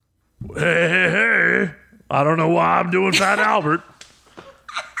Hey. I don't know why I'm doing Fat Albert.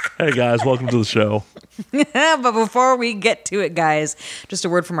 Hey, guys, welcome to the show. But before we get to it, guys, just a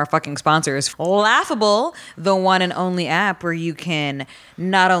word from our fucking sponsors. Laughable, the one and only app where you can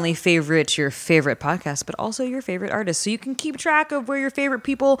not only favorite your favorite podcast, but also your favorite artists. So you can keep track of where your favorite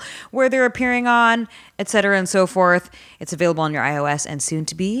people, where they're appearing on, etc. and so forth. It's available on your iOS and soon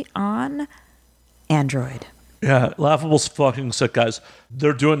to be on Android. Yeah, Laughable's fucking sick, guys.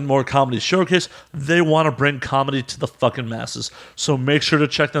 They're doing more comedy showcase. They want to bring comedy to the fucking masses. So make sure to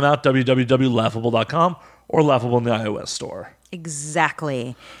check them out, www.laughable.com or Laughable in the iOS store.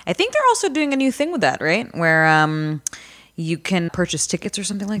 Exactly. I think they're also doing a new thing with that, right? Where you can purchase tickets or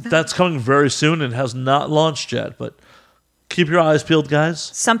something like that. That's coming very soon and has not launched yet, but keep your eyes peeled, guys.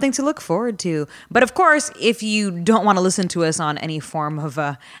 Something to look forward to. But of course, if you don't want to listen to us on any form of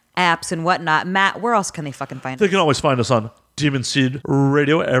apps and whatnot, Matt, where else can they fucking find us? They can always find us on Demon Seed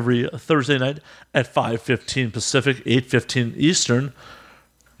Radio every Thursday night at 5:15 Pacific, 8:15 Eastern.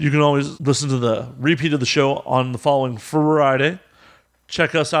 You can always listen to the repeat of the show on the following Friday.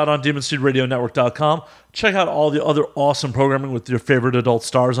 Check us out on DemonSeedRadioNetwork.com. Check out all the other awesome programming with your favorite adult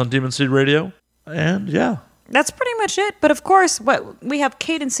stars on Demon Seed Radio. And yeah. That's pretty much it. But of course, we have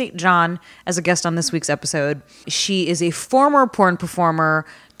Kate and St. John as a guest on this week's episode. She is a former porn performer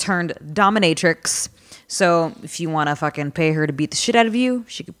turned dominatrix. So if you want to fucking pay her to beat the shit out of you,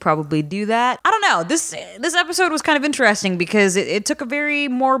 she could probably do that. I don't know. This episode was kind of interesting because it took a very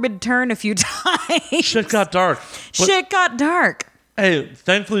morbid turn a few times. Shit got dark. Shit got dark. Hey,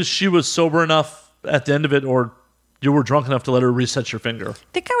 thankfully she was sober enough at the end of it, or you were drunk enough to let her reset your finger. I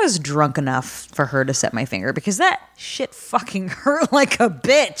think I was drunk enough for her to set my finger because that shit fucking hurt like a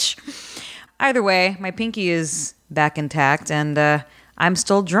bitch. Either way, my pinky is back intact and I'm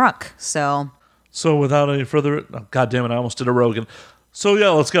still drunk, so without any further... Oh, God damn it, I almost did a Rogan. So yeah,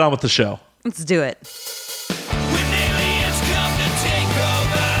 let's get on with the show. Let's do it.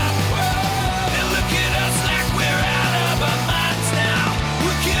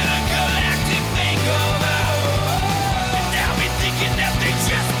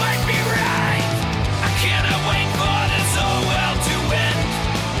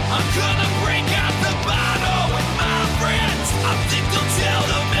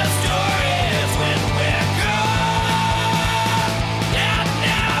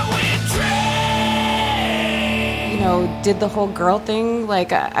 Did the whole girl thing.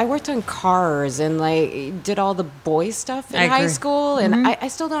 Like, I worked on Cars and, like, did all the boy stuff in high school. And I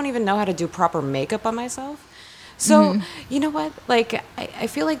still don't even know how to do proper makeup on myself. So, you know what? Like, I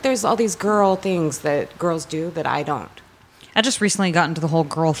feel like there's all these girl things that girls do that I don't. I just recently got into the whole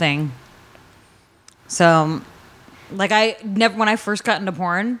girl thing. So, like, when I first got into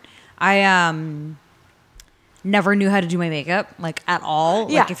porn, I never knew how to do my makeup, like, at all.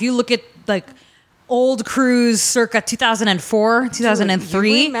 Yeah. Like, if you look at, like, old crews circa 2004,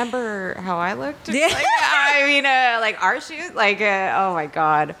 2003. You remember how I looked? Yeah. Like, I mean, like our shoot? Like, oh my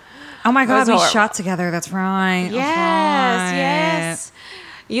God. Oh my God, we horrible. shot together. That's right. Yes.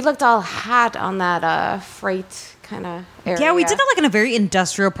 You looked all hot on that freight kind of area. Yeah, we did that like in a very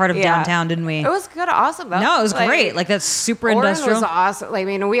industrial part of downtown, didn't we? It was good, awesome though. No, it was great. Like that's super industrial. It was awesome. Like, I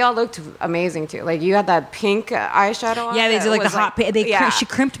mean, we all looked amazing too. Like you had that pink eyeshadow on. Yeah, they did like the hot pink. She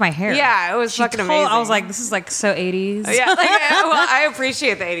crimped my hair. Yeah, it was fucking amazing. I was like, this is like so 80s. Yeah, like, well, I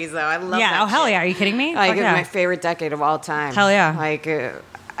appreciate the 80s though. I love that. Yeah, oh hell shit. yeah. Are you kidding me? Like, it's my favorite decade of all time. Hell yeah. Like,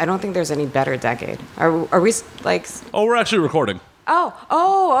 I don't think there's any better decade. Are we like... Oh, we're actually recording.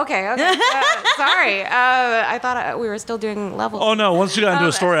 Oh, okay. Sorry. I thought we were still doing levels. Oh, no. Once you got into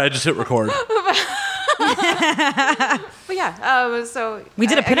a story, I just hit record. But yeah, so... We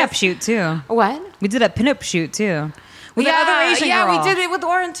did a pinup shoot, too. What? We did a pinup shoot, too. With that other Asian girl. We did it with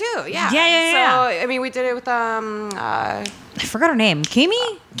Lauren, too. Yeah. So, I mean, we did it with... I forgot her name.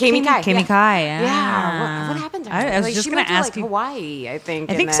 Kami Kai. Kami Kai. Yeah. What happened to her? I was just going to ask you. Hawaii, I think.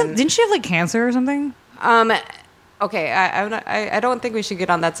 Didn't she have like cancer or something? Okay, I don't think we should get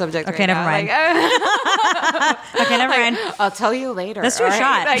on that subject. Okay, never mind. Okay, never mind. I'll tell you later. Let's do a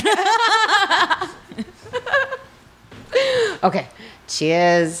shot. Okay,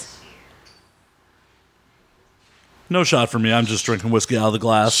 cheers. No shot for me. I'm just drinking whiskey out of the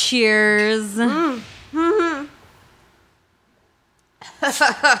glass. Cheers.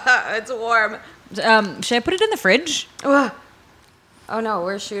 It's warm. Should I put it in the fridge? Oh no,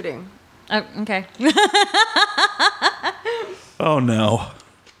 we're shooting. Oh, okay. Oh no.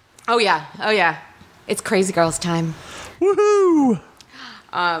 Oh yeah. It's Crazy Girls time. Woohoo!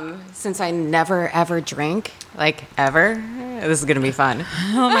 Since I never ever drink, like ever, this is gonna be fun.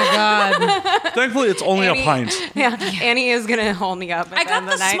 Oh my god! Thankfully, it's only a pint. Yeah, Annie is gonna hold me up. I got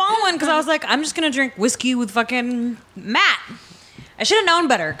the small one because I was like, I'm just gonna drink whiskey with fucking Matt. I should have known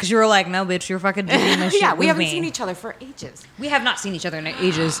better because you were like, no, bitch, you're fucking doing this shit. Yeah, we with haven't me. seen each other for ages. We have not seen each other in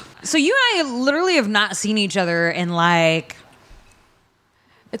ages. So you and I literally have not seen each other in like.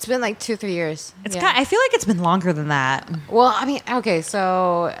 It's been like 2-3 years. It's kind I feel like it's been longer than that. Well, I mean, okay,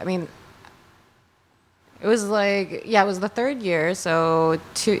 so I mean, it was like it was the third year, so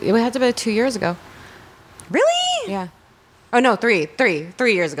it had to be 2 years ago. Really? Yeah. Oh no, 3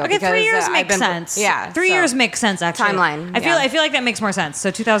 years ago. Okay, because, 3 years I've makes been- sense. Yeah, 3 so- years makes sense. Actually, Timeline, I yeah. feel like that makes more sense.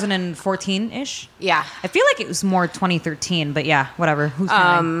 So 2014 ish. Yeah. I feel like it was more 2013, but yeah, whatever. Who's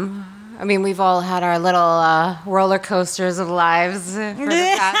counting? I mean, we've all had our little roller coasters of lives for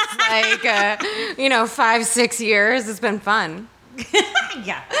the past, like, 5-6 years. It's been fun.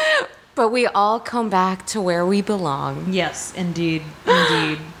 Yeah. But we all come back to where we belong. Yes, indeed,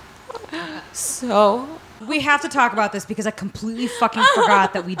 indeed. So, We have to talk about this because I completely fucking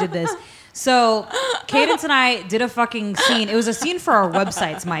forgot that we did this. So, Cadence and I did a fucking scene. It was a scene for our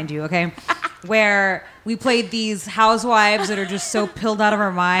websites, mind you, okay? Where we played these housewives that are just so pilled out of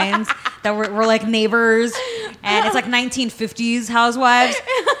our minds that we're like neighbors. And it's like 1950s housewives.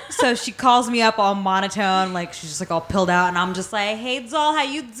 So she calls me up all monotone, like she's just like all pilled out. And I'm just like, hey, doll, how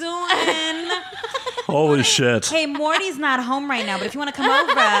you doing? Holy shit. Hey, Morty's not home right now, but if you want to come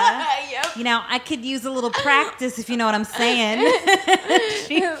over, I could use a little practice, if you know what I'm saying.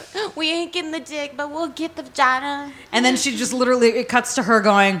 we ain't getting the dick, but we'll get the vagina. And then she just literally, it cuts to her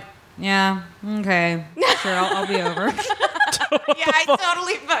going, yeah, okay, sure, I'll be over. Yeah, I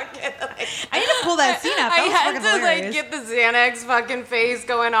totally fucking. I need to pull that scene up. That I was had fucking to hilarious. get the Xanax fucking face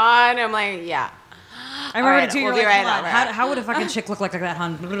going on. I'm like, yeah. I remember Alright, it too. we'll You're be like, right hold on, out, right. how would a fucking chick look like that,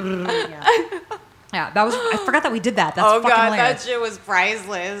 hon? Yeah, that was. I forgot that we did that. That's Oh fucking god, hilarious. that shit was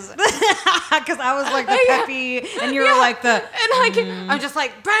priceless. Because I was like the peppy, and you were like the. And like, I'm just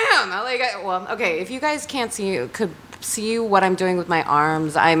like, bam! Okay, if you guys could see what I'm doing with my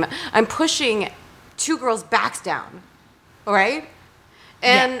arms, I'm pushing two girls' backs down, all right?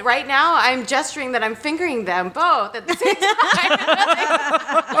 And right now, I'm gesturing that I'm fingering them both at the same time.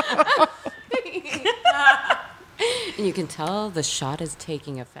 And you can tell the shot is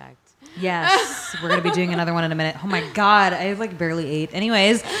taking effect. Yes, we're gonna be doing another one in a minute. Oh my god, I like barely ate.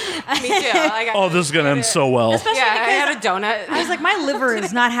 Anyways, Me too. Oh, this is going to end so well. Yeah, I had a donut. I was like, my liver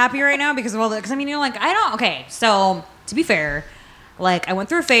is not happy right now because of all that. Because I mean, you're like, I don't. Okay, so to be fair, like I went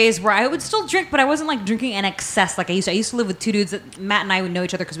through a phase where I would still drink, but I wasn't like drinking in excess like I used to. I used to live with two dudes that Matt and I would know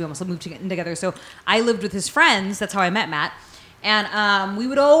each other because we almost moved in together. So I lived with his friends. That's how I met Matt. And we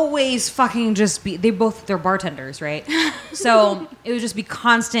would always fucking just be, they're bartenders, right? So it would just be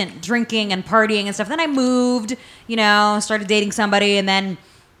constant drinking and partying and stuff. Then I moved, started dating somebody, and then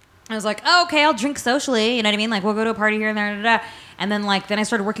I was like, oh, okay, I'll drink socially, you know what I mean? Like, we'll go to a party here and there, da, da, da. And then, then I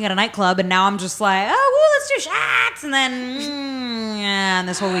started working at a nightclub, and now I'm just like, oh, woo, let's do shots. And then, and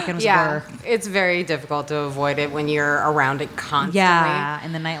this whole weekend was a blur. It's very difficult to avoid it when you're around it constantly. Yeah,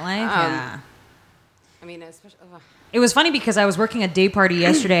 in the nightlife, yeah. I mean, especially... It was funny because I was working a day party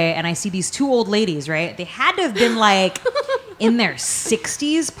yesterday and I see these two old ladies, right? They had to have been like in their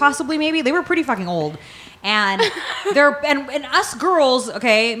 60s, possibly, maybe. They were pretty fucking old. And and us girls,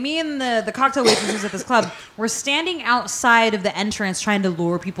 okay, me and the cocktail waitresses at this club were standing outside of the entrance trying to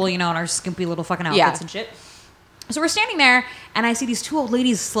lure people, in our skimpy little fucking outfits and shit. So we're standing there and I see these two old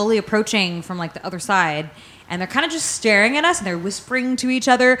ladies slowly approaching from like the other side. And they're kind of just staring at us, and they're whispering to each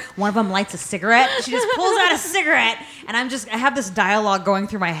other. One of them lights a cigarette. She just pulls out a cigarette, and I have this dialogue going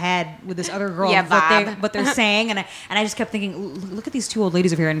through my head with this other girl. Yeah, what they're saying, and I just kept thinking, look at these two old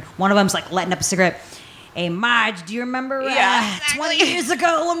ladies over here, and one of them's like lighting up a cigarette. Hey, Marge, do you remember 20 years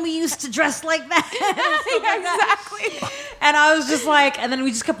ago when we used to dress like that? Exactly. And I was just like, and then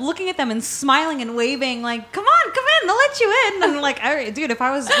we just kept looking at them and smiling and waving, like, come on, come in, they'll let you in. And I'm like, all right, dude, if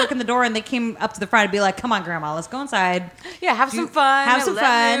I was working the door and they came up to the front, I'd be like, come on, Grandma, let's go inside. Yeah, have some fun. Have some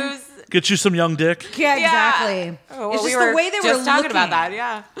let fun. loose. Get you some young dick. Yeah, exactly. Oh, well, it's just we the way they were just talking looking. about that,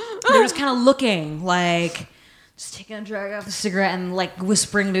 yeah. They were just kind of looking, like, just taking a drag off the cigarette and, like,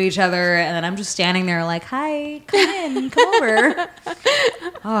 whispering to each other. And then I'm just standing there like, hi, come in, come over.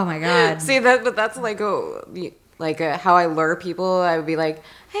 Oh, my God. See, that's like how I lure people. I would be like,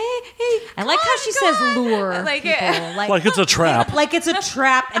 hey. I like how she says lure I like people. it. Like it's a trap. Like it's a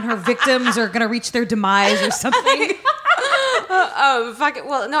trap and her victims are going to reach their demise or something. Fuck it.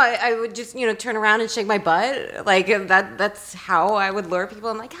 Well, no, I would just, turn around and shake my butt. Like, that's how I would lure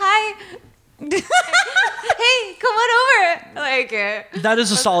people. I'm like, hi. Hey, come on over. Like, That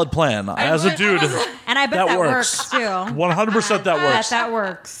is a solid plan. As a dude, And I bet that that works. works too. 100% that works. That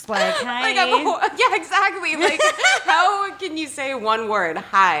works. Like, hi. like yeah, exactly. Like, how can you say one word,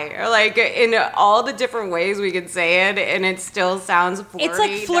 hi? Or like in all the different ways we could say it, and it still sounds flirty. It's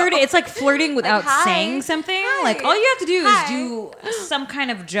like flirting. It's like flirting without hi. saying something. Hi. Like all you have to do Hi. is do some kind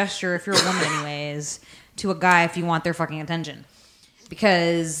of gesture if you're a woman, anyways, to a guy if you want their fucking attention.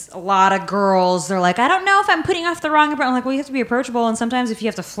 Because a lot of girls, they're like, I don't know if I'm putting off the wrong. I'm like, well, you have to be approachable, and sometimes if you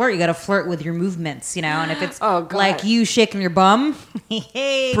have to flirt, you got to flirt with your movements, you know. And if it's Oh, God. like you shaking your bum,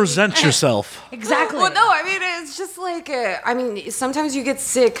 hey, Present yourself. exactly. Well, no, I mean, it's just like, I mean, sometimes you get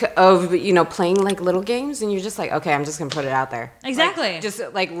sick of, playing like little games, and you're just like, okay, I'm just going to put it out there. Exactly. Like, just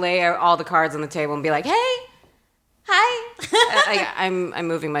like lay out all the cards on the table and be like, hey, hi. I'm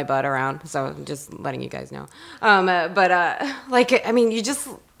moving my butt around, so I'm just letting you guys know. Like, I mean, you just,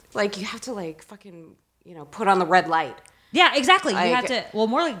 like, you have to, like, fucking, put on the red light. Yeah, exactly. You Like- have to. Well,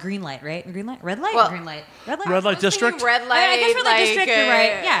 more like green light, right? Green light, red light, Well- green light, red light. Red light district? Red light, I guess red light district, you're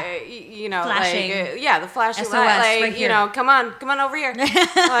right. Yeah. Flashing. Flashing. Yeah, the flashing SOS, light. Like, right here. come on over here.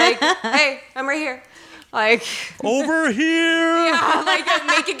 Like, hey, I'm right here. Like, Over here. like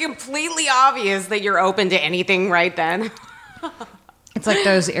make it completely obvious that you're open to anything right then. It's like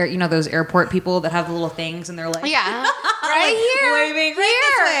those those airport people that have the little things, and they're like, Yeah, right here, waving right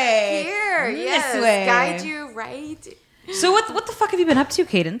this way. here, This yes, way. guide you right. So what the fuck have you been up to,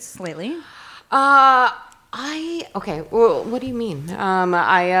 Cadence, lately? Okay. Well, what do you mean?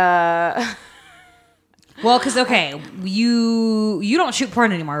 Well, because you don't shoot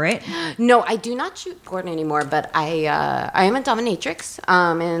porn anymore, right? No, I do not shoot porn anymore, but I am a dominatrix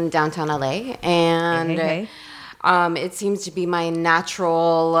in downtown LA, and Hey. it seems to be my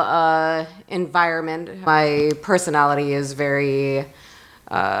natural environment. My personality is very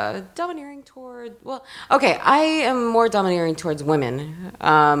domineering toward. Well, okay, I am more domineering towards women,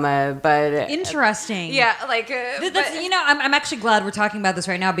 but Interesting. yeah, like That's, I'm actually glad we're talking about this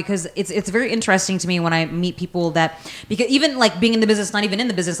right now because it's very interesting to me when I meet people that, because even like being in the business, not even in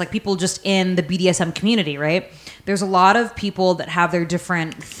the business, like people just in the BDSM community, right? There's a lot of people that have their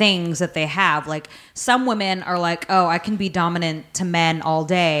different things that they have. Like some women are like, oh, I can be dominant to men all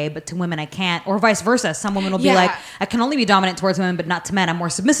day, but to women I can't, or vice versa. Some women will be Yeah. like, I can only be dominant towards women, but not to men. I'm more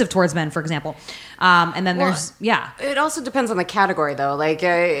submissive towards men, for example. And then there's It also depends on the category, though. Like,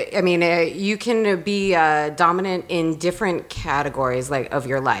 I mean, you can be dominant in different categories, like of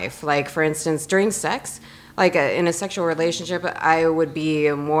your life. Like, for instance, during sex, like in a sexual relationship, I would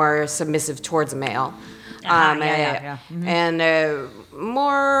be more submissive towards a male. Yeah. Mm-hmm. And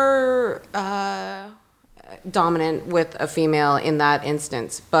more dominant with a female in that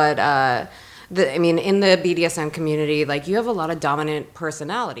instance. But in the BDSM community, like you have a lot of dominant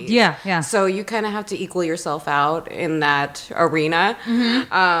personalities. Yeah. So you kind of have to equal yourself out in that arena.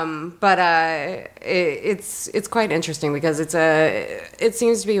 Mm-hmm. It's quite interesting because it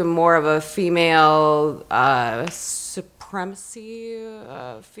seems to be more of a female supremacy,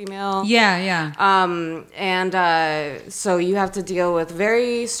 female. Yeah. So you have to deal with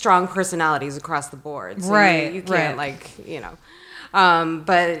very strong personalities across the board. So Right, you can't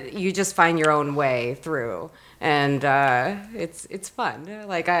but you just find your own way through, and it's fun.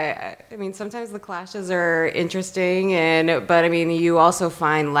 Like I mean, sometimes the clashes are interesting, but I mean, you also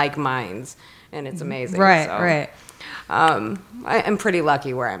find like minds, and it's amazing. Right, So, right. I'm pretty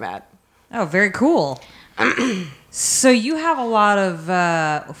lucky where I'm at. Oh, very cool. So you have a lot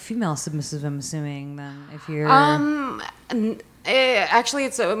of female submissives, I'm assuming, then, if you're... Actually,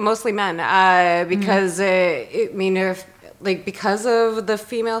 it's mostly men because because of the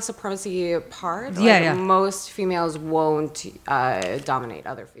female supremacy part, most females won't dominate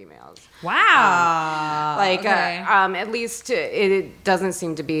other females. Wow. Okay. At least it doesn't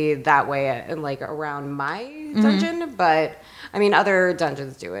seem to be that way around my dungeon, but I mean other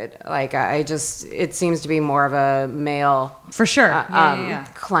dungeons do it. It seems to be more of a male For sure.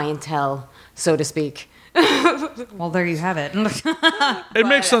 clientele, so to speak. Well, there you have it. It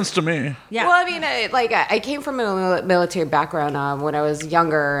makes sense to me. Yeah. Well, I mean, I came from a military background when I was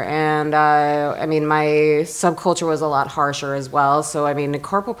younger, and my subculture was a lot harsher as well. So, I mean,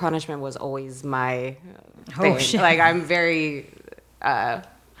 corporal punishment was always my thing. shit. Like, I'm very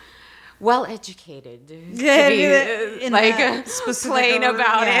well educated to be In that specific plain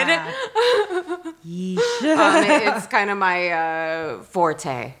about area. it. It's kind of my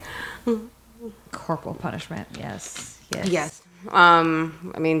forte. Corporal punishment. Yes. Yes. I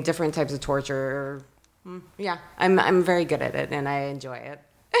mean, different types of torture. Yeah, I'm very good at it, and I enjoy it.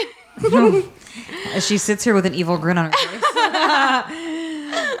 As she sits here with an evil grin on her face.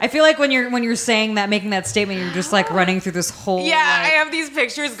 I feel like when you're saying that, making that statement, you're just like running through this whole. Yeah, I have these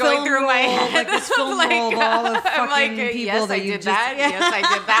pictures going through my head. Like this film roll of all the fucking I'm like, people yes, that I you did just. that. Yes, I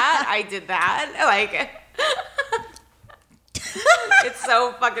did that. I did that. Like, it's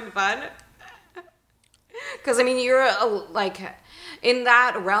so fucking fun. Because I mean, you're like. In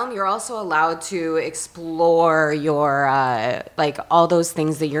that realm, you're also allowed to explore your, like, all those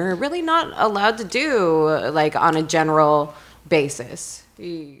things that you're really not allowed to do, like, on a general basis.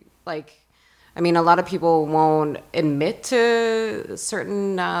 Like, I mean, a lot of people won't admit to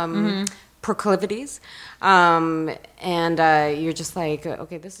certain proclivities. And you're just like,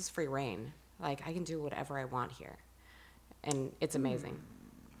 okay, this is free reign. Like, I can do whatever I want here. And it's amazing.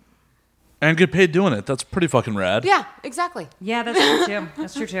 And get paid doing it. That's pretty fucking rad. Yeah, exactly. Yeah, that's true too.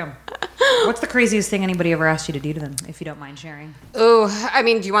 That's true too. What's the craziest thing anybody ever asked you to do to them, if you don't mind sharing? Oh, I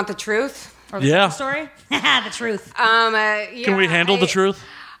mean, do you want the truth? Or the Yeah. full story? The truth. Yeah, Can we handle the truth?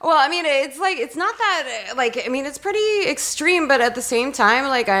 Well, I mean, it's like, it's not that, like, I mean, it's pretty extreme, but at the same time,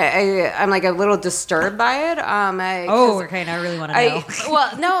 like, I'm like a little disturbed by it. Okay, now I really want to know.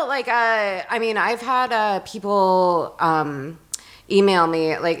 Well, no, like, I mean, I've had people email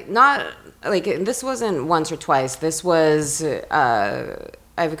me, like, not, like, this wasn't once or twice. This was,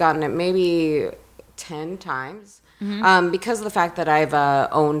 I've gotten it maybe 10 times. Because of the fact that I've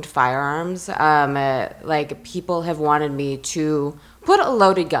owned firearms, like, people have wanted me to put a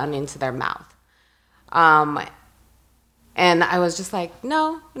loaded gun into their mouth. And I was just like,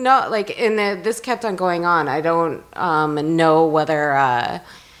 no, like, and this kept on going on. I don't know whether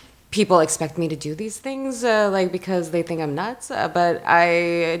people expect me to do these things, like, because they think I'm nuts, but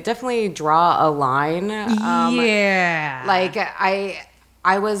I definitely draw a line. Yeah. Like,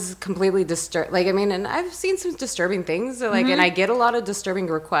 I was completely disturbed. Like, I mean, and I've seen some disturbing things. Like, and I get a lot of disturbing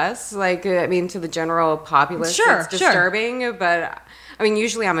requests. Like, I mean, to the general populace, it's disturbing. But I mean,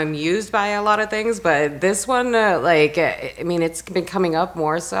 usually I'm amused by a lot of things. But this one, like, I mean, it's been coming up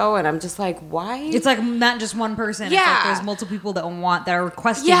more so, and I'm just like, why? It's like not just one person. Yeah. It's like there's multiple people that are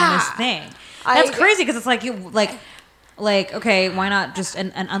requesting this thing. That's crazy because it's like you like okay, why not just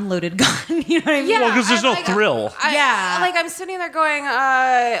an unloaded gun? You know what I mean? Yeah, Well, because there's no like, thrill. Like, I'm sitting there going,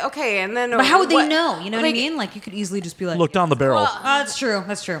 okay, and then. But how would they know? You know what I mean? Like, you could easily just be like, Look down the barrel. that's true.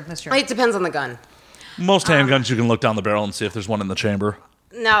 It depends on the gun. Most handguns, you can look down the barrel and see if there's one in the chamber.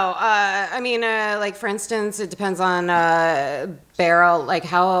 No, I mean, like, for instance, it depends on barrel, like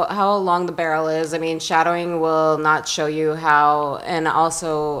how long the barrel is. I mean, shadowing will not show you how, and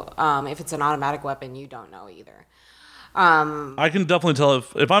also if it's an automatic weapon, you don't know either. I can definitely tell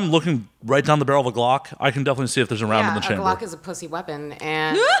if I'm looking right down the barrel of a Glock, I can definitely see if there's a round in the chamber. A Glock is a pussy weapon,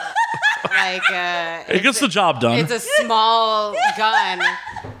 and like it gets the job done. It's a small gun.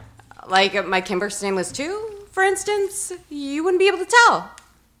 Like my Kimber Stainless 2, for instance, you wouldn't be able to tell.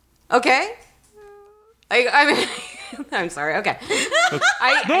 Okay? I mean, I'm sorry. Okay.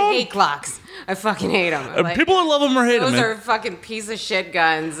 I hate Glocks. I fucking hate them. Like, people that love them or hate them. those are fucking piece of shit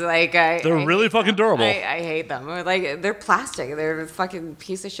guns. Like They're really fucking durable. I hate them. Like, they're plastic. They're fucking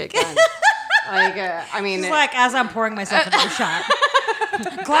piece of shit guns. Like, I mean, it's like as I'm pouring myself another shot.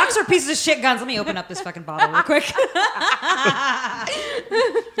 Glocks are pieces of shit guns. Let me open up this fucking bottle real quick.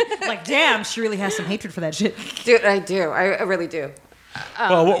 Like, damn, she really has some hatred for that shit. dude, I do. I really do.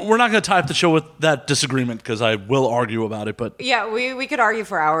 Well, we're not going to tie up the show with that disagreement because I will argue about it. But Yeah, we could argue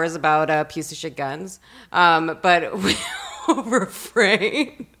for hours about piece of shit guns, but we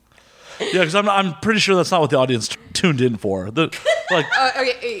refrain. yeah, because I'm pretty sure that's not what the audience tuned in for.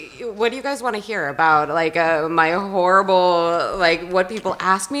 Okay, what do you guys want to hear about? Like my horrible, like what people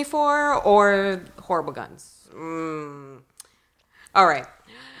ask me for, or horrible guns? All right.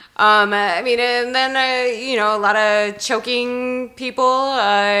 I mean, and then you know, a lot of choking people.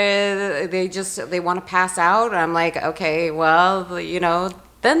 They want to pass out. I'm like, okay, well, you know.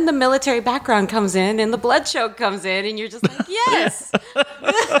 Then the military background comes in, and the blood choke comes in, and you're just like, yes.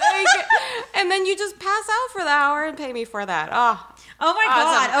 And then you just pass out for the hour and pay me for that. Oh my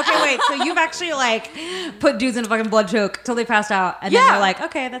Awesome. god. Okay, wait. So you've actually like put dudes in a fucking blood choke till they passed out, and then Yeah. you're like,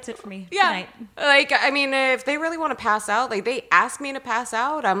 okay, that's it for me. Good Yeah. night. Like, I mean, if they really want to pass out, like they ask me to pass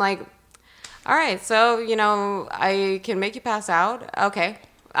out, I'm like, all right, so, you know, I can make you pass out. Okay.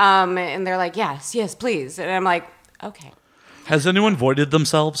 And they're like, yes, please. And I'm like, okay. has anyone voided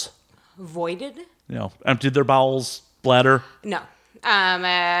themselves? Voided? You know, emptied their bowels, bladder? No.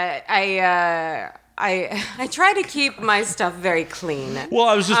 I try to keep my stuff very clean. Well,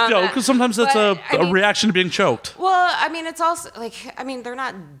 I was just, because sometimes that's a reaction to being choked. Well, I mean, it's also like, I mean, they're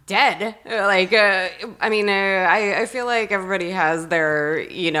not dead. Like, I mean, I feel like everybody has their,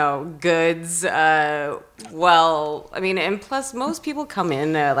 goods. Well, I mean, and plus, most people come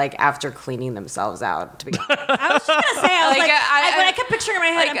in like after cleaning themselves out. To be honest, I was just gonna say, I was Like, when I kept picturing in my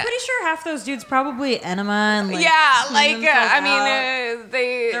head, like, I'm pretty sure half those dudes probably enema and like yeah, clean like themselves I out. mean,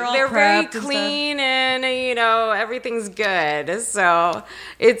 They're all they're very prepped and clean and everything's good. So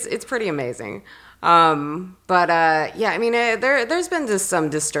it's pretty amazing. But yeah, I mean, there's been just some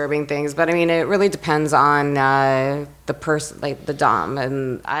disturbing things, but I mean, it really depends on the person, like the dom,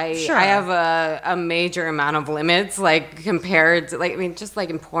 and I have a major amount of limits, like compared to, like, I mean, just like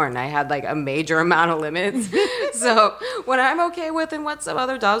in porn, I had like a major amount of limits. So what I'm okay with and what some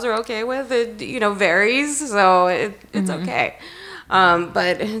other doms are okay with, it varies. So it's okay.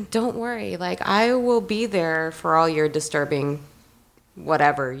 But don't worry, like I will be there for all your disturbing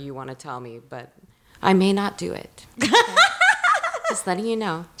whatever you want to tell me, but I may not do it. Just letting you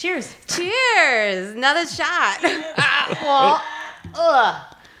know. Cheers. Cheers! Another shot. All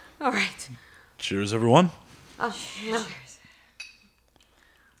right. Cheers, everyone. Oh, no.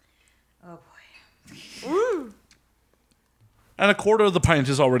 Oh boy. And a quarter of the pint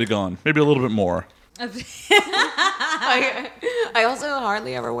is already gone. Maybe a little bit more. I also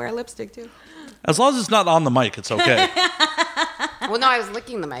hardly ever wear lipstick, too. As long as it's not on the mic, it's okay. Well, no, I was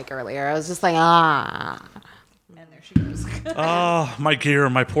licking the mic earlier. I was just like, ah. And there she goes. My gear,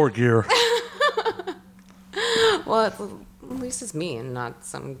 my poor gear. Well, at least it's me and not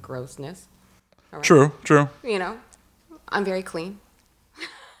some grossness. All right. True. I'm very clean.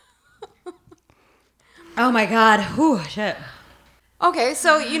 Oh my god. Whew, shit. Okay,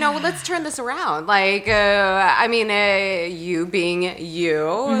 so, let's turn this around. Like, I mean, you being you,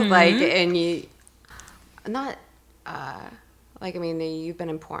 like, and you, not, like, I mean, you've been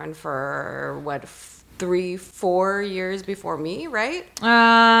in porn for, what, 3-4 years before me, right?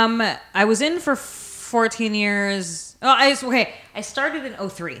 I was in for 14 years. Oh, I started in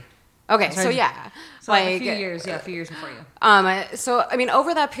 03. Okay, so yeah. So like a few years before you. So I mean,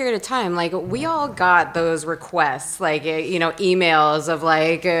 over that period of time, like we all got those requests, like emails of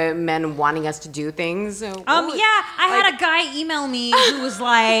like men wanting us to do things. Yeah, I had a guy email me who was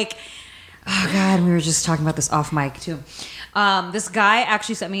like, oh god, we were just talking about this off mic too. This guy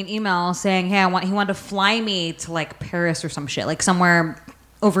actually sent me an email saying, hey, he wanted to fly me to like Paris or some shit, like somewhere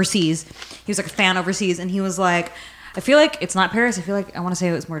overseas. He was like a fan overseas, and he was like, I feel like it's not Paris. I feel like I want to say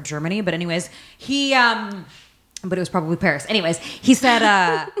it was more Germany, but anyways, but it was probably Paris. Anyways, he said,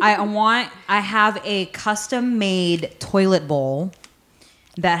 I have a custom made toilet bowl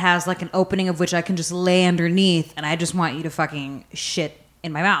that has like an opening of which I can just lay underneath, and I just want you to fucking shit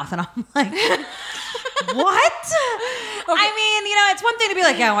in my mouth. And I'm like, what? Okay. I mean, it's one thing to be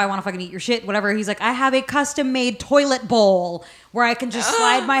like, yeah, I want to fucking eat your shit, whatever. He's like, I have a custom made toilet bowl where I can just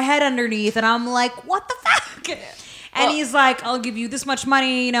slide my head underneath, and I'm like, what the fuck? And he's like, I'll give you this much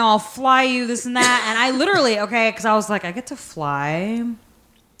money, I'll fly you, this and that. And I literally, because I was like, I get to fly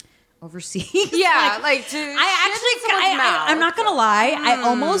overseas. Yeah, I'm not going to lie. I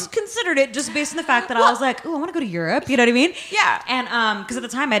almost considered it just based on the fact that I was like, oh, I want to go to Europe. You know what I mean? Yeah. And because at the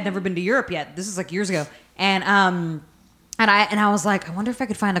time I'd never been to Europe yet. This is like years ago. And I was like, I wonder if I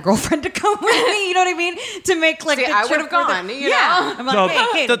could find a girlfriend to come with me. You know what I mean? To make like I would have gone. Yeah. I'm like,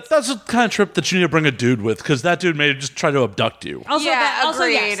 hey, that's the kind of trip that you need to bring a dude with, because that dude may just try to abduct you. Also,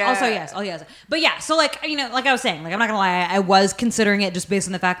 agreed. yes. But yeah, so like like I was saying, like I'm not gonna lie, I was considering it just based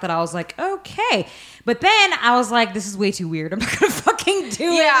on the fact that I was like, okay. But then I was like, this is way too weird. I'm not gonna fucking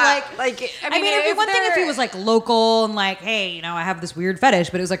do it. I mean, it'd be one thing if he was like local and like, hey, I have this weird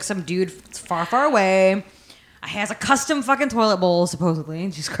fetish, but it was like some dude far, far away. He has a custom fucking toilet bowl, supposedly.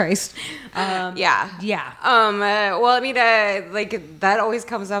 Jesus Christ. Yeah. Well, I mean, like that always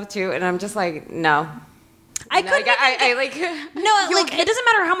comes up too, and I'm just like, no. It doesn't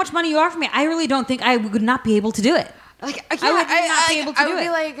matter how much money you offer me. I really don't think I would not be able to do it. Like, I would not be able to do it.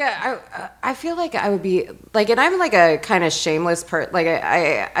 I feel like I would be like, and I'm like a kind of shameless person. Like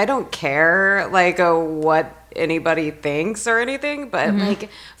I don't care like what anybody thinks or anything, but like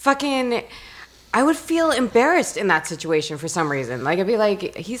fucking. I would feel embarrassed in that situation for some reason. Like, I'd be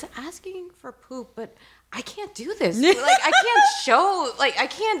like, he's asking for poop, but I can't do this. Like, I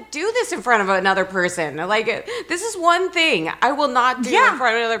can't do this in front of another person. Like, this is one thing I will not do in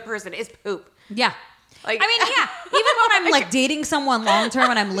front of another person is poop. Yeah. Like, I mean, yeah. Even when I'm like dating someone long term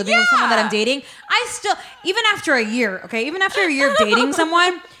and I'm living with someone that I'm dating, I still, even after a year of dating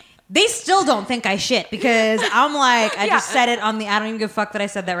someone, they still don't think I shit because I'm like, I just said it on the, I don't even give a fuck that I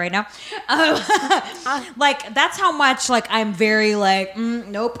said that right now. Like, that's how much, like, I'm very, like,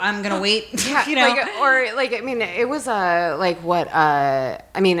 nope, I'm going to wait. Yeah, you know? I mean, it was, I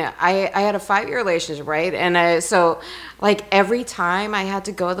mean, I had a 5-year relationship, right? And so, like, every time I had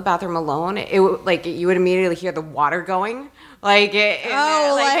to go to the bathroom alone, you would immediately hear the water going. Like, it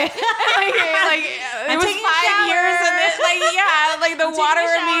was 5 years and then, the water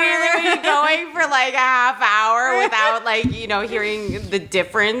immediately would be going for like a half hour without hearing the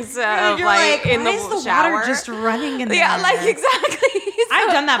difference of in the is the shower. water just running in there? Yeah, exactly.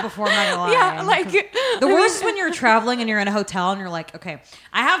 I've done that before, I'm not gonna lie. Yeah, the worst is when you're traveling and you're in a hotel and you're like, okay,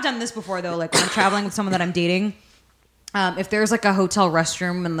 I have done this before though, like when I'm traveling with someone that I'm dating, if there's like a hotel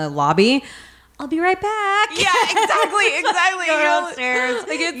restroom in the lobby, I'll be right back. Yeah, exactly. Go downstairs.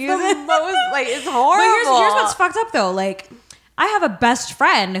 It's the most, it's horrible. But here's what's fucked up though. Like, I have a best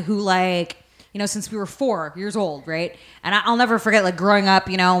friend who since we were 4 years old, right? And I'll never forget, like, growing up,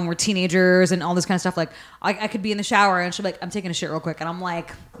 when we're teenagers and all this kind of stuff, like, I could be in the shower and she'd be like, I'm taking a shit real quick. And I'm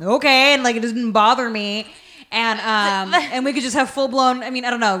like, okay. And, like, it doesn't bother me. And we could just have full-blown, I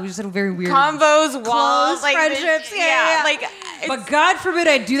don't know, we just had a very weird... Combos, walls, friendships. Yeah. But God forbid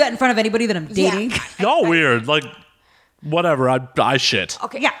I do that in front of anybody that I'm dating. Yeah. Y'all weird. Like, whatever. I shit.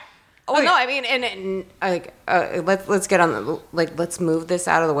 Okay. Yeah. Well, no, let's get on the, let's move this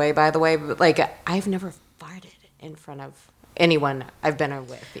out of the way, by the way. But, I've never farted in front of anyone I've been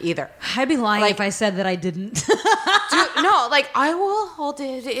with either. I'd be lying if I said that I didn't. No, I will hold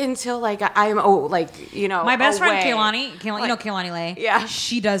it until I'm my best away. friend Kaylani, Kaylani Lay. Yeah,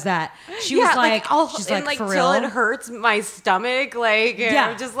 she does that. She was she's like for real, till it hurts my stomach.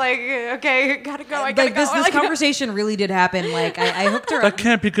 I'm just okay, gotta go. I gotta go. This conversation really did happen. I hooked her. That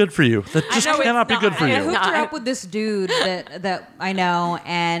can't be good for you. That just cannot be good for you. I hooked her up with this dude that I know,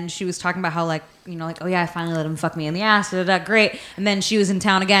 and she was talking about how oh yeah, I finally let him fuck me in the ass. Great. And then she was in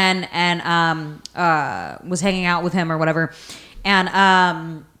town again and was hanging out with him or whatever.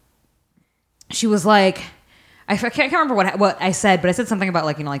 And she was like, I can't remember what I said, but I said something about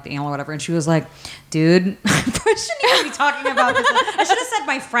the anal or whatever. And she was like, dude, I shouldn't even be talking about this. I should have said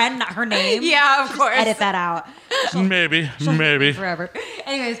my friend, not her name. Yeah, of course. Edit that out. Maybe. Forever.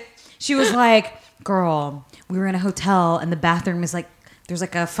 Anyways, she was like, girl, we were in a hotel and the bathroom is there's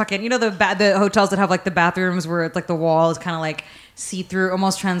a fucking, the hotels that have the bathrooms where it's the wall is kind of see-through,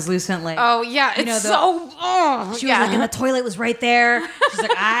 almost translucent. Oh yeah, it's she was and the toilet was right there. She's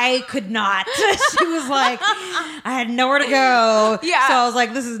like, I could not. She was like, I had nowhere to go. Yeah. So I was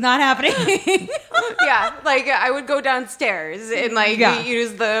like, this is not happening. Yeah, I would go downstairs and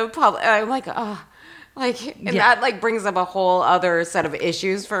use the public. I'm like, oh. That brings up a whole other set of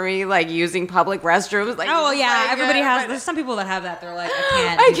issues for me, using public restrooms. Everybody has. There's some people that have that. They're like,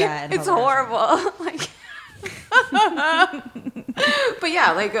 I can't do that. It's horrible. But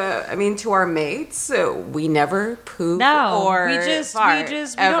yeah, to our mates, we never poop. No, or we just fart. We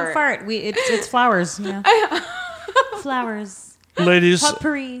don't fart. It's flowers. Yeah. Flowers. Ladies,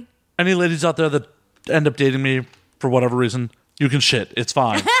 potpourri. Any ladies out there that end up dating me for whatever reason, you can shit. It's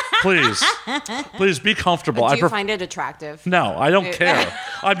fine. Please be comfortable. Do you find it attractive? No, I don't care.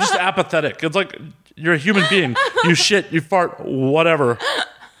 I'm just apathetic. It's like you're a human being. You shit, you fart, whatever.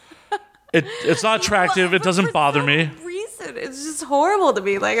 It's not attractive. It doesn't bother me. It's just horrible to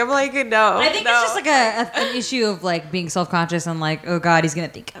me. I'm like, no. I think it's just an issue of being self-conscious and oh God, he's gonna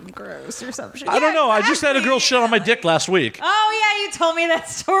think I'm gross or something. I don't know. I just had a girl shit on my dick last week. Oh yeah, you told me that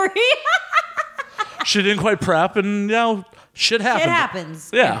story. She didn't quite prep, and shit happened. It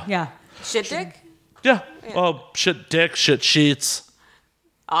happens. Yeah. Yeah. Shit dick? Yeah. Oh, shit dick, shit sheets.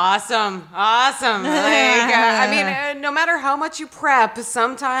 Awesome. No matter how much you prep,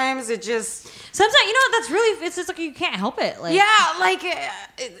 sometimes it just... Sometimes, that's really... It's just you can't help it.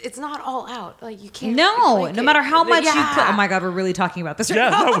 It's not all out. You can't... No, no matter how much you put... Oh my God, we're really talking about this right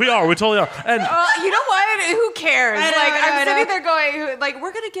now. Yeah, no, we are. We totally are. And you know what? Who cares? I know. Sitting there going,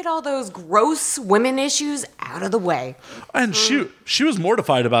 we're going to get all those gross women issues out of the way. And she was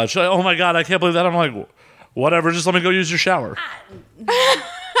mortified about it. She's like, oh my God, I can't believe that. I'm like, whatever, just let me go use your shower.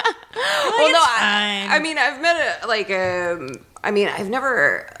 I've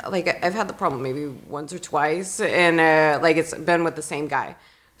never I've had the problem maybe once or twice, and it's been with the same guy,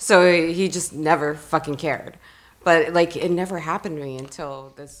 so he just never fucking cared. But it never happened to me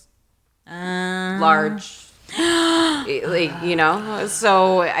until this large,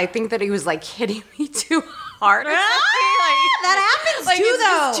 So I think that he was hitting me too hard. Or that happens too,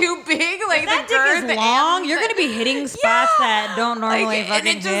 though. Too big, that dick is long. You're gonna be hitting spots that don't normally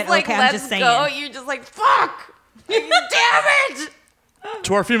fucking hit. Okay, I'm just saying. Go. You're just fuck. Damn it.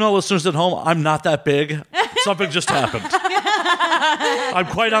 To our female listeners at home, I'm not that big. Something just happened. I'm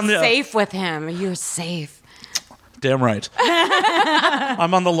quite on the safe with him. You're safe. Damn right.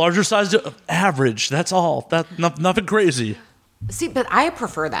 I'm on the larger side of average. That's all. Nothing crazy. See, but I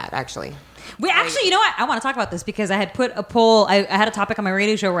prefer that actually. Actually, you know what? I want to talk about this because I had put a poll. I had a topic on my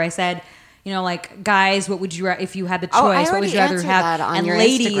radio show where I said, you know, like, guys, what would you if you had the choice? What would you rather have? And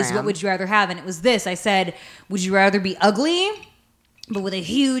ladies, Instagram. What would you rather have? And it was this. I said, would you rather be ugly but with a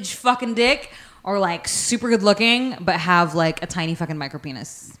huge fucking dick, or like super good looking but have like a tiny fucking micro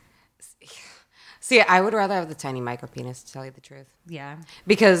penis? See, I would rather have the tiny micro penis, to tell you the truth. Yeah,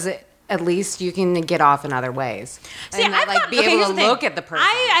 because at least you can get off in other ways. See, and be able to look at the person.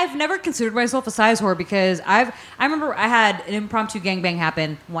 I've never considered myself a size whore because I remember I had an impromptu gangbang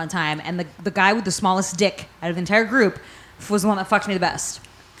happen one time, and the guy with the smallest dick out of the entire group was the one that fucked me the best.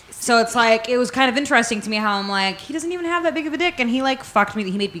 So it's like, it was kind of interesting to me how I'm like, he doesn't even have that big of a dick, and he like fucked me.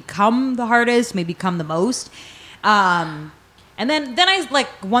 He made me come the hardest, made me come the most. And then I like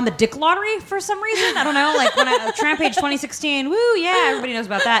won the dick lottery for some reason. I don't know, like when Trampage 2016. Woo, yeah, everybody knows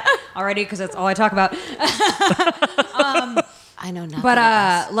about that already because that's all I talk about. I know nothing.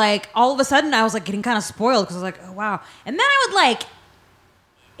 But like all of a sudden, I was like getting kind of spoiled because I was like, oh wow. And then I would like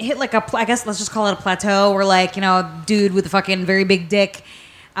hit like I guess let's just call it a plateau, where like, you know, dude with a fucking very big dick.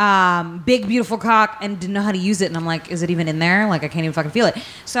 Big beautiful cock, and didn't know how to use it, and I'm like, is it even in there? Like, I can't even fucking feel it.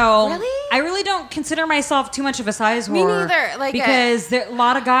 So really? I really don't consider myself too much of a size whore. Me neither. Like, because there are a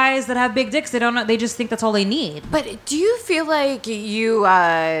lot of guys that have big dicks. They don't know. They just think that's all they need. But do you feel like you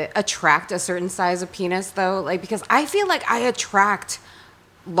attract a certain size of penis though? Like, because I feel like I attract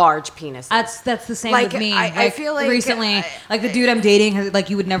large penises. That's the same like, with me. I feel like recently, like the dude I'm dating, like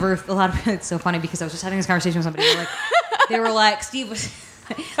you would never. A lot of it's so funny because I was just having this conversation with somebody. They were like, Steve was.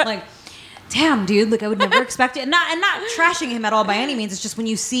 Like, damn, dude, like I would never expect it. And not trashing him at all by any means. It's just when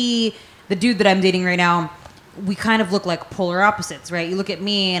you see the dude that I'm dating right now, we kind of look like polar opposites, right? You look at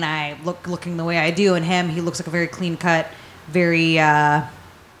me and I looking the way I do, and him, he looks like a very clean cut, very I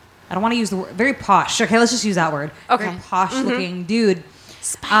don't want to use the word, very posh. Okay, let's just use that word. Okay. Very posh looking dude.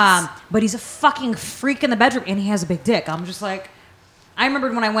 Spice. But he's a fucking freak in the bedroom, and he has a big dick. I'm just like, I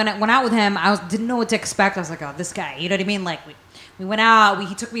remembered when I went out with him, didn't know what to expect. I was like, oh, this guy, you know what I mean? Like we went out.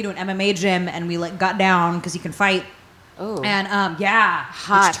 He took me to an MMA gym, and we like got down because he can fight. Oh, and yeah,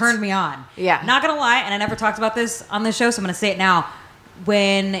 hot. Which turned me on. Yeah, not gonna lie, and I never talked about this on this show, so I'm gonna say it now.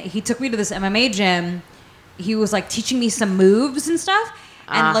 When he took me to this MMA gym, he was like teaching me some moves and stuff,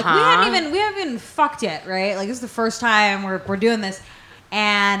 and like we haven't even fucked yet, right? Like this is the first time we're doing this.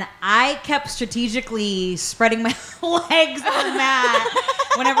 And I kept strategically spreading my legs on the mat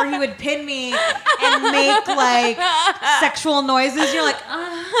whenever he would pin me and make like sexual noises. You're like, yeah,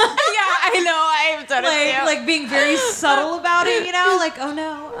 I know. I've done it too. Like being very subtle about it, you know, like, oh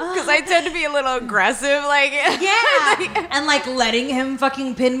no, because I tend to be a little aggressive, like yeah, and like letting him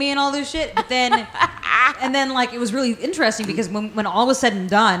fucking pin me and all this shit. But then, and then like it was really interesting because when all was said and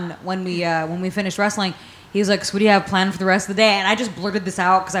done, when we finished wrestling. He was like, so what do you have planned for the rest of the day? And I just blurted this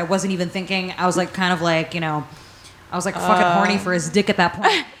out because I wasn't even thinking. I was like, kind of like, you know, I was like fucking horny for his dick at that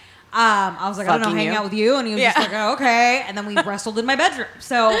point. I was like, I don't know, hanging out with you. And he was just like, oh, okay. And then we wrestled in my bedroom.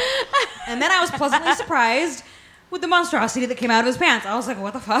 So, and then I was pleasantly surprised with the monstrosity that came out of his pants. I was like,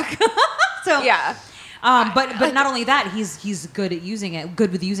 what the fuck? So, yeah. But not only that, he's good with using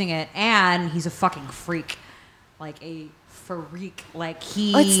it. And he's a fucking freak. Like a freak, like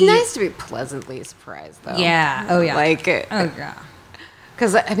he. Well, it's nice to be pleasantly surprised, though. Yeah. Oh yeah. Like. Oh yeah.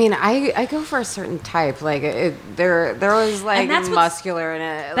 Because I mean, I go for a certain type. Like there was like muscular and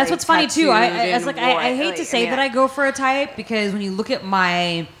that's like, what's funny too. I hate to say that I go for a type because when you look at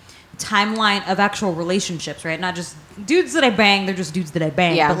my timeline of actual relationships, right? Not just dudes that I bang, they're just dudes that I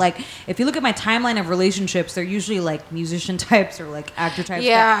bang. Yeah. But like if you look at my timeline of relationships, they're usually like musician types or like actor types.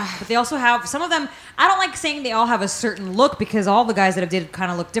 Yeah. But they also have some of them. I don't like saying they all have a certain look because all the guys that I've dated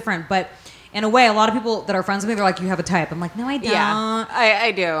kind of look different. But in a way, a lot of people that are friends with me, they're like, you have a type. I'm like, no, I don't. Yeah,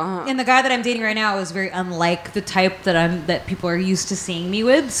 I do. And the guy that I'm dating right now is very unlike the type that people are used to seeing me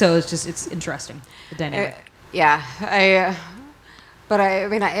with. So it's interesting, the dynamic. But I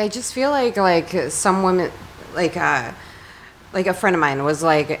mean, I just feel like some women, like a friend of mine was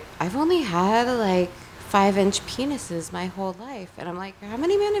like, I've only had like 5-inch penises my whole life, and I'm like, how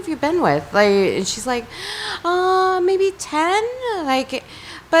many men have you been with? Like, and she's like, maybe 10. Like,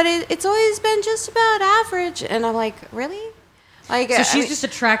 but it's always been just about average, and I'm like, really? Like, so she's just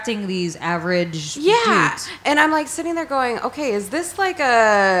attracting these average dudes. Yeah, and I'm like sitting there going, okay, is this like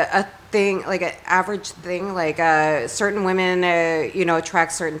a thing, like an average thing, like certain women,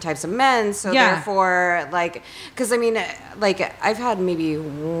 attract certain types of men. So therefore, like, because I mean, like I've had maybe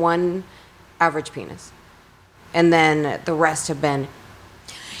one average penis, and then the rest have been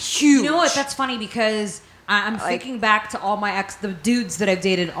huge. You know what? That's funny because I'm thinking back to all my the dudes that I've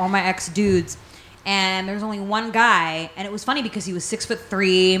dated, all my ex dudes, and there's only one guy, and it was funny because he was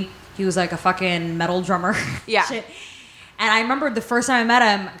 6'3". He was like a fucking metal drummer. Yeah. Shit. And I remember the first time I met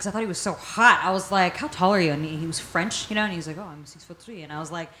him, because I thought he was so hot, I was like, how tall are you? And he was French, and he was like, oh, I'm 6'3". And I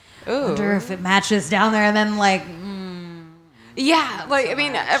was like, I wonder if it matches down there. And then like, yeah, like, I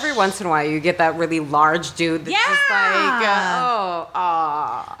mean, every once in a while you get that really large dude that's just like,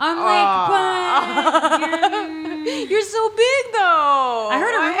 I'm like, but you're so big though. I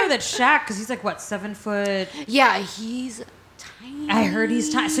heard a rumor that Shaq, because he's like, what, 7 foot? Yeah, he's tiny. I heard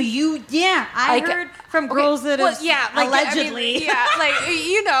he's tiny. So I heard from girls that have allegedly.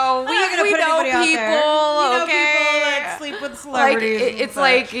 We know people, people that sleep with celebrities. Like, it's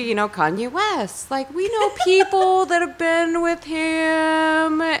like, Kanye West. Like, we know people that have been with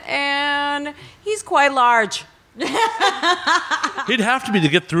him, and he's quite large. He'd have to be to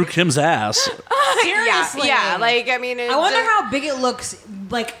get through Kim's ass. Seriously. Yeah, like, I mean... I wonder how big it looks,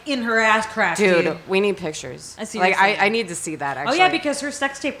 like, in her ass crack, dude. We need pictures. Like, I need to see that, actually. Oh, yeah, because her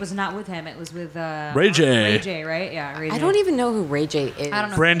sex tape was not with him. It was with... Ray J. Ray J, right? Yeah, Ray J. I don't even know who Ray J is. I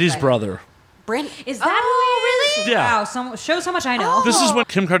don't know. Brandy's brother. Is that who he is? Yeah. Wow, shows how much I know. This is when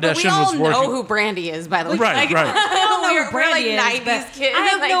Kim Kardashian was working. We all know who Brandy is, by the way. Right. I don't know who Brandy we're like is, 90s kids. I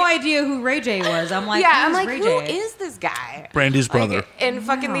have no idea who Ray J was. I'm like, Ray who J? is this guy? Brandy's brother. Like, and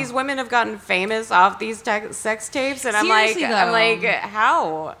fucking these women have gotten famous off these sex tapes, and Seriously, I'm like,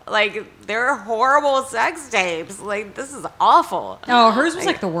 how? Like, they're horrible sex tapes. Like, this is awful. Oh, hers was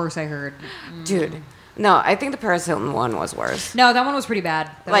like the worst I heard. Dude. No, I think the Paris Hilton one was worse. No, that one was pretty bad.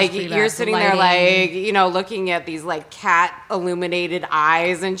 You're sitting there like, looking at these like cat illuminated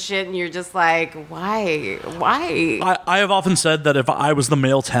eyes and shit, and you're just like, why? I have often said that if I was the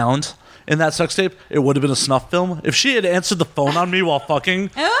male talent in that sex tape, it would have been a snuff film. If she had answered the phone on me while fucking,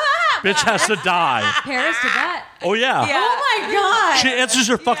 bitch has to die. Paris did that. Oh, yeah. Oh, my God. She answers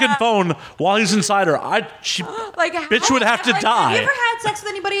her fucking phone while he's inside her. Bitch would have to die. Have you ever had sex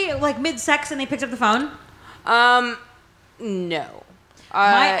with anybody, like, mid-sex and they picked up the phone? No.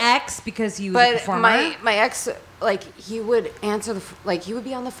 My ex, because he was a performer. My ex, like, he would answer he would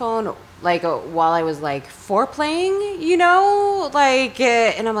be on the phone, like, while I was, like, foreplaying,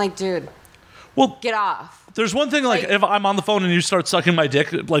 and I'm like, dude, well, get off. There's one thing, like, if I'm on the phone and you start sucking my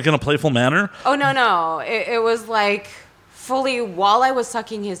dick, like, in a playful manner. Oh, no. It was, like, fully while I was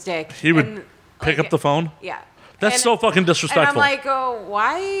sucking his dick. He would pick up the phone? Yeah. That's so fucking disrespectful. And I'm like,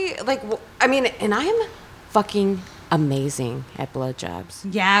 why? Like, I mean, and I'm fucking amazing at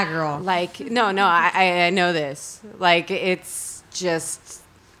blowjobs. Yeah, girl. Like, no, I know this. Like, it's just,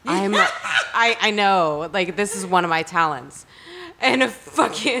 I know, like, this is one of my talents. And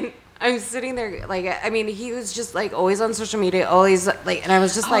I'm sitting there, like, I mean, he was just, like, always on social media, always, like, and I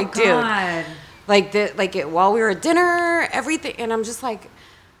was just like, God. dude, while we were at dinner, everything, and I'm just like,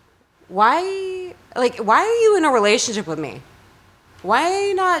 why are you in a relationship with me?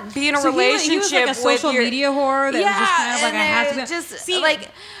 Why not be in a relationship he was like a social media whore that was just kind of like, I have to be. Just, like,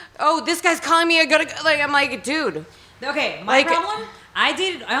 oh, this guy's calling me, I gotta, like, I'm like, dude. Okay, my problem? I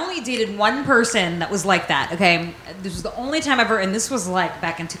only dated one person that was like that, okay? This was the only time ever, and this was like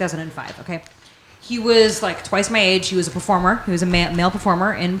back in 2005, okay? He was like twice my age. He was a performer. He was a male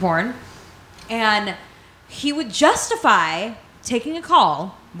performer in porn. And he would justify taking a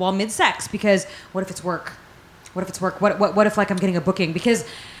call while mid-sex because what if it's work? What if it's work? What if like I'm getting a booking? Because,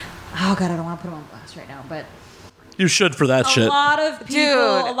 oh God, I don't want to put him on blast right now, but... You should for that shit. A lot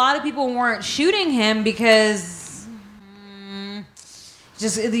of people weren't shooting him because...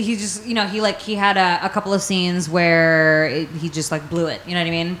 he had a couple of scenes where he just like blew it. You know what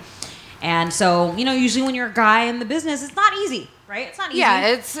I mean? And so, usually when you're a guy in the business, it's not easy, right? It's not easy. Yeah,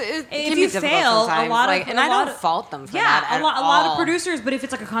 it if you fail, I don't fault them for that. Yeah, a lot of producers, but if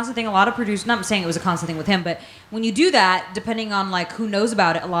it's like a constant thing, a lot of producers. Not saying it was a constant thing with him, but when you do that, depending on like who knows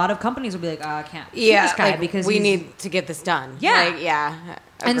about it, a lot of companies will be like, I can't shoot this guy because we need to get this done. Yeah, yeah.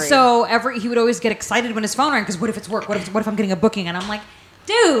 And so he would always get excited when his phone rang because what if it's work? What if I'm getting a booking? And I'm like,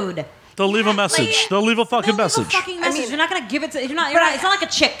 dude. They'll leave a message. They'll leave a fucking message. You're not gonna give it to. You're not. It's not like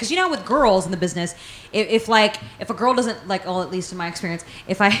a chick, because with girls in the business, if a girl doesn't like, at least in my experience,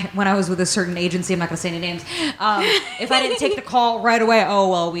 when I was with a certain agency, I'm not gonna say any names. If I didn't take the call right away,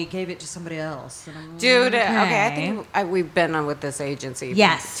 we gave it to somebody else. Dude, okay, I think we've been on with this agency. Together.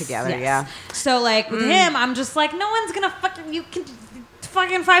 Yes. Yeah. So like with him, I'm just like, no one's gonna fucking. You can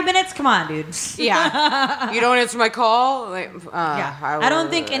fucking 5 minutes. Come on, dude. Yeah. You don't answer my call? Like, Yeah. I don't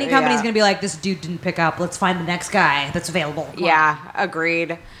think any company's going to be like, this dude didn't pick up. Let's find the next guy that's available. Come on.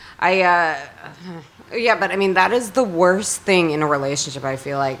 Agreed. Yeah, but I mean, that is the worst thing in a relationship, I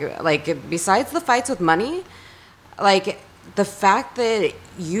feel like. Like, besides the fights with money, like, the fact that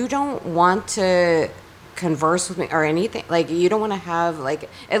you don't want to converse with me or anything, like, you don't want to have, like,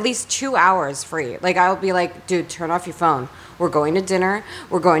 at least 2 hours free. Like, I'll be like, dude, turn off your phone. We're going to dinner.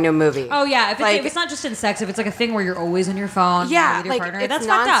 We're going to a movie. Oh, yeah. If it's not just in sex, if it's like a thing where you're always on your phone with your like, partner, it's that's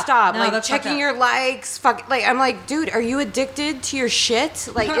nonstop. fucked up. No, like, that's checking your likes. Like, I'm like, dude, are you addicted to your shit?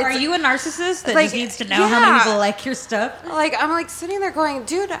 Like, are you a narcissist that like, just needs to know how many people like your stuff? Like, I'm like sitting there going,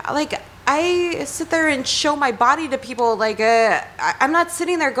 dude, like, I sit there and show my body to people. Like, I'm not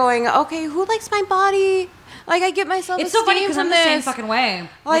sitting there going, okay, who likes my body? Like, I get myself. It's so funny because I'm the same fucking way.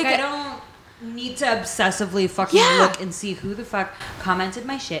 Like, Like, I don't need to obsessively fucking look and see who the fuck commented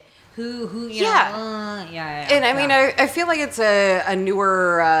my shit. Who, yeah. And I mean, I feel like it's a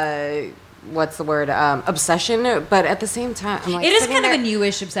newer, what's the word, obsession, but at the same time, I'm like, it is sitting kind there, of a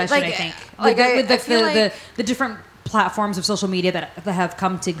newish obsession, like, I think. like, with I feel like- the different platforms of social media that have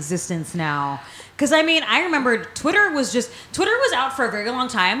come to existence now. Because I mean, I remember Twitter was out for a very long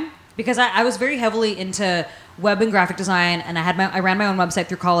time because I was very heavily into web and graphic design, and I ran my own website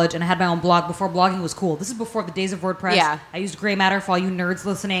through college, and I had my own blog before blogging was cool. This is before the days of WordPress. Yeah. I used Gray Matter for all you nerds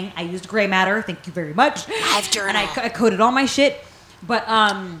listening. I used Gray Matter. Thank you very much. LiveJournal. And I coded all my shit. But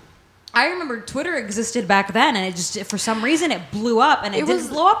I remember Twitter existed back then, and it just for some reason it blew up, and it didn't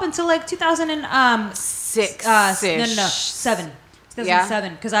blow up until like 2006. No, 7.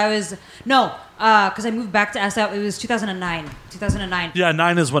 2007, because because I moved back to SF. It was 2009. 2009. Yeah,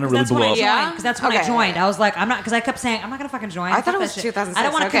 9 is when it really That's when blew I up. joined. Because that's when I Okay. joined. I was like, I'm not, because I kept saying, I'm not going to fucking join. I thought Fuck it was that shit. 2006. I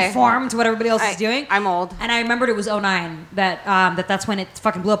don't want to Okay. conform to what everybody else is doing. I'm old. And I remembered it was 09 that's when it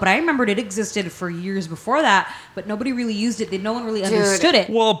fucking blew up. But I remembered it existed for years before that, but nobody really used it. No one really understood it.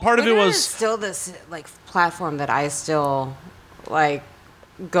 Well, part of it Twitter was is still this like platform that I still like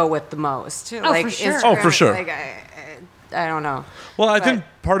go with the most. Like, for sure. Oh, for sure. Like, I don't know. Well, I But- think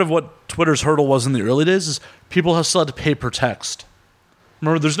part of what Twitter's hurdle was in the early days is people have still had to pay per text.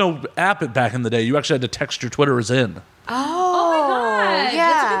 Remember, there's no app back in the day. You actually had to text your Twitterers in. Oh my god, yeah.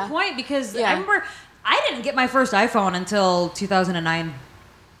 that's a good point because Yeah. I remember I didn't get my first iPhone until 2009.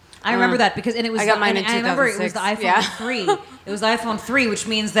 I remember that because and it was I got mine in I remember it was the 2006. iPhone Yeah. 3. It was the iPhone 3, which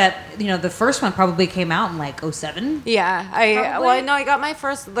means that the first one probably came out in like 07. Yeah, Probably. I got my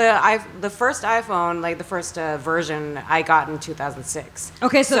first the first iPhone, like the first version I got in 2006.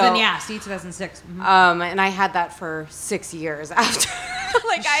 Okay, so then see 2006. Mhm. And I had that for 6 years after.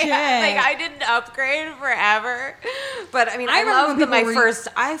 Shit. I didn't upgrade forever. But I mean, I I, remember loved when my people were- first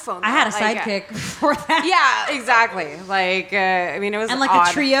iPhone. I had a though. Like, sidekick before that. Yeah, exactly. Like I mean, it was And like odd.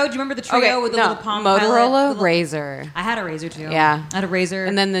 a Trio. Do you remember the Trio with the little Palm Motorola Pilot, the little- Razor. I had a Razor too. Yeah. I had a Razor.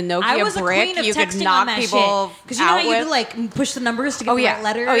 And then the Nokia I was a brick, queen of you could texting knock on that people because you know how out you with. could like push the numbers to get Oh the yeah, right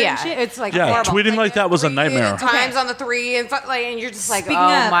letter oh yeah, and shit. it's like Yeah, horrible. tweeting like that was a 3 nightmare. Times on the 3 and you're just like, Speaking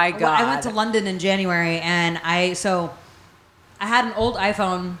oh of, my god. I went to London in January, and I had an old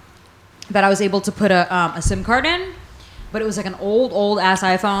iPhone that I was able to put a SIM card in, but it was like an old ass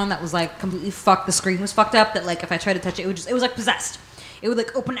iPhone that was like completely fucked. The screen was fucked up. That like if I tried to touch it, it was like possessed. It would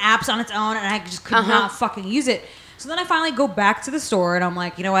like open apps on its own, and I just could not fucking use it. So then I finally go back to the store, and I'm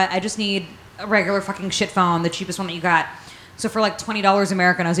like, you know what? I just need a regular fucking shit phone, the cheapest one that you got. So for like $20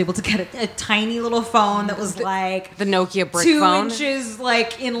 American, I was able to get a tiny little phone that was like the Nokia brick 2 phone. inches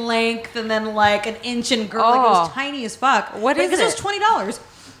like in length, and then like an inch in girth. Like it was tiny as fuck. What is Because it? it was $20.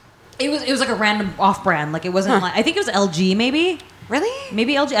 It was like a random off-brand. Like it wasn't like I think it was LG maybe. Really?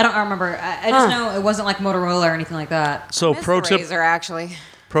 Maybe LG. I don't remember. I just know it wasn't like Motorola or anything like that. So Miss pro the tip Razor, actually.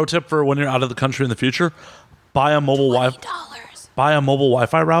 for when you're out of the country in the future, buy a mobile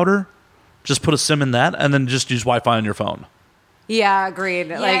Wi-Fi router. Just put a SIM in that, and then just use Wi-Fi on your phone. Yeah, agreed.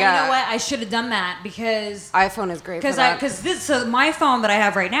 Yeah, like, you know what? I should have done that because iPhone is great for that. so my phone that I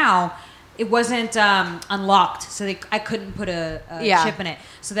have right now, it wasn't unlocked, so I couldn't put a chip in it.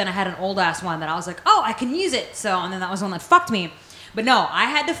 So then I had an old ass one that I was like, oh, I can use it. So and then that was one that fucked me. But no, I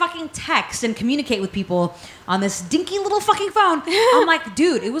had to fucking text and communicate with people on this dinky little fucking phone. I'm like,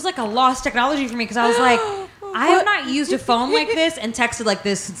 dude, it was like a lost technology for me because I was like, I have not used a phone like this and texted like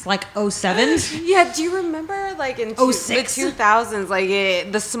this since like 07. Yeah, do you remember like in the 06? 2000s,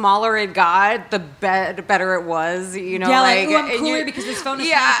 like the smaller it got, the better it was, you know? Yeah, like, ooh, I'm and cooler you- because this phone is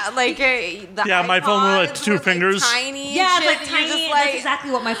Yeah, tiny. like the Yeah, my phone was like iPods 2 were, fingers. tiny. Yeah, and it's like shit, and you're tiny. just and like, that's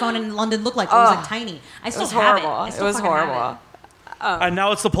exactly what my phone in London looked like. It was like tiny. I it still was have horrible. it. I It still was fucking have horrible. it. And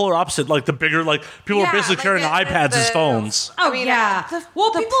now it's the polar opposite. Like the bigger, like people are basically carrying iPads as phones. Oh, I mean, yeah. the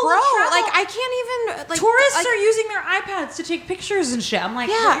Well, Pro, people who travel- like I can't even like Tourists like, are using their iPads to take pictures and shit. I'm like,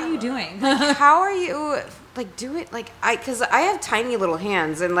 Yeah. what are you doing? how are you like do it like because I have tiny little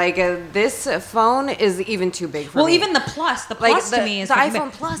hands and like this phone is even too big for me. Well, even the Plus to me is the fucking iPhone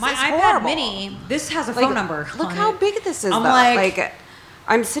big. Plus My is iPad horrible. Mini. This has a Like, phone number. Look on how it. big this is. I'm though. like-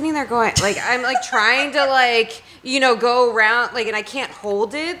 I'm sitting there going like I'm like trying to like go around like and I can't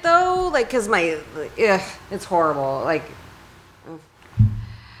hold it though like because my it's horrible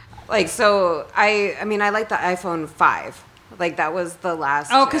like so I mean I like the iPhone 5. Like that was the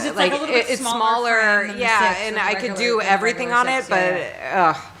last. Oh, 'cause it's, like, a little bit it's smaller frame than the yeah, 6 and or the I could regular- do the everything regular on it, 6, but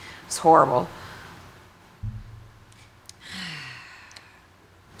yeah. it's horrible.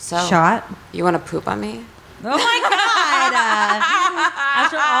 So, Shot. you want to poop on me? Oh my god!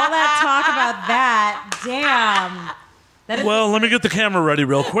 After all that talk about that, damn. That is Well, let me get the camera ready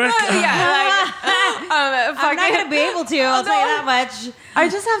real quick. I'm not gonna be able to. I'll tell you that much. I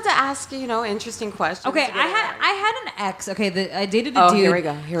just have to ask interesting questions. Okay, to get it right. I had an ex. Okay, I dated a Oh, dude. here we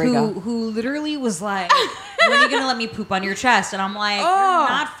go, here we go. Who literally was like, "When are you gonna let me poop on your chest?" And I'm like, "You're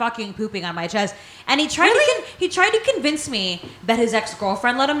not fucking pooping on my chest." And he tried he tried to convince me that his ex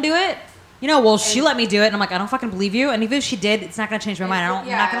girlfriend let him do it. You know, well, she let me do it, and I'm like, I don't fucking believe you. And even if she did, it's not gonna change my mind. I'm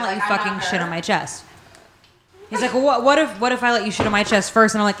not gonna let you fucking shit on my chest. He's like, well, what if I let you shit on my chest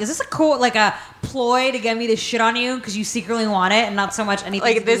first? And I'm like, is this a ploy to get me to shit on you because you secretly want it and not so much anything?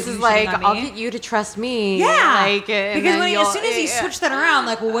 Like this is like I'll me? get you to trust me. Yeah, like and because then as soon as he switched that around,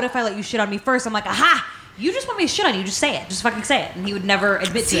 like, well, what if I let you shit on me first? I'm like, aha, you just want me to shit on you. Just say it. Just fucking say it. And he would never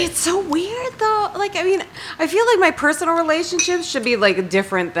admit to See, it. it's so weird though. Like, I mean, I feel like my personal relationships should be like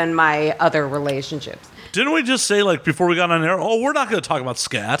different than my other relationships. Didn't we just say, like, before we got on air, oh, we're not going to talk about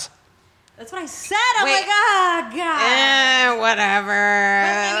scat? That's what I said. I'm Wait. like, ah, God. Whatever.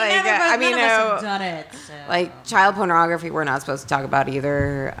 I mean, none of us have done it. So. Like child pornography, we're not supposed to talk about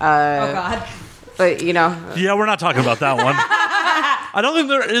either. Oh God. But Yeah, we're not talking about that one. I don't think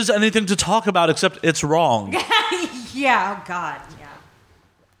there is anything to talk about except it's wrong. Yeah. Oh God.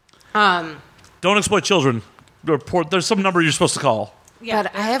 Yeah. Don't exploit children. There's some number you're supposed to call. Yeah,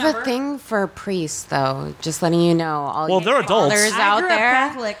 but I have a thing for priests, though. Just letting you know. All Well, you they're adults. fathers I out grew there. up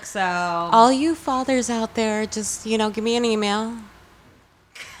Catholic, so All you fathers out there, just give me an email.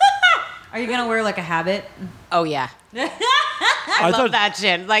 Are you gonna wear like a habit? Oh yeah, I love thought, that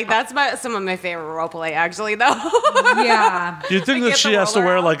shit. Like that's some of my favorite roleplay, actually. Though. Yeah. Do you think that get she the has to roller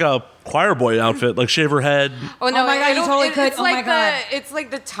wear out? like a choir boy outfit, like shave her head? Oh no! my God, you totally could. It's Oh, like my God. it's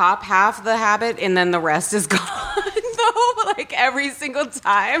like the top half of the habit, and then the rest is gone. Though, like every single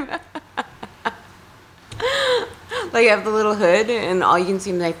time. Like I have the little hood, and all you can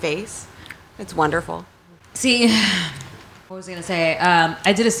see is my face. It's wonderful. See, what was I gonna say?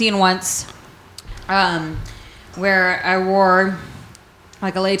 I did a scene once, where I wore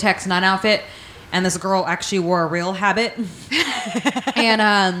like a latex nun outfit, and this girl actually wore a real habit, but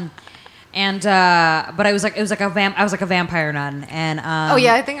I was like I was like a vampire nun, and Oh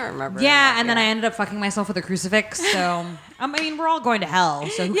yeah, I think I remember. yeah, and then I ended up fucking myself with a crucifix. So I mean, we're all going to hell,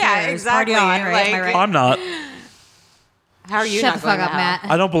 so who Yeah, cares? exactly. Party on, right? Am I Like- right? I'm not. How are you? Shut not the fuck going up, to hell?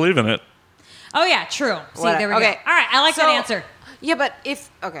 Matt. I don't believe in it. Oh yeah, true. See, What- there we okay. go. All right, I like that So- answer. Yeah, but if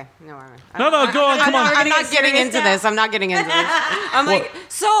okay, no, all right. No, go on, come on. I'm not get getting serious into now. this. I'm not getting into this. I'm like,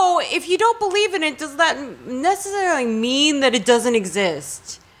 so if you don't believe in it, does that necessarily mean that it doesn't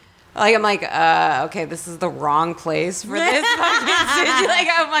exist? Like I'm like, okay, this is the wrong place for this fucking shit. Like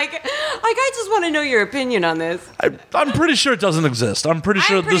I just want to know your opinion on this. I'm pretty sure it doesn't exist. I'm pretty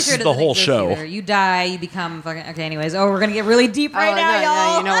sure this is it the doesn't whole exist show. either. You die, you become fucking. Okay, anyways. Oh, we're gonna get really deep right Oh, now, no,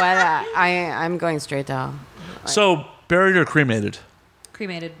 y'all. you know what? I'm going straight to hell. So, buried or cremated?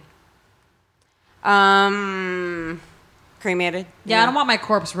 Cremated. Cremated. Yeah, I don't want my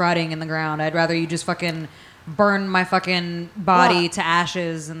corpse rotting in the ground. I'd rather you just fucking burn my fucking body Well, to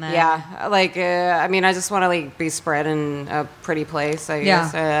ashes and then. Yeah, like I mean, I just want to like be spread in a pretty place. I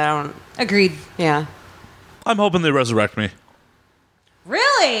guess I don't. Agreed. Yeah. I'm hoping they resurrect me.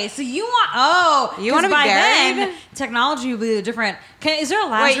 Really? So you want? Oh, You wanna be by buried? then technology will be different. Is there a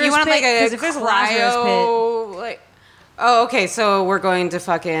Lazarus Wait, you want pit? like a 'Cause if there's a Lazarus pit, cryo? Like, oh, okay. So we're going to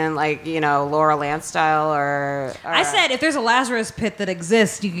fucking like Laura Lance style, or I said if there's a Lazarus pit that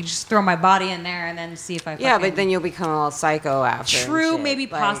exists, you can just throw my body in there and then see if I. yeah, fucking- but then you'll become all psycho after. and True, shit. maybe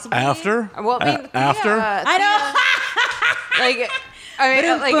Like- possibly. After? Well, I mean, After? I know. like, I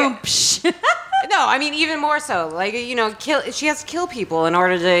mean, like, Boom, psh. no, I mean even more so. Like, kill. She has to kill people in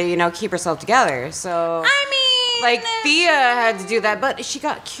order to keep herself together. So I mean, like Thea had to do that, but she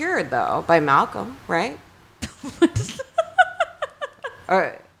got cured though by Malcolm, right?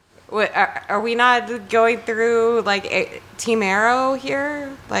 Are we not going through like Team Arrow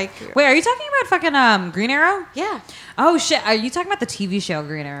here? Like, Wait, are you talking about fucking Green Arrow? yeah, Oh shit, are you talking about the TV show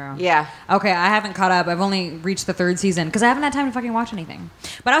Green Arrow? yeah. Okay, I haven't caught up. I've only reached the 3rd season because I haven't had time to fucking watch anything.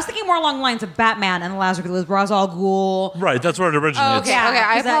 But I was thinking more along the lines of Batman and the Ra's al Ghul. Right, that's where it originates. Okay,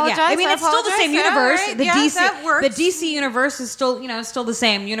 I 'cause apologize. I mean, it's still the same universe. Right. The Yes, DC, that works. the DC universe is still, still the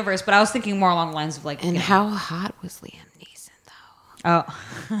same universe. But I was thinking more along the lines of like, And how hot was Liam Neeson, though? oh,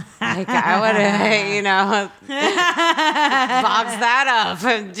 Like, I would have, box that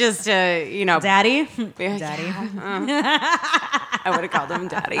up just to, Daddy, Yeah, Daddy. I would have called him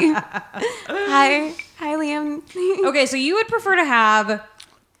Daddy. Hi, Liam. Okay, so you would prefer to have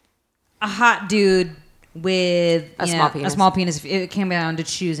a hot dude with A small penis. if it came down to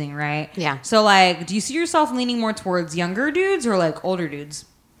choosing, right? Yeah. So like, do you see yourself leaning more towards younger dudes or like older dudes,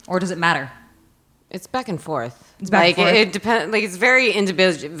 or does it matter? It's back and forth. It's back and forth. It depends. Like, it's very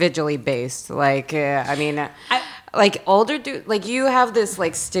individually based. Like, like older dude. Like, you have this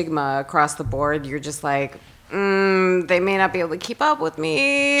like stigma across the board. You're just like, they may not be able to keep up with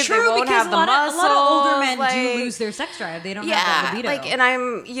me. True, they won't because have a lot of older men like, do lose their sex drive. They don't have that libido. like, and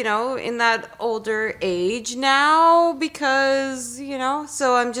I'm, in that older age now because,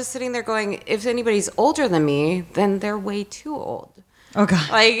 so I'm just sitting there going, if anybody's older than me, then they're way too old. oh god.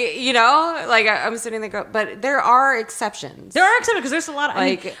 Like, like I'm sitting there, but there are exceptions. There are exceptions because there's a lot of. I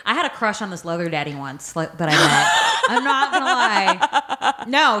mean, Like- I had a crush on this leather daddy once that I met. I'm not gonna lie.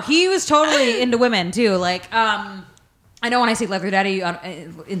 No, he was totally into women too. Like, I know when I say leather daddy,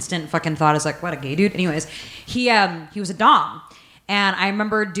 instant fucking thought is like, what, a gay dude? Anyways, he was a dom. And I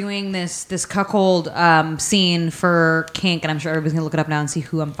remember doing this cuckold scene for kink, and I'm sure everybody's gonna look it up now and see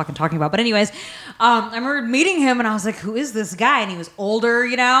who I'm fucking talking about. But anyways, I remember meeting him, and I was like, "Who is this guy?" And he was older,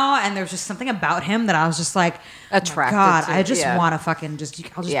 and there was just something about him that I was just like, Attracted "Oh my God, to, I just yeah. want to fucking I'll just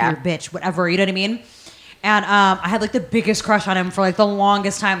Yeah. be your bitch, whatever." You know what I mean? And I had like the biggest crush on him for like the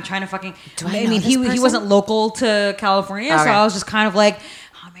longest time, trying to fucking. I know mean, this he person? wasn't local to California, so Okay. I was just kind of like,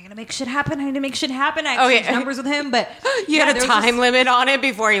 "How am I gonna make shit happen? I need to make shit happen." I exchanged numbers with him, but You yeah, had a there was time just- limit on it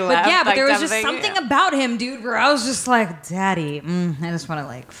before he left. but yeah, but like there was type of just thing. something about him, dude, where I was just like, "Daddy, I just want to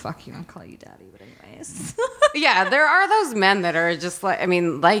like fuck you and call you daddy." But anyways, Yeah, there are those men that are just like, I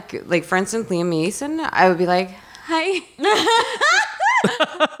mean, like for instance, Liam Neeson. I would be like, "Hi."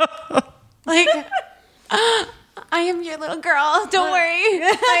 Like, I am your little girl. Don't worry.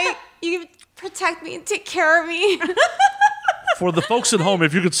 Like, you protect me and take care of me. For the folks at home,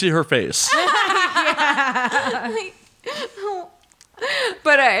 if you could see her face.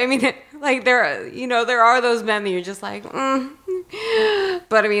 But I mean, like there are those men that you're just like, But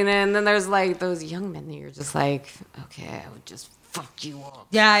I mean, and then there's like those young men that you're just like, okay, I would just fuck you up.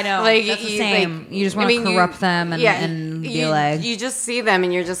 yeah, I know. Like That's the you- same. like, You just I want to mean, corrupt them and be you, like, you just see them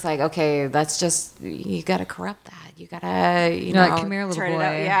and you're just like, okay, that's just you got to corrupt that. You gotta, You're like, "Come here, little turn it boy.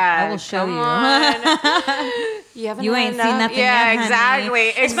 up. Yeah, I will show come you." on. You ain't seen nothing Yeah, yet, honey. exactly,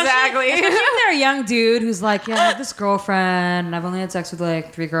 exactly. Especially if they're a young dude who's like, "Yeah, I have this girlfriend, and I've only had sex with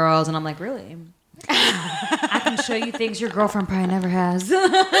like 3 girls," and I'm like, "Really? I can show you things your girlfriend probably never has."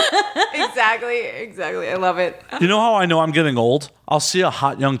 Exactly. I love it. You know how I know I'm getting old? I'll see a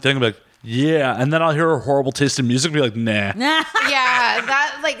hot young thing and be like, yeah. And then I'll hear a horrible taste in music and be like, nah. Yeah,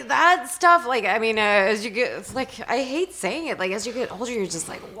 that stuff. Like, I mean, as you get, it's like, I hate saying it. Like, as you get older, you're just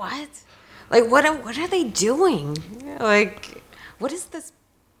like, what? Like, what are they doing? Like, what is this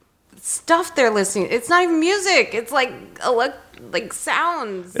stuff they're listening? It's not even music. It's like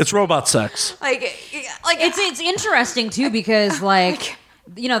sounds. It's robot sex. Like It's interesting too because like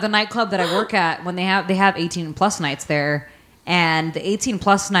the nightclub that I work at, when they have 18 plus nights there, and the 18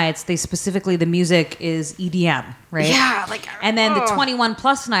 plus nights, they specifically, the music is EDM, right? Yeah, like, and then the 21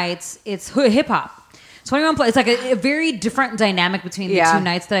 plus nights, it's hip hop. 21 plus, it's like a very different dynamic between the Yeah. two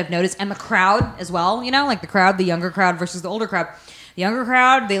nights that I've noticed, and the crowd as well. Like the crowd, the younger crowd versus the older crowd. The younger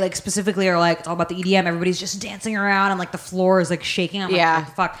crowd, they like specifically are like, it's all about the EDM. Everybody's just dancing around, and like the floor is like shaking. I'm Yeah. like,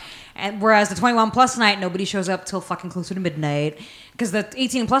 oh, fuck. And whereas the 21 plus night, nobody shows up till fucking closer to midnight. Because the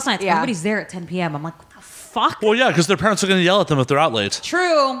 18 plus nights, Yeah. everybody's there at 10 p.m. I'm like, what the fuck? Well, yeah, because their parents are going to yell at them if they're out late.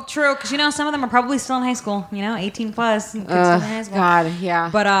 True. Because some of them are probably still in high school. 18 plus. Kids still in high school. God, yeah.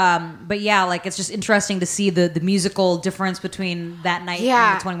 But yeah, like it's just interesting to see the musical difference between that night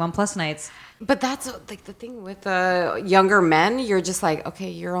Yeah. and the 21 plus nights. But that's like the thing with younger men. You're just like, okay,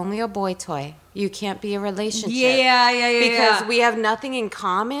 you're only a boy toy. You can't be a relationship. Yeah. Because we have nothing in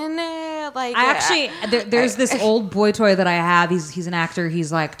common. Like I actually there's this old boy toy that I have. He's an actor.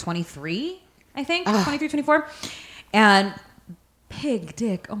 He's like 23, I think, 23, 24, and pig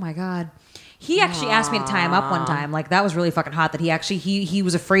dick. Oh my god. He actually asked me to tie him up one time. Like, that was really fucking hot that he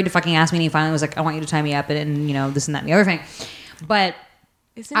was afraid to fucking ask me, and he finally was like, I want you to tie me up, and you know, this and that and the other thing. But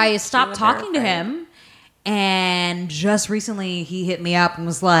I stopped talking to him, and just recently he hit me up and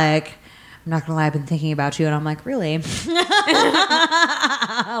was like, I'm not gonna lie, I've been thinking about you. And I'm like, really?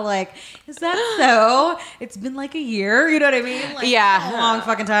 Like, is that so? It's been like a year, you know what I mean? Like, yeah. A long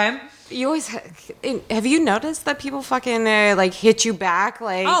fucking time. You always have you noticed that people fucking like hit you back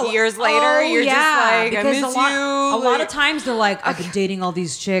like years later? You're just like, I miss you. A lot of times they're like, I've been dating all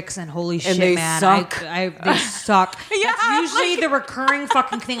these chicks and holy shit, they man, suck. they suck. Yeah, that's usually the recurring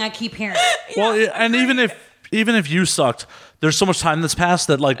fucking thing I keep hearing. Well, and even if you sucked, there's so much time that's passed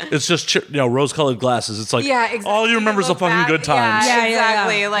that like it's just rose-colored glasses. It's like exactly. all you remember is the fucking good times. Yeah,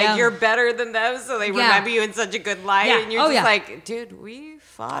 exactly. Yeah. Like you're better than them, so they remember you in such a good light, and you're just like, dude, we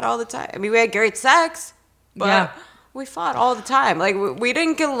fought all the time. I mean, we had great sex, but we fought all the time. Like we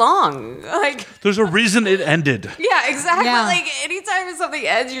didn't get along. Like there's a reason it ended. Yeah, exactly. Yeah. Like anytime something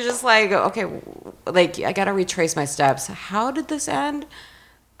ends, you're just like, okay, like I gotta retrace my steps. How did this end?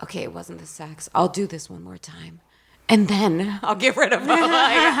 Okay, it wasn't the sex. I'll do this one more time. And then I'll get rid of them.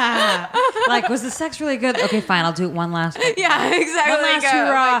 Like, was the sex really good? Okay, fine. I'll do it one last time. Yeah, exactly. One last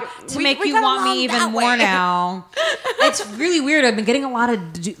hurrah to make you want me even more now. It's really weird. I've been getting a lot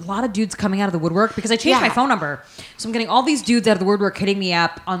of dudes coming out of the woodwork because I changed my phone number. So I'm getting all these dudes out of the woodwork hitting me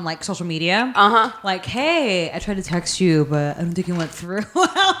up on like social media. Like, hey, I tried to text you, but I don't think it went through.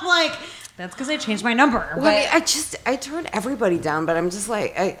 I'm like, that's because I changed my number. Well, I turn everybody down, but I'm just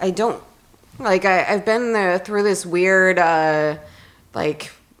like, I don't. Like I've been through this weird,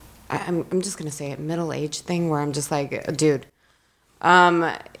 like I'm just gonna say it, middle-aged thing where I'm just like, dude,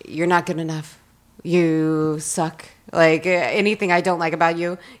 you're not good enough. You suck. Like anything I don't like about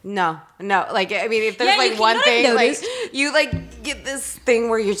you, no. Like I mean, if there's like one thing, like you like get this thing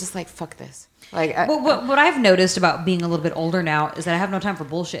where you're just like, fuck this. Like, what I've noticed about being a little bit older now is that I have no time for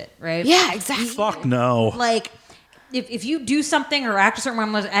bullshit. Right? Yeah, exactly. Fuck no. Like. If you do something or act a certain way,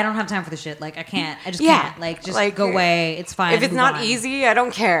 I'm like, I don't have time for this shit. Like, I can't. I just can't. Like, just like, go away. It's fine. If it's not easy, I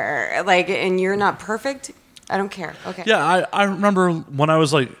don't care. Like, and you're not perfect, I don't care. Okay. Yeah, I remember when I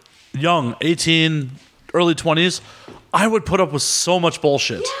was like young, 18, early 20s, I would put up with so much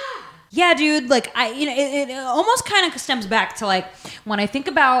bullshit. Yeah, dude. Like, it almost kind of stems back to like when I think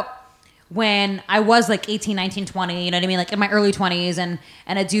about when I was like 18, 19, 20, you know what I mean? Like in my early 20s and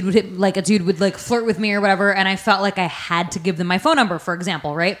a dude would flirt with me or whatever, and I felt like I had to give them my phone number, for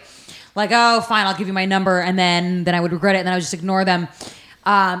example, right? Like, oh, fine, I'll give you my number, and then I would regret it, and then I would just ignore them.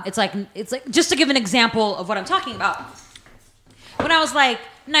 It's like just to give an example of what I'm talking about. When I was like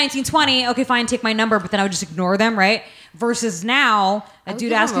 19, 20, okay, fine, take my number, but then I would just ignore them, right? Versus now, a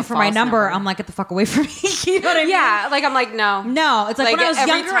dude asks me for my number, I'm like, get the fuck away from me. You know what I mean? Yeah, like I'm like, no. No, it's like when I was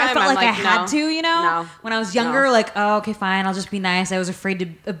younger, I felt like I had to, you know? No. When I was younger, like, oh, okay, fine, I'll just be nice. I was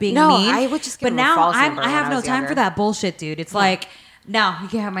afraid of being mean. I would just give But him now a false number I have when I no was time younger. for that bullshit, dude. It's like, no, you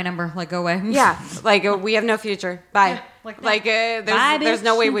can't have my number. Like, go away. Yeah, like we have no future. Bye. Yeah, like that. There's Bye,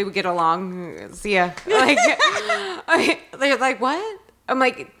 no bitch. way we would get along. See ya. Like, they're like, what? I'm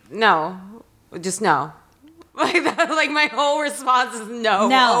like, no, just no. Like that, like my whole response is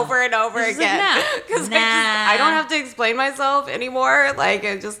no over and over It's again. like, Because nah. I don't have to explain myself anymore. Like,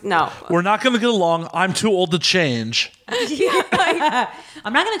 I just no. We're not going to get along. I'm too old to change.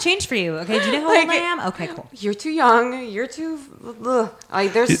 I'm not going to change for you, okay? Do you know how old I am? Okay, cool. You're too young. You're too. Ugh.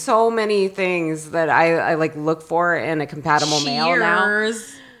 Like, there's so many things that I like look for in a compatible male now.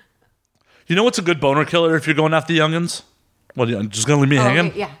 Cheers. You know what's a good boner killer if you're going after the youngins? What, you just going to leave me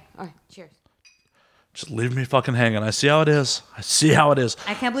hanging? Okay, yeah. All right. Cheers. Just leave me fucking hanging. I see how it is.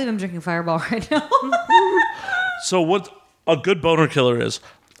 I can't believe I'm drinking Fireball right now. So what a good boner killer is,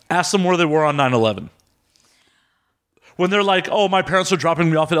 ask them where they were on 9/11. When they're like, oh, my parents are dropping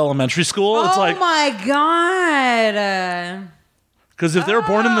me off at elementary school. It's like, oh my God. because if they were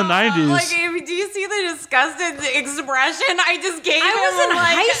born in the 90s. Like, do you see the disgusted expression I just gave him? I was in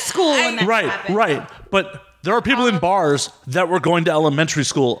Like, high school when that happened. Right. But there are people in bars that were going to elementary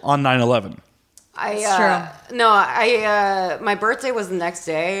school on 9/11. It's true. No, my birthday was the next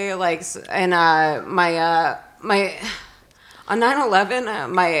day, like, and my on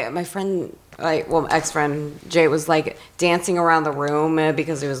 9/11, my friend, like, well, ex-friend Jay was like dancing around the room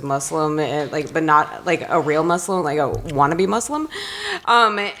because he was Muslim, and, like, but not like a real Muslim, like a wannabe Muslim,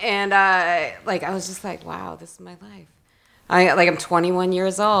 and like I was just like, wow, this is my life. I'm 21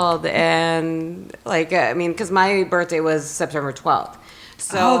 years old, and like, I mean, because my birthday was September 12th.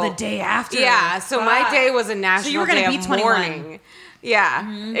 So, the day after. Yeah, so my day was a So national you were gonna day be of 21. mourning.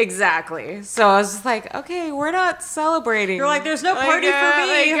 Yeah, exactly. So I was just like, okay, we're not celebrating. You're like, there's no party for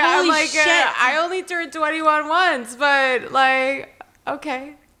me. Holy like, shit. I only turned 21 once, but like,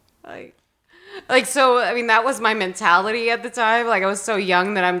 okay, like, so, I mean, that was my mentality at the time. Like, I was so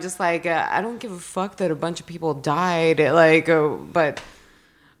young that I'm just like, I don't give a fuck that a bunch of people died. Like, but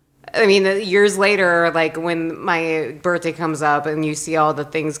I mean, years later, like when my birthday comes up and you see all the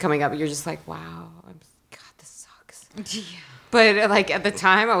things coming up, you're just like, wow, God, this sucks. Yeah. But like at the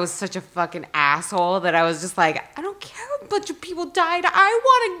time, I was such a fucking asshole that I was just like, I don't care a bunch of people died. I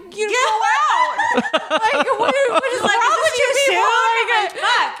want to go out. Like, what is wrong with you people?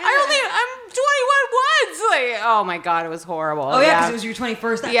 I'm 21 once. Like, oh my God, it was horrible. Oh yeah, because it was your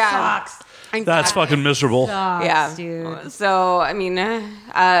 21st. That sucks. That's fucking miserable. Sucks, Yeah, dude. So I mean,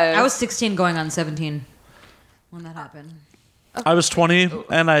 I was 16 going on 17 when that happened. I was 20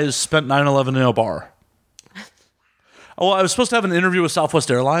 and I spent 9/11 in a bar. Oh, I was supposed to have an interview with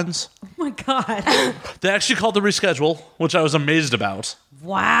Southwest Airlines. Oh my God. They actually called to reschedule, which I was amazed about.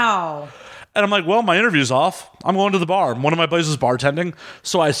 Wow. And I'm like, well, my interview's off. I'm going to the bar. One of my buddies is bartending.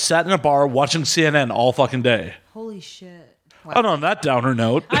 So I sat in a bar watching CNN all fucking day. Holy shit. And on that downer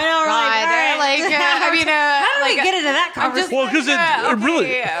note. I know, right? I mean, how do like, we get into that I'm just, conversation? Well, because it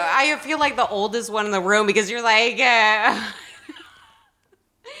really. I feel like the oldest one in the room because you're like,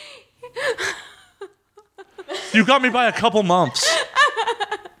 You got me by a couple months.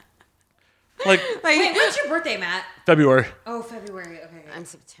 Like Wait, when's your birthday, Matt? February. Oh, February. Okay. I'm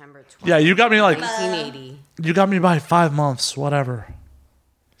September 12th, Yeah, you got me like 1980. you got me by 5 months, whatever.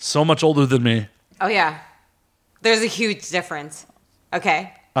 So much older than me. Oh yeah, there's a huge difference.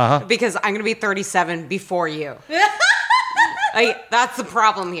 Okay. Uh-huh. Because I'm gonna be 37 before you. Like, that's the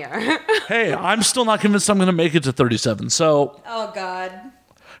problem here. Hey, I'm still not convinced I'm going to make it to 37. So, Oh God.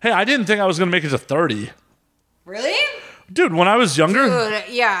 hey, I didn't think I was going to make it to 30. Really? Dude, when I was younger, Dude,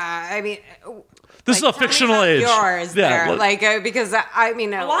 yeah, I mean, this is a tell me fictional about age. Yours Yeah, there, like- because I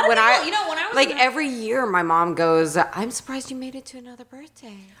mean, A lot of when people, you know, when I was like in- every year, my mom goes, "I'm surprised you made it to another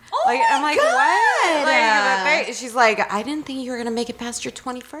birthday." Oh like, my I'm like, God. what? Like, she's like, I didn't think you were gonna make it past your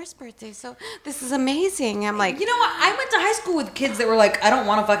 21st birthday, so this is amazing. I'm like, You know what? I went to high school with kids that were like, I don't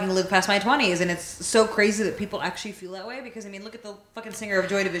want to fucking live past my 20s. And it's so crazy that people actually feel that way because, I mean, look at the fucking singer of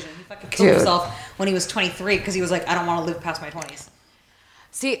Joy Division. He fucking killed Dude. himself when he was 23 because he was like, I don't want to live past my 20s.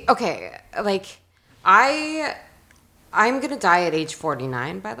 see, okay, like I'm gonna die at age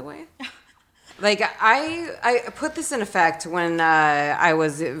 49, by the way. Like I put this in effect when I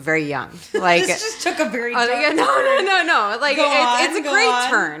was very young. Like This just took a very no. Like Go on, it's a go great on.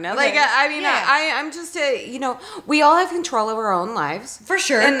 turn. Okay. Like I mean, Yeah. I'm just you know, we all have control of our own lives For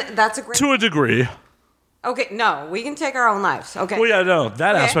sure. and that's a great. to a degree. Okay, no, we can take our own lives. Okay. Well, yeah, no,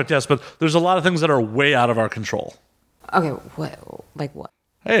 that Okay. aspect, yes, but there's a lot of things that are way out of our control. Okay, what? Like what?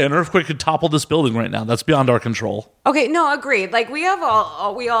 Hey, an earthquake could topple this building right now. That's beyond our control. Okay, no, agreed. Like we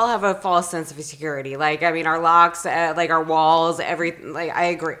all have a false sense of security. Like I mean, our locks, like our walls, everything. Like I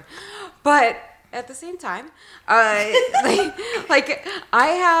agree, but at the same time, like I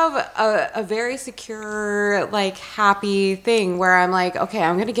have a very secure, like happy thing where I'm like, okay,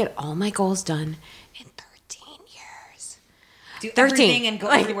 I'm gonna get all my goals done in 13 years. Do 13. everything and go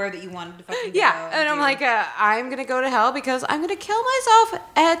Like- everywhere that you wanted to fucking go. Yeah, and I'm do. like, I'm gonna go to hell because I'm gonna kill myself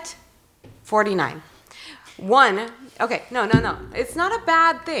at 49. Okay, no, it's not a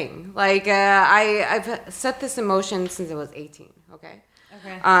bad thing. Like I've set this in motion since I was 18. Okay.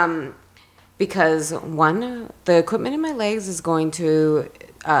 Okay. Because one, the equipment in my legs is going to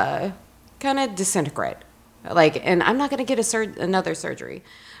kind of disintegrate. Like, and I'm not gonna get another surgery.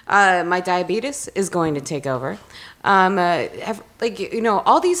 My diabetes is going to take over. Like, you know,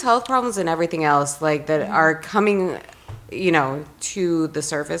 all these health problems and everything else, like, that are coming, you know, to the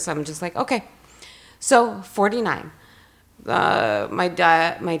surface. I'm just like, okay. So, 49. My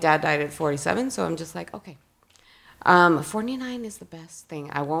dad died at 47, so I'm just like, okay. 49 is the best thing.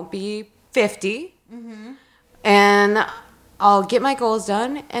 I won't be 50. Mm-hmm. And I'll get my goals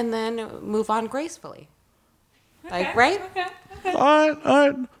done and then move on gracefully. Like, right? Okay. All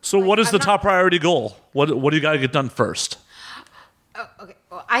right. So, what is I'm the not- top priority goal? What do you got to get done first? Oh, okay.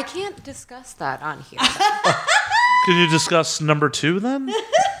 Well, I can't discuss that on here. Can you discuss number 2 then?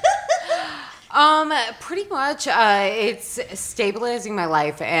 Pretty much, it's stabilizing my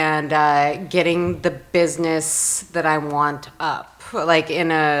life and getting the business that I want up, like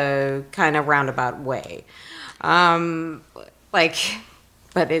in a kind of roundabout way.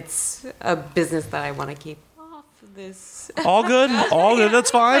 But it's a business that I want to keep off this. All good.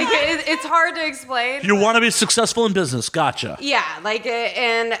 That's fine. It's hard to explain. You want to be successful in business. Gotcha. Yeah, like,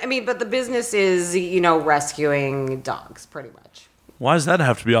 and I mean, but the business is, you know, rescuing dogs, pretty much. Why does that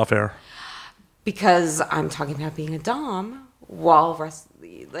have to be off air? Because I'm talking about being a dom walrus.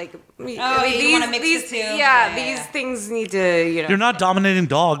 Like, you want to mix the two? Yeah, these things need to, You're not dominating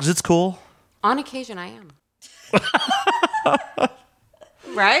dogs. It's cool. On occasion, I am.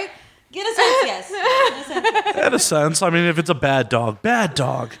 Right? Get a sense, yes. In a sense. I mean, if it's a bad dog.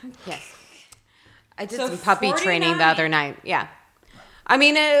 Yes. I did So some puppy 49. training the other night. Yeah. I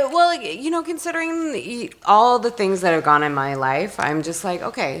mean, considering all the things that have gone in my life, I'm just like,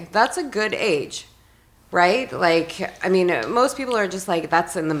 okay, that's a good age, right? Like, I mean, most people are just like,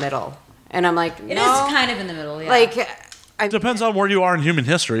 that's in the middle. And I'm like, It is kind of in the middle, yeah. Like, Depends on where you are in human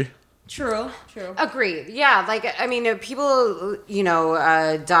history. True. Agreed. Yeah, like, I mean, people,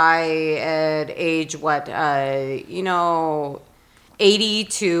 die at age, 80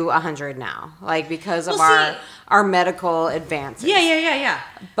 to 100 now, like, because of our medical advances. Yeah.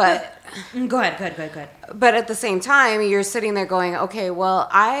 But Go ahead. But at the same time, you're sitting there going, okay, well,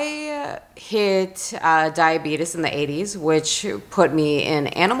 I hit diabetes in the 80s, which put me in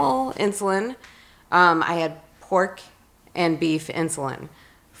animal insulin. I had pork and beef insulin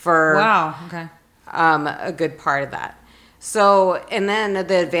for a good part of that. So, and then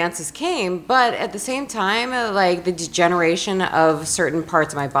the advances came, but at the same time, like, the degeneration of certain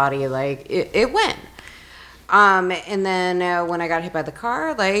parts of my body, like, it went. And then when I got hit by the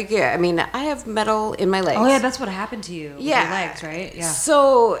car, like, I mean, I have metal in my legs. Oh, yeah, that's what happened to you. Yeah. With your legs, right? Yeah.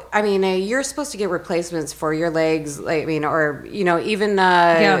 So, I mean, you're supposed to get replacements for your legs, like, I mean, or, even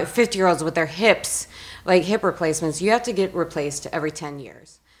 50-year-olds with their hips, like hip replacements, you have to get replaced every 10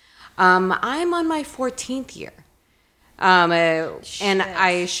 years. I'm on my 14th year. And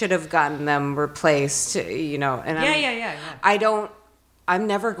I should have gotten them replaced, and I'm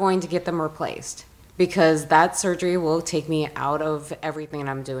never going to get them replaced because that surgery will take me out of everything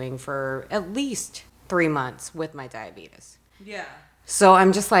I'm doing for at least 3 months with my diabetes. Yeah. So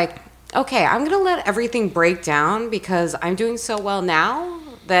I'm just like, okay, I'm going to let everything break down because I'm doing so well now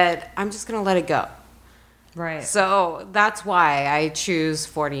that I'm just going to let it go. Right. So that's why I choose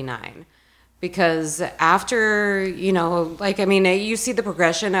 49. Because after, you see the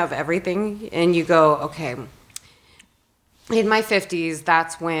progression of everything and you go, okay, in my 50s,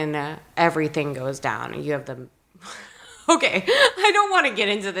 that's when everything goes down. You have the... Okay, I don't want to get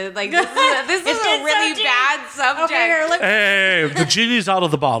into this. Like, this is a really bad subject. Okay, Hey, the genie's out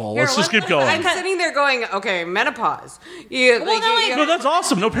of the bottle. Let's just keep going. I'm sitting there going, okay, menopause. No, that's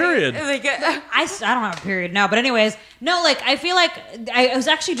awesome. No period. I don't have a period now, but anyways, no, like, I feel like I was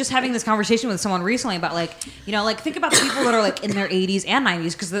actually just having this conversation with someone recently about, like, think about the people that are, like, in their 80s and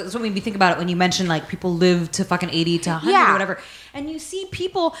 90s, because that's what made me think about it when you mentioned, like, people live to fucking 80 to 100 or whatever, and you see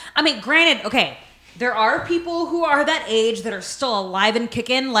people, I mean, granted, okay, there are people who are that age that are still alive and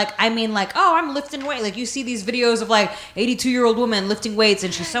kicking. Like, I mean, like, oh, I'm lifting weight. Like, you see these videos of, like, 82-year-old woman lifting weights,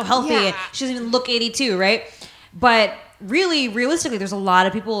 and she's so healthy, and she doesn't even look 82, right? But really, realistically, there's a lot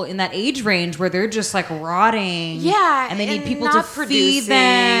of people in that age range where they're just, like, rotting. Yeah, and they need people to feed them.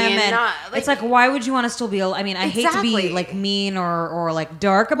 And it's like, why would you want to still be alive? I mean, I hate to be, like, mean or like,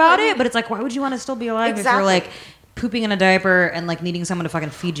 dark about it, but it's like, why would you want to still be alive if you're, like, pooping in a diaper and, like, needing someone to fucking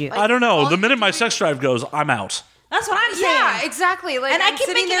feed you? I don't know. The minute my sex drive goes, I'm out. That's what I'm saying. Yeah, exactly. Like, and I'm I keep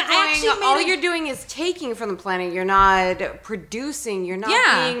sitting thinking, there going, all you're doing is taking from the planet. You're not producing. You're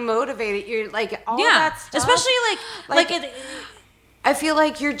not being motivated. You're like all that stuff. Especially like I feel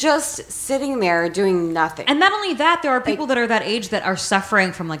like you're just sitting there doing nothing. And not only that, there are people that are that age that are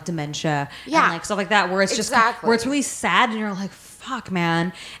suffering from, like, dementia and, like, stuff like that, where it's just where it's really sad, and you're like, fuck,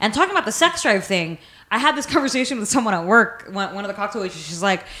 man. And talking about the sex drive thing, I had this conversation with someone at work. One of the cocktail waitresses, she's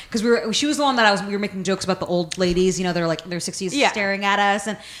like, because she was the one that we were making jokes about the old ladies, they're like in their 60s staring at us,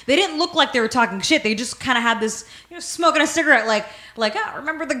 and they didn't look like they were talking shit. They just kind of had this, smoking a cigarette, like,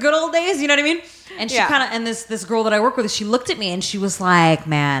 remember the good old days, you know what I mean? And she and this girl that I work with, she looked at me and she was like,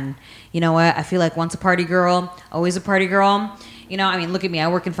 man, you know what? I feel like once a party girl, always a party girl. I mean, look at me. I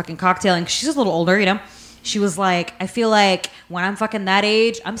work in fucking cocktailing. She's a little older, She was like, I feel like when I'm fucking that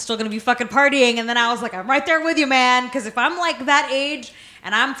age, I'm still going to be fucking partying. And then I was like, I'm right there with you, man. Because if I'm like that age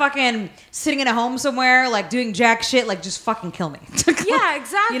and I'm fucking sitting in a home somewhere, like doing jack shit, like just fucking kill me. Yeah,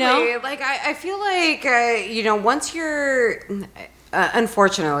 exactly. Like, I feel like, once you're,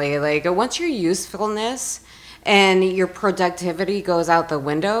 unfortunately, like once your usefulness and your productivity goes out the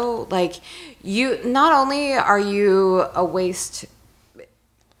window, like you, not only are you a waste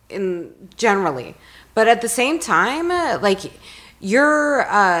generally, but at the same time, like, your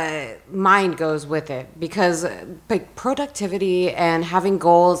mind goes with it because, like, productivity and having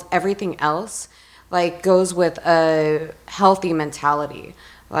goals, everything else, like, goes with a healthy mentality.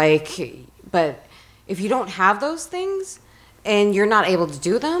 Like, but if you don't have those things, and you're not able to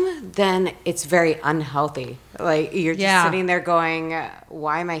do them, then it's very unhealthy. Like you're just sitting there going,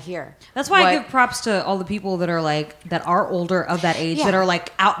 why am I here? That's why I give props to all the people that are like, that are older of that age, that are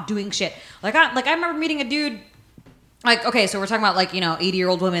like out doing shit. Like I remember meeting a dude, like, okay, so we're talking about like,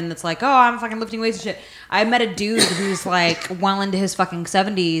 80-year-old women that's like, oh, I'm fucking lifting weights and shit. I met a dude who's like well into his fucking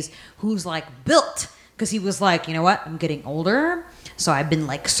 70s who's like built, because he was like, you know what, I'm getting older. So I've been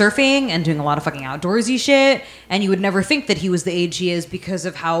like surfing and doing a lot of fucking outdoorsy shit, and you would never think that he was the age he is because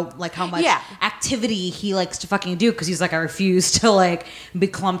of how much activity he likes to fucking do. Because he's like, I refuse to like be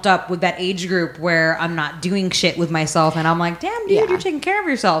clumped up with that age group where I'm not doing shit with myself, and I'm like, damn, dude, you're taking care of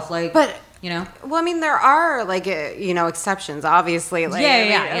yourself, like, but. Well, I mean, there are like exceptions, obviously. Like,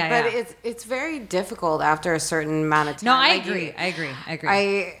 but it's very difficult after a certain amount of time. No, I like, agree. I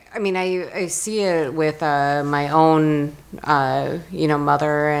agree. I mean, I see it with my own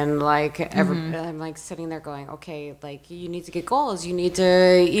mother, and like I'm like sitting there going, okay, like you need to get goals. You need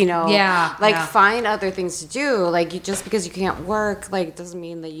to find other things to do. Like just because you can't work, like doesn't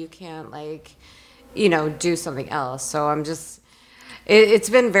mean that you can't like do something else. So I'm just. It's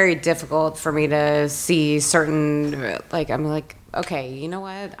been very difficult for me to see certain, like, I'm like, okay, you know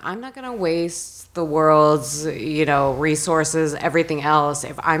what? I'm not going to waste the world's, resources, everything else,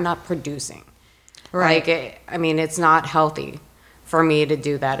 if I'm not producing. Right. Like, I mean, it's not healthy for me to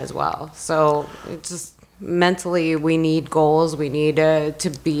do that as well. So it's just mentally, we need goals. We need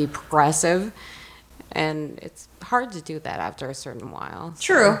to be progressive. And it's hard to do that after a certain while.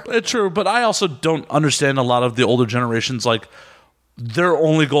 True. It's true, but I also don't understand a lot of the older generations, like, their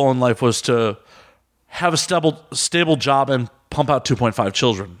only goal in life was to have a stable job and pump out 2.5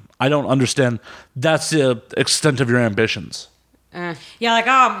 children. I don't understand. That's the extent of your ambitions. Yeah, like, oh,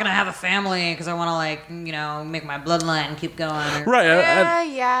 I'm going to have a family because I want to, like, make my bloodline keep going. Right.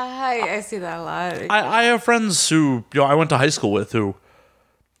 I see that a lot. I have friends who I went to high school with who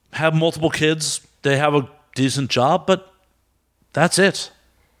have multiple kids. They have a decent job, but that's it.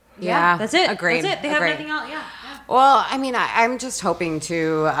 Yeah, that's it. Agreed. That's it. They have nothing else. Yeah. Well, I mean, I'm just hoping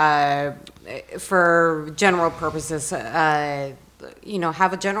to, for general purposes, have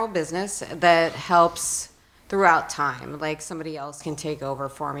a general business that helps throughout time. Like somebody else can take over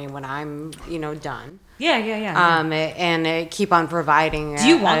for me when I'm, done. Yeah. And keep on providing. Do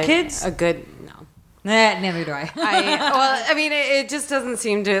you want kids? A good no. Never do I. I mean, it just doesn't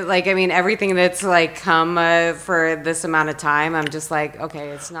seem to like. I mean, everything that's like come for this amount of time, I'm just like,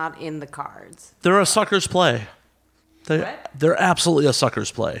 okay, it's not in the cards. They're a sucker's play. They're absolutely a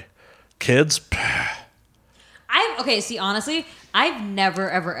sucker's play. Kids. Honestly, I've never,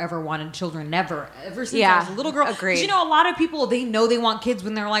 ever wanted children. Never. Ever since I was a little girl. Agreed. A lot of people, they know they want kids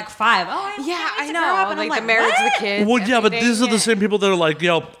when they're like 5. Oh, I know. Like the marriage, the kids. Well, yeah, but these are the same people that are like,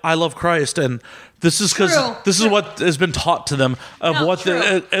 I love Christ, and this is because this is what has been taught to them of what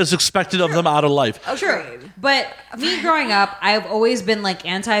is expected of them out of life. True. But me growing up, I've always been like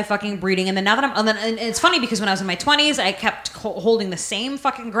anti-fucking breeding, and then now that and it's funny because when I was in my 20s, I kept holding the same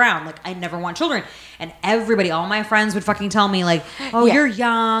fucking ground. Like I never want children, and all my friends would fucking tell me like, "Oh, you're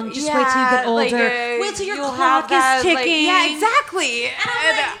young. Just wait till you get older. Wait till your clock is ticking." Yeah, exactly.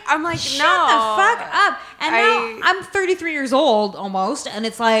 And I'm like, shut the fuck up. And now I'm 33 years old almost, and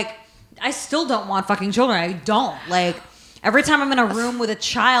it's like I still don't want fucking children. I don't. Like every time I'm in a room with a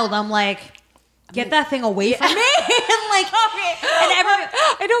child, I'm like, get that thing away from me. And like,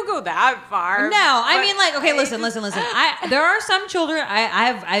 I don't go that far. No, I mean like, okay, listen. There are some children.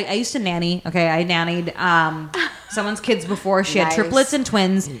 I used to nanny. Okay, I nannied someone's kids before. She had triplets and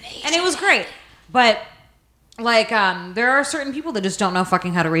twins, and it was great. But like, there are certain people that just don't know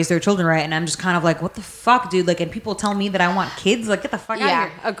fucking how to raise their children right, and I'm just kind of like, what the fuck, dude? Like, and people tell me that I want kids. Like, get the fuck out of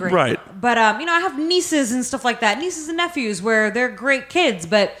here. Yeah, agree. Right. But I have nieces and stuff like that, nieces and nephews, where they're great kids,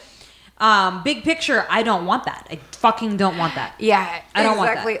 but. Big picture, I don't want that. I fucking don't want that. Yeah, I don't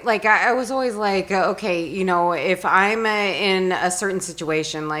want that. Like, I was always like, okay, if I'm in a certain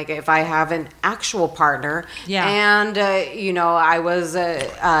situation, like if I have an actual partner, and I was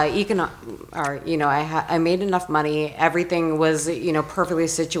I made enough money, everything was perfectly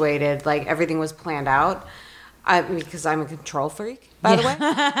situated, like everything was planned out. Because I'm a control freak, by the way.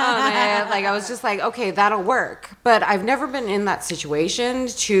 I was just like, okay, that'll work. But I've never been in that situation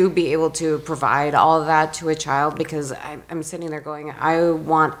to be able to provide all of that to a child because I'm sitting there going, I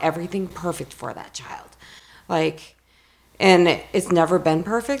want everything perfect for that child. And it's never been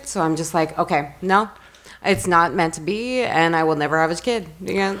perfect. So I'm just like, okay, no, it's not meant to be. And I will never have a kid.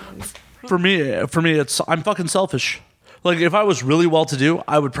 Yeah. For me, I'm fucking selfish. Like, if I was really well-to-do,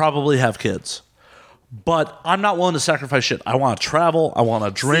 I would probably have kids. But I'm not willing to sacrifice shit. I want to travel. I want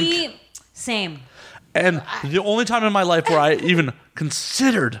to drink. See, same. And the only time in my life where I even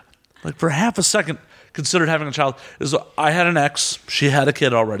considered, like for half a second, considered having a child is I had an ex. She had a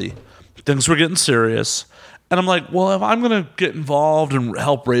kid already. Things were getting serious. And I'm like, well, if I'm going to get involved and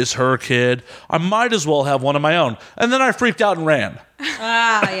help raise her kid, I might as well have one of my own. And then I freaked out and ran.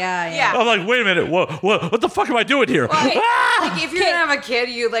 Yeah. I'm like, wait a minute. What the fuck am I doing here? Like, if you're going to have a kid,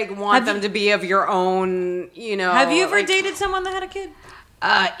 you like want them to be of your own, you know. Have you ever dated someone that had a kid?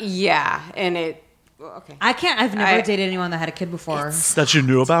 Yeah. And it, okay. I've never dated anyone that had a kid before. That you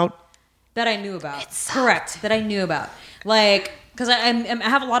knew about? That I knew about. Correct. That I knew about. Like, because I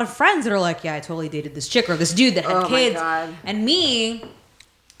have a lot of friends that are like, yeah, I totally dated this chick or this dude that had kids. My God. And me,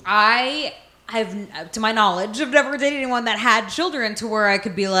 I have, to my knowledge, I've never dated anyone that had children to where I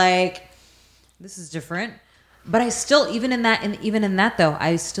could be like, this is different. But I still, even in that though,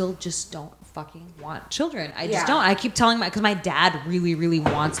 I still just don't fucking want children. I just don't. I keep telling because my dad really, really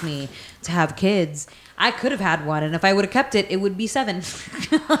wants me to have kids. I could have had one, and if I would have kept it, it would be 7.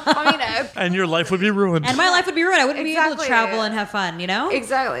 I mean, And your life would be ruined. and my life would be ruined. I wouldn't be able to travel and have fun, you know?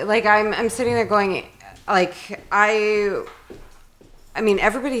 Exactly. Like I'm sitting there going, like I mean,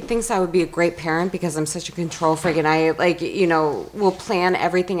 everybody thinks I would be a great parent because I'm such a control freak, and I like, you know, will plan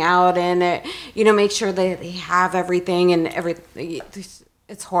everything out and you know, make sure that they have everything and everything.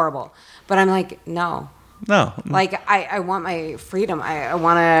 It's horrible, but I'm like, no. Like I want my freedom. I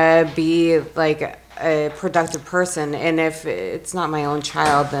want to be like a productive person, and if it's not my own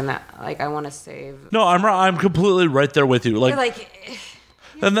child, then like I want to save. No, I'm completely right there with you.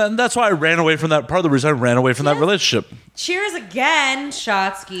 And then that's why I ran away from that. Part of the reason I ran away from that relationship. Cheers again,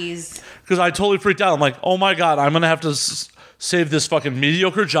 Shotskis. Because I totally freaked out. I'm like, oh my God, I'm going to have to save this fucking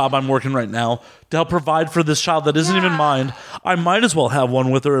mediocre job I'm working right now to help provide for this child that isn't even mine. I might as well have one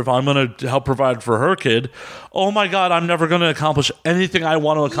with her if I'm going to help provide for her kid. Oh my God, I'm never going to accomplish anything I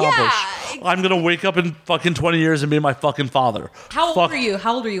want to accomplish. Yeah. I'm going to wake up in fucking 20 years and be my fucking father. How old were you?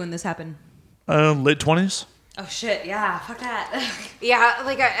 How old were you when this happened? Late 20s. Oh shit, yeah, fuck that. Yeah,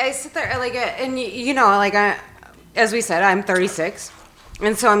 like I sit there, like, and you know, like as we said, I'm 36,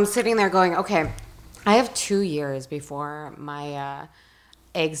 and so I'm sitting there going, okay, I have 2 years before my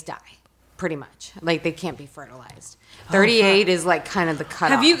eggs die, pretty much. Like they can't be fertilized. 38 is like kind of the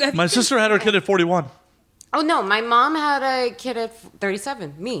cutoff. My sister had her kid at 41. Oh no, my mom had a kid at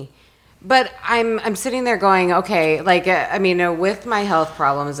 37. Me. But I'm sitting there going, okay, like, I mean, with my health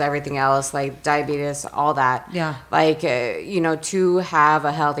problems, everything else, like diabetes, all that. Yeah. Like, you know, to have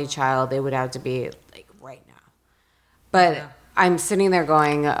a healthy child, it would have to be, like, right now. But I'm sitting there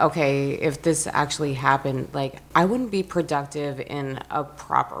going, okay, if this actually happened, like, I wouldn't be productive in a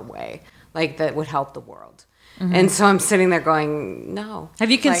proper way, like, that would help the world. Mm-hmm. And so I'm sitting there going, no. Have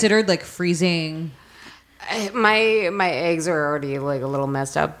you considered, like freezing... My eggs are already like a little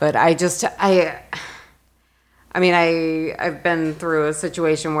messed up, but I've been through a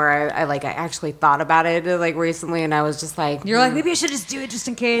situation where I actually thought about it like recently, and I was just like, you're like, maybe I should just do it just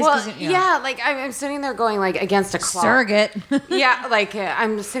in case. Well, yeah, like I'm sitting there going like against a clock. Surrogate. Yeah, like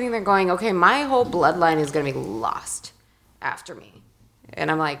I'm sitting there going, okay, my whole bloodline is gonna be lost after me,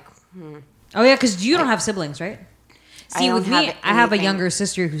 and I'm like, Oh yeah, because you don't have siblings, right? See, with me, I have a younger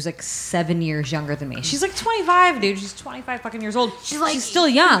sister who's like 7 years younger than me. She's like 25, dude. She's 25 fucking years old. She's still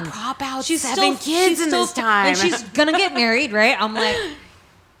young. Pop out she's 7 kids in this time. And she's gonna get married, right? I'm like,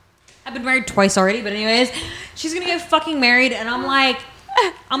 I've been married twice already, but anyways, she's gonna get fucking married, and I'm like,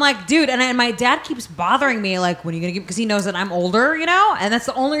 dude, and my dad keeps bothering me, like, when are you gonna get? Because he knows that I'm older, you know, and that's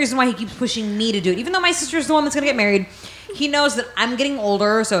the only reason why he keeps pushing me to do it. Even though my sister's the one that's gonna get married. He knows that I'm getting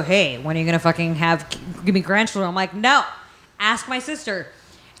older, so hey, when are you gonna fucking give me grandchildren? I'm like, no, ask my sister.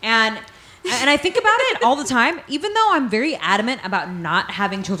 And I think about it all the time, even though I'm very adamant about not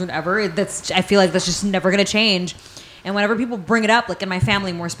having children ever. I feel like that's just never gonna change. And whenever people bring it up, like in my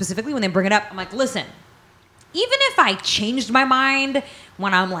family more specifically, when they bring it up, I'm like, listen, even if I changed my mind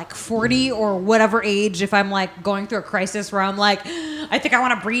when I'm like 40 or whatever age, if I'm like going through a crisis where I'm like, I think I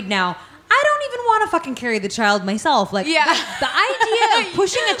want to breed now. I don't even want to fucking carry the child myself. Like, the idea of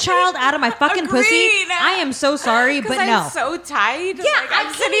pushing a child out of my fucking pussy, I am so sorry, but no. I'm so tight. Yeah, like, I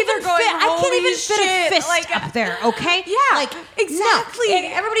can't even fit a fist like, up there, okay? Yeah, like, exactly. No.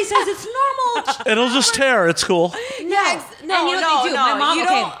 Everybody says it's normal. It'll just tear. It's cool. No, and you know what they do? My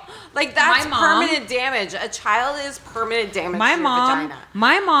mom, like, that's permanent damage. A child is permanent damage to your vagina.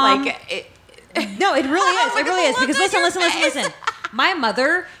 My mom. Like, no, it really is. It really is. Because listen. My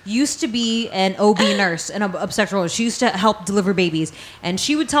mother used to be an OB nurse, an obstetrical. She used to help deliver babies. And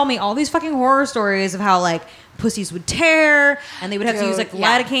she would tell me all these fucking horror stories of how, like, pussies would tear and they would have to use, like,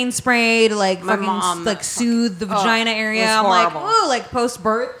 lidocaine spray to, like, fucking, like, soothe the vagina area. I'm like, ooh, like,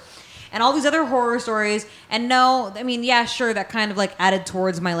 post-birth. and all these other horror stories. And no, I mean, yeah, sure, that kind of like added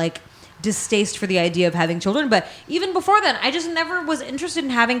towards my like distaste for the idea of having children. But even before then, I just never was interested in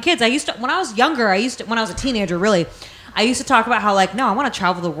having kids. I used to, when I was younger, when I was a teenager, really, I used to talk about how like, no, I want to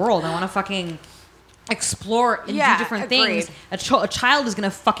travel the world. I want to fucking explore and do different things. A child is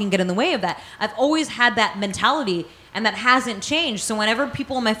gonna fucking get in the way of that. I've always had that mentality, and that hasn't changed. So whenever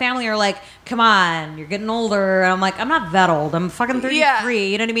people in my family are like, come on, you're getting older, and I'm like, I'm not that old. I'm fucking 33. Yeah.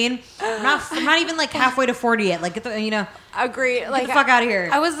 You know what I mean? I'm not even like halfway to 40 yet. Like, Agree. Like, get the fuck out of here.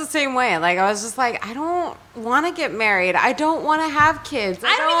 I was the same way. Like, I was just like, I don't want to get married. I don't want to have kids.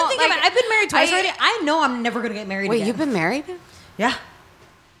 I don't even think about it. I've been married twice already. I know I'm never gonna get married again. Wait, you've been married? Yeah.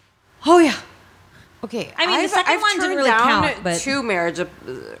 Oh yeah. Okay. I mean, the second one didn't really count, but 2 marriage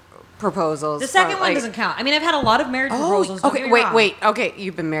proposals. The second one doesn't count. I mean, I've had a lot of marriage proposals. Okay, wait. Okay,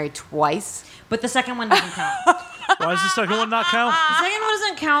 you've been married twice, but the second one doesn't count. Why does the second one not count? The second one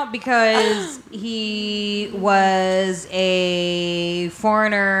doesn't count because he was a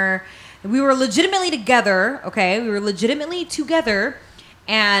foreigner. We were legitimately together. Okay, we were legitimately together,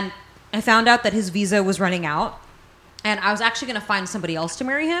 and I found out that his visa was running out, and I was actually going to find somebody else to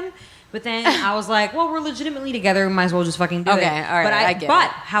marry him. But then I was like, well, we're legitimately together. We might as well just fucking do it. Okay, all right, I get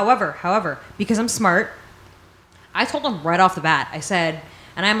it. However, because I'm smart, I told him right off the bat. I said,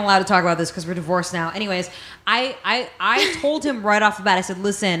 and I'm allowed to talk about this because we're divorced now. Anyways, I told him right off the bat. I said,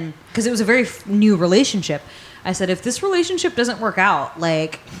 listen, because it was a very new relationship. I said, if this relationship doesn't work out,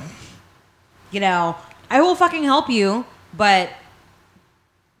 like, I will fucking help you, but,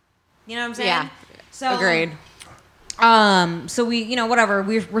 you know what I'm saying? Yeah, so, agreed. So we, whatever,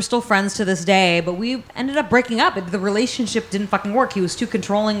 we're still friends to this day, but we ended up breaking up. The relationship didn't fucking work. He was too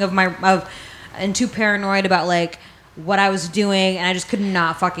controlling and too paranoid about like what I was doing, and I just could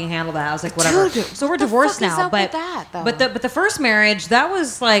not fucking handle that. I was like, whatever. Dude, so we're divorced now. But the first marriage, that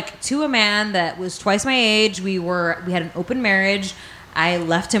was like to a man that was twice my age. We had an open marriage. I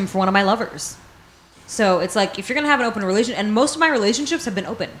left him for one of my lovers. So it's like, if you're gonna have an open relationship, and most of my relationships have been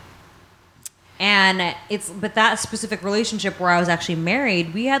open. And but that specific relationship where I was actually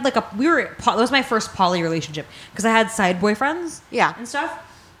married, we had that was my first poly relationship because I had side boyfriends, and stuff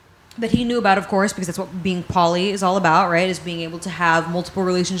that he knew about, of course, because that's what being poly is all about, right? Is being able to have multiple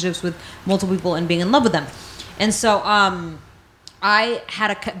relationships with multiple people and being in love with them. And so, I had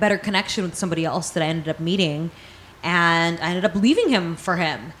a better connection with somebody else that I ended up meeting, and I ended up leaving him for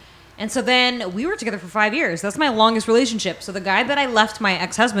him. And so then we were together for 5 years. That's my longest relationship. So the guy that I left my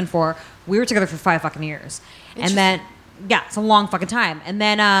ex-husband for, we were together for 5 fucking years. And then, it's a long fucking time. And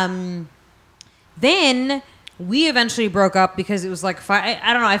then we eventually broke up because it was like,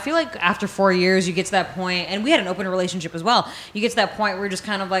 I don't know. I feel like after 4 years, you get to that point, and we had an open relationship as well. You get to that point where you're just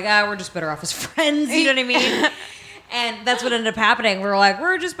kind of like, we're just better off as friends. You know what I mean? And that's what ended up happening. We were like,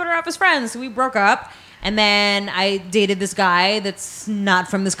 we're just better off as friends. So we broke up. And then I dated this guy that's not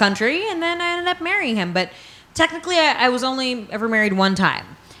from this country, and then I ended up marrying him. But technically, I was only ever married one time.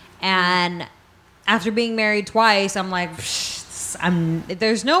 And after being married twice, I'm like,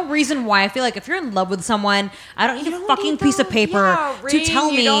 there's no reason why. I feel like if you're in love with someone, I don't need a fucking piece of paper to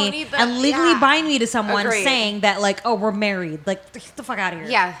tell me and legally bind me to someone saying that, like, oh, we're married. Like, get the fuck out of here.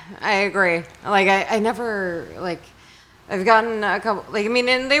 Yeah, I agree. Like, I never, like... I've gotten a couple, like, I mean,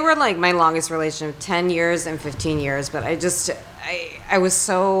 and they were like my longest relationship, 10 years and 15 years, but I was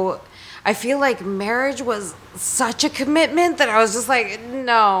so, I feel like marriage was such a commitment that I was just like,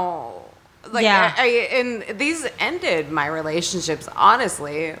 no. Like, and these ended my relationships,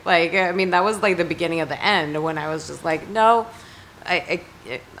 honestly. Like, I mean, that was like the beginning of the end when I was just like, no, I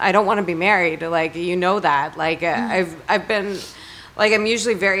don't want to be married. Like, that. Like, I've been... Like, I'm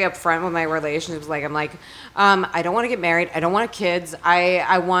usually very upfront with my relationships. Like, I'm like, I don't want to get married. I don't want kids.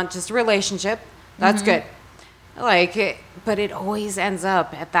 I want just a relationship. That's good. Like, but it always ends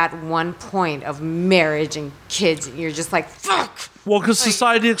up at that one point of marriage and kids. And you're just like, fuck. Well, because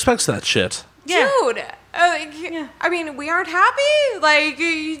society expects that shit. Dude. I mean, we aren't happy. Like,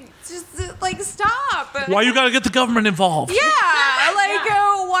 you just, like, stop. Why you gotta get the government involved? Yeah. Like,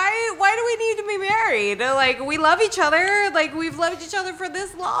 why do we need to be married? Like, we love each other. Like, we've loved each other for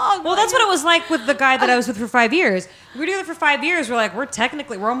this long. Well, that's what it was like with the guy that I was with for 5 years. We were together for 5 years. We're like, we're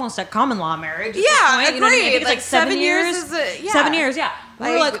almost at common law marriage. Yeah, agreed. You know what I mean? I think it's like 7 years. 7 years, yeah.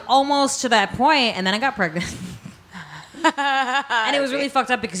 We were like almost to that point, and then I got pregnant. And it was really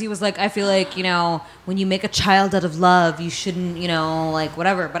fucked up because he was like, I feel like, when you make a child out of love, you shouldn't, like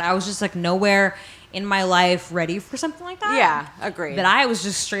whatever. But I was just like nowhere in my life ready for something like that. Yeah, agreed. That I was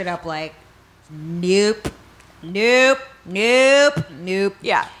just straight up like, nope. Yeah.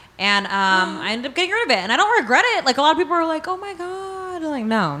 And I ended up getting rid of it. And I don't regret it. Like, a lot of people are like, oh my God, Like,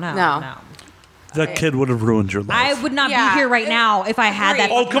 no. That kid would have ruined your life. I would not be here right now if I had that.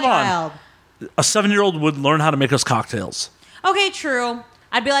 Oh, come on. child. A 7-year-old would learn how to make us cocktails. Okay, true.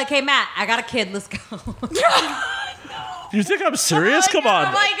 I'd be like, hey, Matt, I got a kid. Let's go. You think I'm serious? Come on.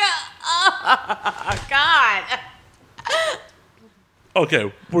 Oh my God.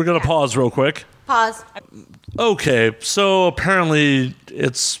 Okay, we're going to pause real quick. Pause. Okay, so apparently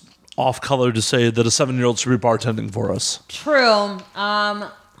it's off color to say that a 7-year-old should be bartending for us. True.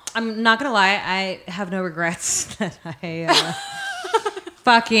 I'm not gonna lie. I have no regrets that I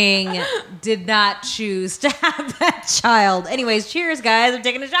fucking did not choose to have that child. Anyways, cheers, guys. I'm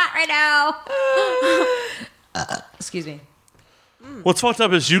taking a shot right now. Excuse me. What's fucked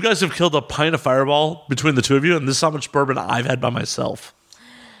up is you guys have killed a pint of Fireball between the two of you, and this is how much bourbon I've had by myself.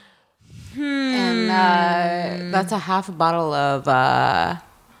 And that's a half a bottle of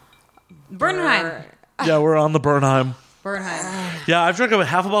Bernheim. Yeah, we're on the Bernheim. Bernheim. Yeah, I've drank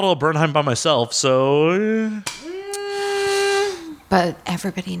half a bottle of Bernheim by myself, so... But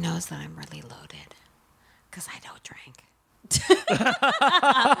everybody knows that I'm really loaded because I don't drink.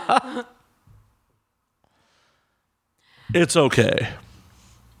 It's okay.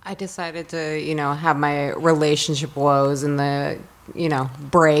 I decided to, have my relationship woes and the,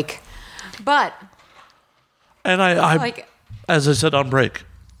 break. But And I like, as I said on break,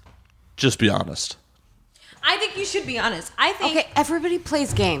 just be honest. I think you should be honest. I think. okay, everybody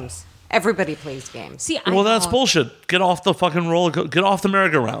plays games. Everybody plays games. See, Well, that's bullshit. Get off the fucking get off the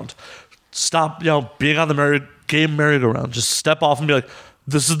merry-go-round. Stop, being on the merry-go-round. Just step off and be like,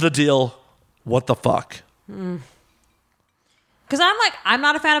 this is the deal. What the fuck? Because I'm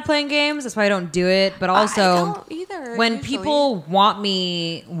not a fan of playing games. That's why I don't do it. But I also, don't either, when usually. people want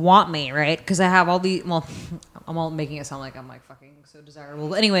me, right? Because I have all the I'm all making it sound like I'm like fucking so desirable.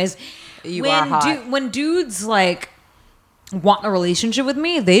 But anyways, You are hot. when dudes like want a relationship with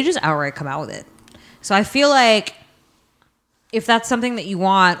me, they just outright come out with it. So I feel like if that's something that you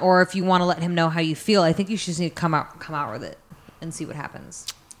want, or if you want to let him know how you feel, I think you should just need to come out with it and see what happens.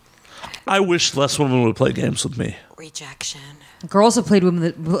 I wish less women would play games with me. Rejection. Girls have played women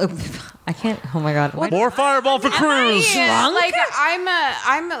that I can't. Oh my god! More Fireball for Cruz. Like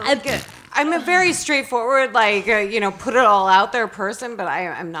I'm a very straightforward, put it all out there person, but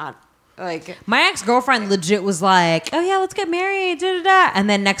I'm not like. My ex-girlfriend legit was like, "Oh yeah, let's get married." Da, da, da. And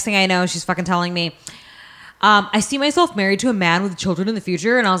then next thing I know, she's fucking telling me, "I see myself married to a man with children in the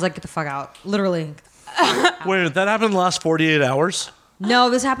future," and I was like, "Get the fuck out!" Literally. Wait, that happened in the last 48 hours?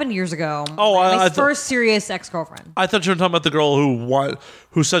 No, this happened years ago. Oh, my first serious ex-girlfriend. I thought you were talking about the girl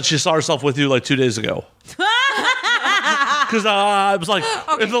who said she saw herself with you like 2 days ago. Because I was like,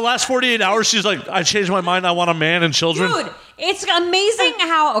 in the last 48 hours, she's like, I changed my mind. I want a man and children. Dude, it's amazing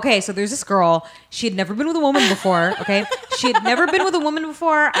how. Okay, so there's this girl. She had never been with a woman before. Okay, she had never been with a woman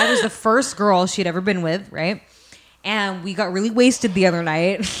before. I was the first girl she had ever been with. Right. And we got really wasted the other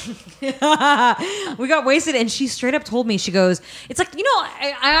night. We got wasted, and she straight up told me, she goes, it's like,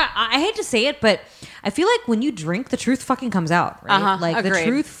 I hate to say it, but I feel like when you drink, the truth fucking comes out, right? Like, agreed. the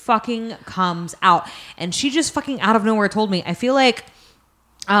truth fucking comes out. And she just fucking out of nowhere told me, I feel like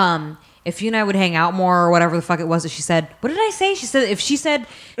if you and I would hang out more, or whatever the fuck it was that she said. What did I say? She said,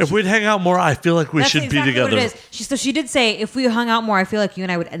 if we'd hang out more, I feel like we that's should exactly be together. what it is. She did say, if we hung out more, I feel like you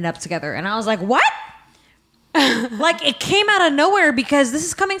and I would end up together. And I was like, what? Like, it came out of nowhere, because this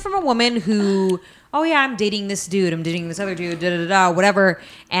is coming from a woman who, oh yeah, I'm dating this dude, I'm dating this other dude, whatever.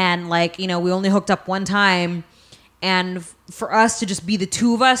 And like, we only hooked up one time. And for us to just be the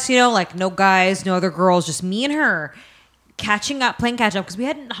two of us, like no guys, no other girls, just me and her playing catch up, because we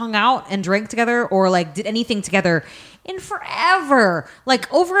hadn't hung out and drank together or like did anything together in forever.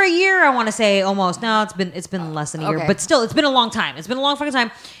 Like over a year, I want to say, almost. No, it's been less than a year, Okay. but still, it's been a long time. It's been a long fucking time.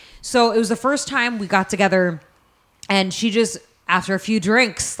 So it was the first time we got together, and she just, after a few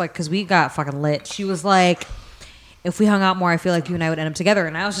drinks, like, because we got fucking lit, she was like, if we hung out more, I feel like you and I would end up together.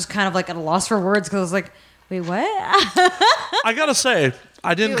 And I was just kind of like at a loss for words, because I was like, wait, what? I gotta say,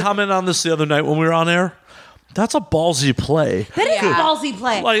 I didn't comment on this the other night when we were on air. That's a ballsy play. That is a ballsy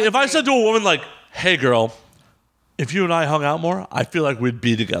play. Like, if I said to a woman, like, hey, girl, if you and I hung out more, I feel like we'd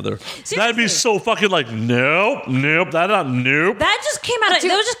be together. That'd be so fucking like, nope. That just came out.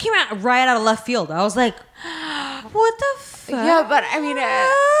 That just came out right out of left field. I was like, what the fuck? Yeah, but I mean,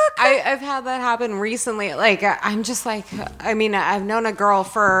 I've had that happen recently. Like, I'm just like, I mean, I've known a girl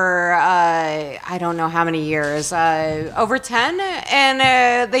for I don't know how many years, over 10,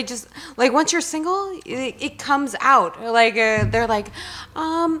 and they just like, once you're single, it comes out. Like, they're like,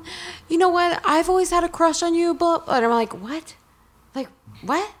 you know what? I've always had a crush on you, but and I'm like, what? Like,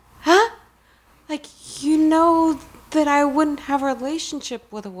 what? Huh? Like, that I wouldn't have a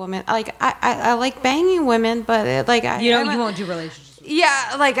relationship with a woman. Like I like banging women, but like You won't do relationships.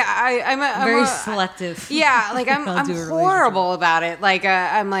 Yeah, like I'm Very selective. Yeah, like I'm I'll do a horrible about it. Like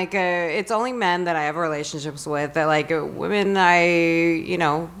I'm like it's only men that I have relationships with. That like women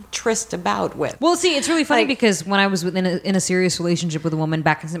I tryst about with. Well, see, it's really funny because when I was in a serious relationship with a woman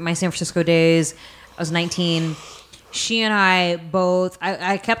back in my San Francisco days, I was 19. She and I both.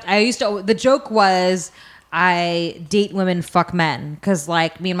 The joke was I date women, fuck men, because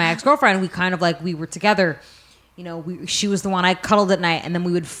like me and my ex-girlfriend, we kind of like we were together. She was the one I cuddled at night, and then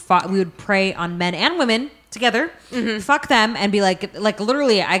we would prey on men and women together, fuck them, and be like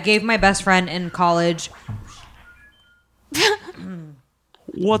literally. I gave my best friend in college.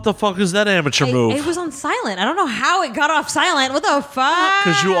 What the fuck is that amateur move? It was on silent. I don't know how it got off silent. What the fuck?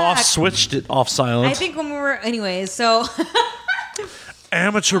 Because you switched it off silent. I think when we were, anyways. So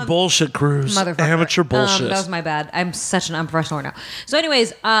amateur bullshit, Cruz. motherfucker. Amateur bullshit. That was my bad. I'm such an unprofessional right now. So,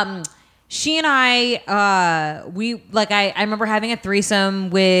 anyways, she and I I remember having a threesome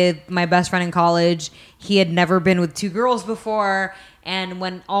with my best friend in college. He had never been with two girls before, and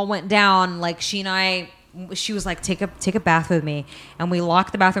when all went down, like she was like, take a bath with me, and we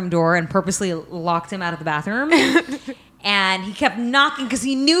locked the bathroom door and purposely locked him out of the bathroom. And he kept knocking because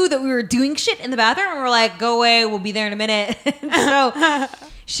he knew that we were doing shit in the bathroom, and we're like, go away, we'll be there in a minute. So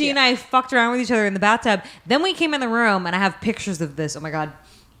she and I fucked around with each other in the bathtub. Then we came in the room, and I have pictures of this. Oh my god.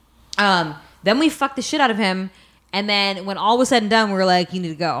 Then we fucked the shit out of him, and then when all was said and done, we were like, you need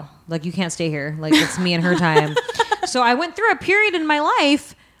to go. Like, you can't stay here. Like, it's me and her time. So I went through a period in my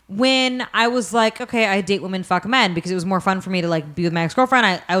life when I was like, okay, I date women, fuck men, because it was more fun for me to like be with my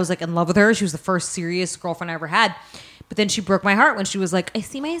ex-girlfriend. I was like in love with her. She was the first serious girlfriend I ever had. But then she broke my heart when she was like, I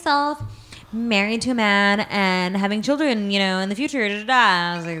see myself married to a man and having children, in the future. Da, da,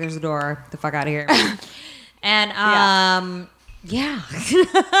 da. I was like, there's the door. Get the fuck out of here. And yeah.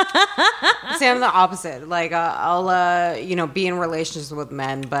 See, I'm the opposite. Like, I'll, be in relationships with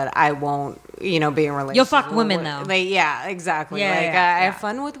men, but I won't, be in relationships. You'll fuck women, though. Like, yeah, exactly. Yeah, I have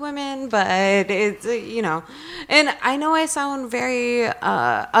fun with women, but it's, and I know I sound very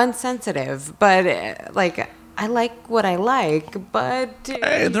unsensitive, but like, I like what I like, but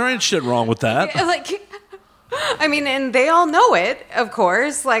hey, there ain't shit wrong with that. Like, I mean, and they all know it, of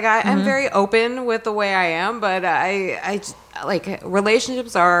course. Like, I'm very open with the way I am, but I like,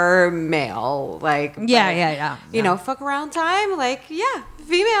 relationships are male. Like, yeah. Fuck around time. Like, yeah,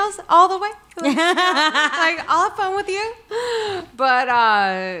 females all the way. Like, I'll have fun with you. But,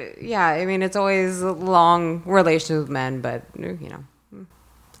 yeah, I mean, it's always long relations with men, but,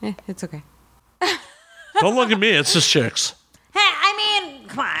 it's okay. Don't look at me. It's just chicks. Hey, I mean,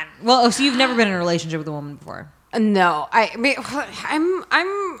 come on. Well, so you've never been in a relationship with a woman before? No, I mean,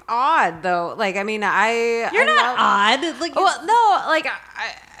 I'm odd though. Like, I mean, you're not odd. Like, well, no, like,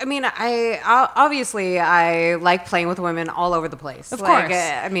 I mean, I obviously I like playing with women all over the place. Of like, course.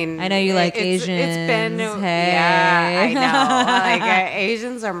 I mean, I know you like Asians. It's been, hey. Yeah, I know. Like,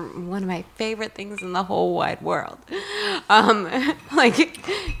 Asians are one of my favorite things in the whole wide world. Like,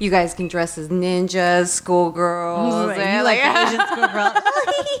 you guys can dress as ninjas, schoolgirls. You like Asian schoolgirls.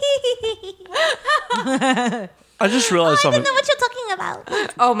 I just realized something. I don't know what you're talking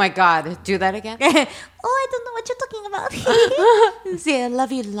about. Oh my God, do that again. Oh, I don't know what you're talking about. See, I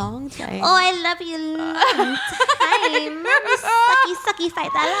love you long time. Oh, I love you long time. Sucky,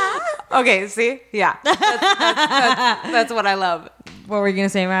 $5. Okay, see? Yeah. That's what I love. What were you going to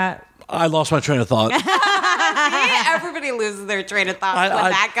say, Matt? I lost my train of thought. See, everybody loses their train of thought when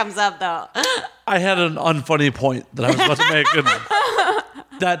that comes up, though. I had an unfunny point that I was about to make, and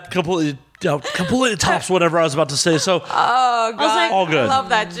that completely tops whatever I was about to say. So, oh God, all good. I love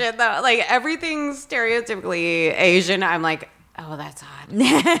that shit though. Like, everything stereotypically Asian, I'm like, oh, that's hot.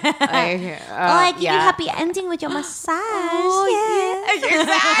 I give you happy ending with your massage. Oh, yeah.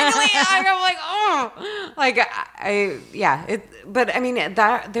 Exactly. I'm like, oh, like but I mean,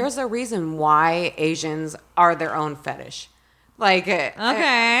 there's a reason why Asians are their own fetish. Like, okay.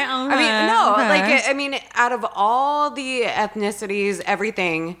 I mean, no, like, I mean, out of all the ethnicities,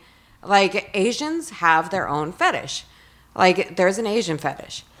 everything, like, Asians have their own fetish. Like, there's an Asian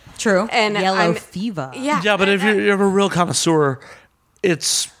fetish. True. And yellow fever. Yeah, but if you're a real connoisseur,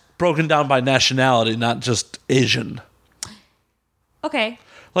 it's broken down by nationality, not just Asian. Okay.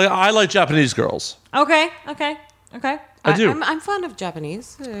 Like, I like Japanese girls. Okay. I do. I'm fond of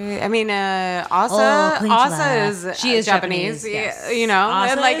Japanese. I mean, Asa is she is Japanese. Yes. You know,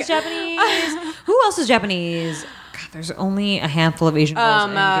 Asa and like, is Japanese. Who else is Japanese? There's only a handful of Asian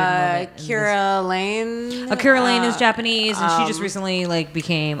girls. Kira Lane. Kira Lane is Japanese, and she just recently like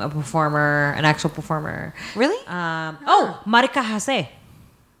became a performer, an actual performer. Really? Marika Hase.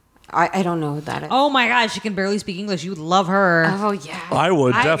 I don't know who that is. Oh my God, she can barely speak English. You would love her. Oh yeah. I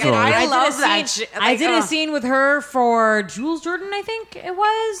would definitely. I love did a that scene- shit. I did a scene with her for Jules Jordan, I think it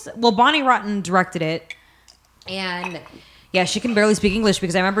was. Well, Bonnie Rotten directed it, and yeah, she can barely speak English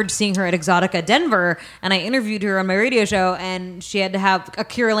because I remember seeing her at Exotica Denver, and I interviewed her on my radio show, and she had to have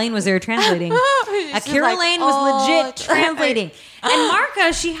Akira Lane was there translating. Akira like, Lane was legit translating, and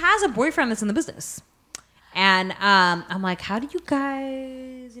Marka, she has a boyfriend that's in the business. And I'm like, how do you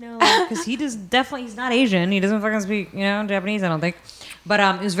guys, because he's not Asian. He doesn't fucking speak, Japanese, I don't think. But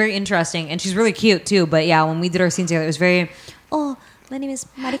it was very interesting. And she's really cute, too. But yeah, when we did our scene together, it was very, my name is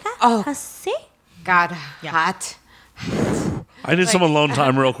Marika Hase. God, hot. I need some alone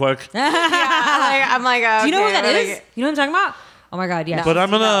time real quick. I'm like, okay, Do you know what that is? You know what I'm talking about? Oh my God, yeah. But I'm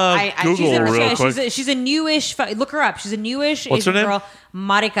going to Google real quick. She's a newish, look her up. She's a newish What's Asian her name? girl.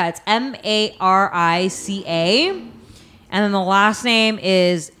 Marika. It's Marica. And then the last name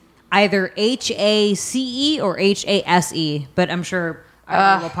is either Hace or Hase. But I'm sure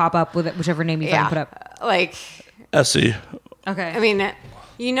will pop up with it, whichever name you fucking put up. Like, Essie. Okay. I mean,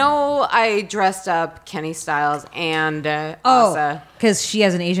 I dressed up Kenny Styles and Asa. because she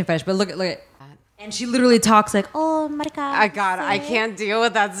has an Asian fetish. But look at. And she literally talks like, Marika. I can't deal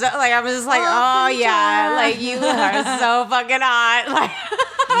with that. So, like, I'm just like, yeah, like you are so fucking hot. Like,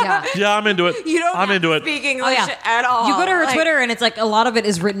 Yeah, I'm into it. I'm into it. Speak English at all. You go to her Like, Twitter, and it's like a lot of it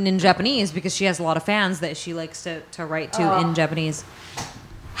is written in Japanese because she has a lot of fans that she likes to write to in Japanese.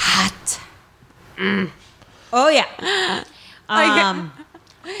 hot. Oh yeah.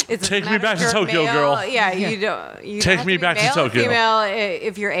 It's Take me back to you're Tokyo, male. girl. Yeah, you don't. You Take don't have me to be back to male or Tokyo. Female,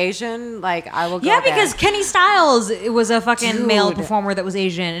 if you're Asian, like I will go. Yeah, there. because Kenny Styles was a fucking Dude. male performer that was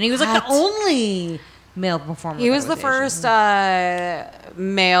Asian, and he was like the What? only male performer. he that was the Asian. first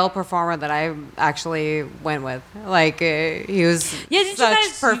male performer that I actually went with. Like he was Yeah, didn't you such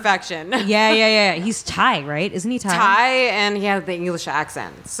guys- perfection. Yeah. He's Thai, right? Isn't he Thai? Thai, and he had the English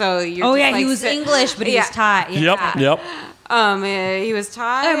accent. So you're Oh just, yeah, like, he was English, but he was Thai. Yeah. Yep. He was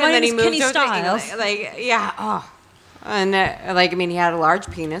Thai, Oh, and my then name he is moved Kenny to Styles. And like I mean, he had a large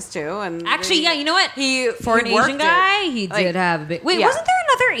penis too, and Actually, yeah. You know what? For an worked Asian it. guy, he Like, did have a big. Wait, yeah. wasn't there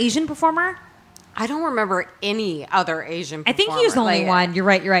another Asian performer? I don't remember any other Asian. I think he was the only performer. one. You're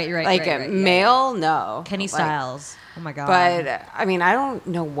right. Like right. male, no. Kenny Like, Styles. Oh my god. But I mean, I don't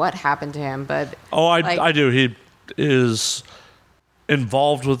know what happened to him, but Oh, like- I do. He is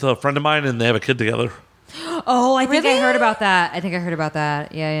involved with a friend of mine, and they have a kid together. oh, I think I Really? heard about that.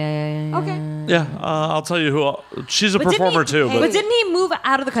 Yeah. okay. Yeah, I'll tell you who. She's a performer too. But But didn't he move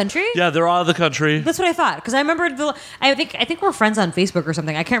out of the country? yeah, they're out of the country. That's what I thought because I remember I think we're friends on Facebook or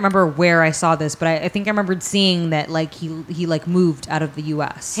something. I can't remember where I saw this, but I think I remembered seeing that like he like moved out of the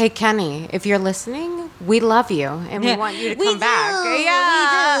U.S. Hey Kenny, if you're listening, we love you and we want you to come back.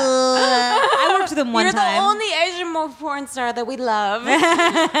 Yeah. I worked with him one You're time. the only Asian porn star that we love.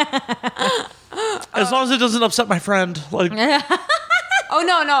 As long as it doesn't upset my friend. Like, Oh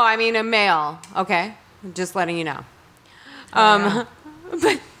no, I mean a male. Okay, just letting you know.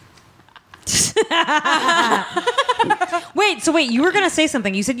 Wait, you were gonna say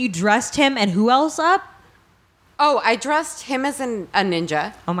something. You said you dressed him and who else up? Oh, I dressed him as a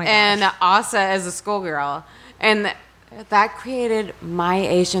ninja. Oh my And gosh. Asa as a schoolgirl, and that created my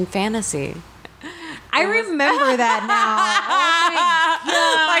Asian fantasy. I remember that now.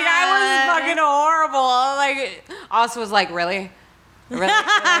 Like I was fucking horrible. Like Asa was like, "Really, really,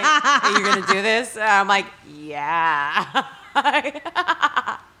 are you gonna do this?" And I'm like, "Yeah."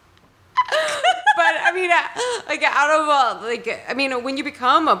 But I mean, like when you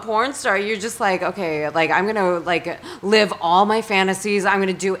become a porn star, you're just like, okay, like I'm gonna like live all my fantasies. I'm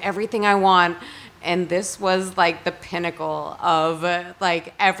gonna do everything I want, and this was like the pinnacle of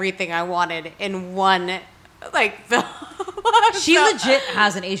like everything I wanted in one like film. She legit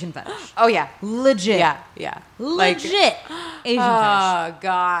has an Asian fetish. Oh yeah, Legit. yeah, Legit Asian fetish. Oh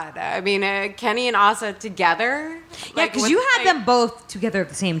God! I mean, Kenny and Asa together. Yeah, because you had them both together at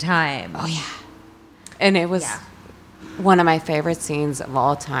the same time. Oh yeah, and it was one of my favorite scenes of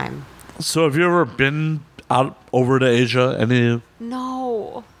all time. so have you ever been out over to Asia? Any?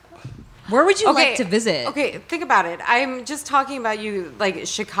 No. Where would you like to visit? Okay, think about it. I'm just talking about you, like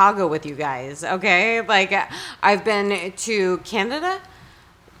Chicago with you guys, okay? Like, I've been to Canada,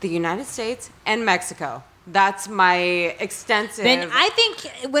 the United States, and Mexico. That's my extensive. Then I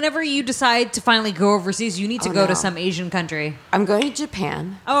think whenever you decide to finally go overseas, you need to go to no. some Asian country. I'm going to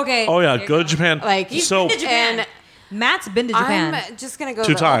Japan. Okay. Oh yeah, go to Japan. Like, He's so been to Japan. And Matt's been to Japan. I'm just gonna go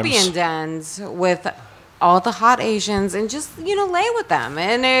 2 to times. opium dens with all the hot Asians and just lay with them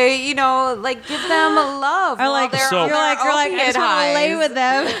and like give them love. Or like, while they're So- on you're their like, I just want to opiate lay highs. with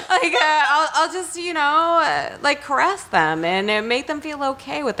them. Like I'll just like caress them and make them feel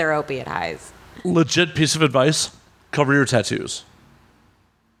okay with their opiate highs. Legit piece of advice: cover your tattoos.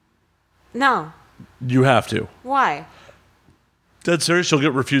 No, You have to. why? Dead serious, you'll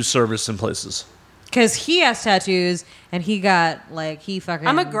get refused service in places. Because he has tattoos and he got like he fucking.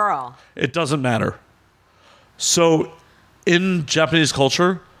 I'm a girl. It doesn't matter. So, in Japanese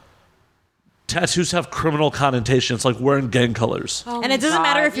culture, tattoos have criminal connotations. It's like wearing gang colors. Oh And it my doesn't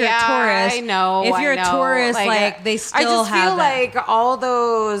matter if you're a yeah, tourist. I know. If you're I a know. tourist, like, they still I just have feel that. like all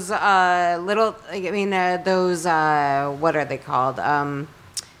those little. Those what are they called?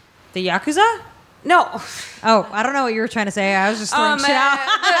 The Yakuza? No. Oh, I don't know what you were trying to say. I was just throwing shit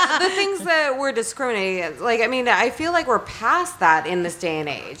out. the things that we're discriminating. I feel like we're past that in this day and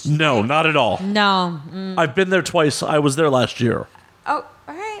age. No, not at all. No. I've been there twice. I was there last year. Oh,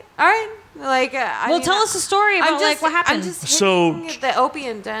 all right. Tell us a story about like what happened. I'm just So- hitting the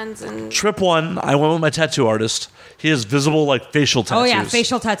opium dens and Trip 1, I went with my tattoo artist. He has visible, like, facial tattoos. Oh yeah,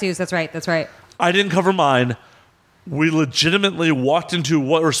 facial tattoos. That's right. That's right. I didn't cover mine. We legitimately walked into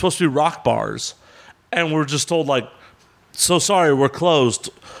what were supposed to be rock bars, and we're just told, like, so sorry, we're closed.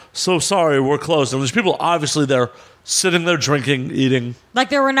 So sorry, we're closed. And there's people obviously there sitting there drinking, eating. Like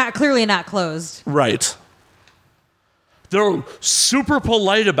they were clearly not closed. Right. They're super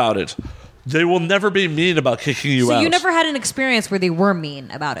polite about it. They will never be mean about kicking you So out. you never had an experience where they were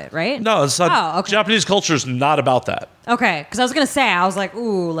mean about it, right? No, it's not. Oh, okay. Japanese culture is not about that. Okay, because I was gonna say I was like,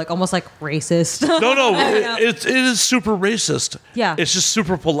 ooh, like almost like racist. No, it is super racist. Yeah. It's just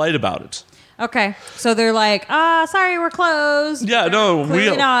super polite about it. Okay, so they're like, sorry, we're closed. Yeah, no,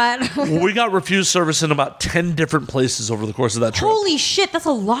 Clearly not. we got refused service in about 10 different places over the course of that trip. Holy shit, that's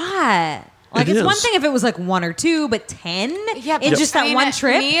a lot. Like It it's one is. thing if it was like 1 or 2, but 10 yeah, in but just that one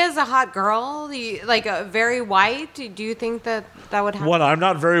trip. Me as a hot girl, very white. Do you think that would happen? One, I'm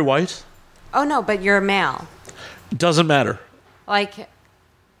not very white. Oh no, but you're a male. Doesn't matter. Like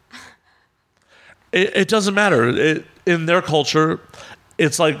It doesn't matter. In their culture,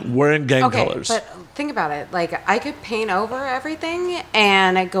 it's like wearing gang okay, colors. but think about it. Like I could paint over everything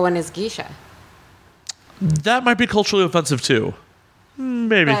and go in as geisha, That might be culturally offensive too.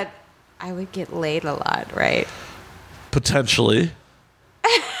 Maybe. but I would get laid a lot, right? Potentially.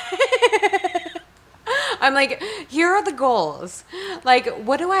 I'm like, here are the goals. Like,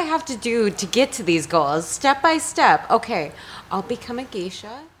 what do I have to do to get to these goals? Step by step. Okay, I'll become a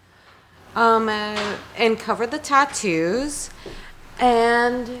geisha. And cover the tattoos.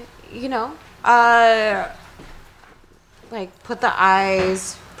 And, like, put the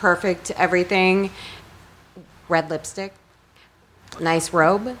eyes, perfect, everything. Red lipstick, nice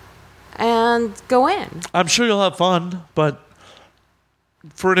robe, and go in. I'm sure you'll have fun, but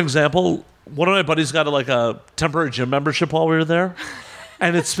for an example, one of my buddies got a temporary gym membership while we were there,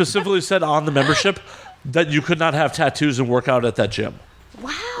 and it specifically said on the membership that you could not have tattoos and work out at that gym.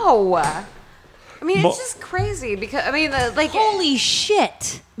 Wow. I mean, it's just crazy because, Holy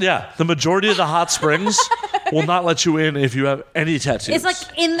shit. Yeah, the majority of the hot springs will not let you in if you have any tattoos. It's like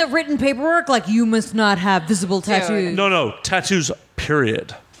in the written paperwork, like you must not have visible tattoos. no tattoos.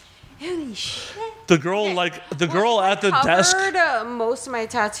 Period. Holy shit. The girl, at the desk. Covered most of my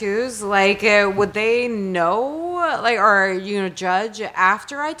tattoos. Like, would they know? Like, or judge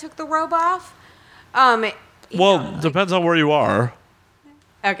after I took the robe off? Well, depends on where you are.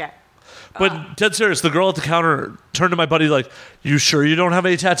 Okay. But dead serious, the girl at the counter turned to my buddy like, "You sure you don't have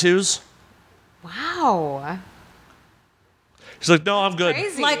any tattoos?" Wow. He's like, "No, I'm good."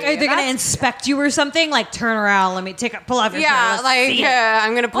 Crazy. Like, are they going to inspect you or something? Like, turn around, let me pull off your shirt. Yeah, let's like see it.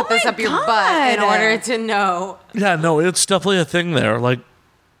 I'm gonna put Oh this my up your butt in God. order to know. Yeah, no, it's definitely a thing there. Like,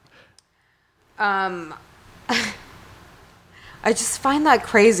 I just find that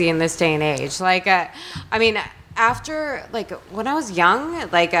crazy in this day and age. Like, after, like, when I was young,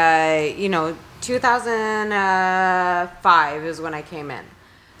 2005 is when I came in.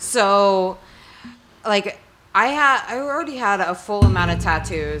 So, like, I already had a full amount of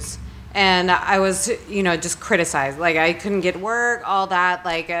tattoos. And I was, just criticized. Like, I couldn't get work, all that.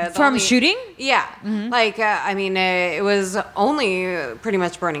 Like, From shooting? Yeah. Like, it was only pretty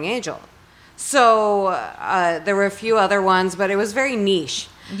much Burning Angel. So there were a few other ones, but it was very niche.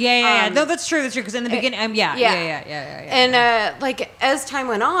 Yeah. No, that's true. That's true. Because in the beginning, yeah. And as time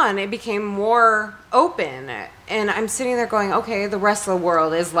went on, it became more open. And I'm sitting there going, okay, the rest of the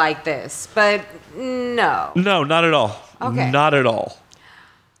world is like this. But no. no, not at all. Okay. Not at all.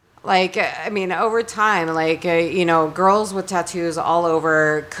 Like, I mean, over time, like, you know, girls with tattoos all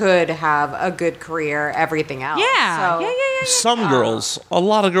over could have a good career, everything else. Yeah. So, Some girls, a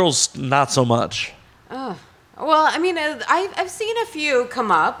lot of girls, not so much. well, I mean, I've seen a few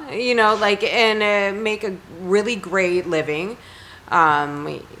come up, you know, like, and make a really great living.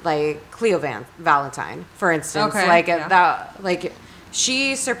 Like Cleo Valentine, for instance. Okay, Like, yeah. that, like,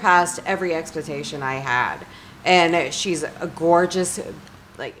 she surpassed every expectation I had. And she's a gorgeous,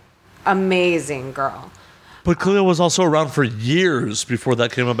 like, amazing girl. But Cleo was also around for years before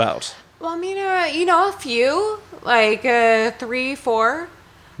that came about. Well, I mean, you know, a few, like 3, 4.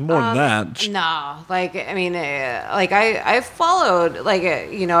 More than that. No, like, I mean, like, I followed, like,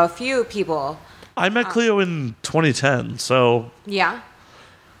 you know, a few people. I met Cleo in 2010, so Yeah.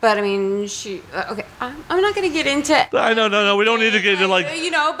 But, I mean, she, okay, I'm not going to get into, I know, no, we don't need to get into like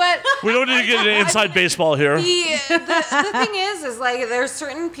you know, but. we don't need to get into inside baseball here. The thing is like there's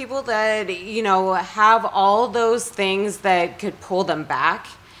certain people that, you know, have all those things that could pull them back,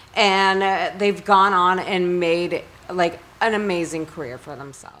 and they've gone on and made like an amazing career for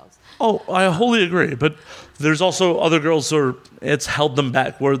themselves. Oh, I wholly agree. But there's also other girls who it's held them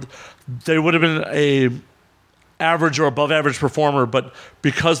back where they would have been a average or above average performer, but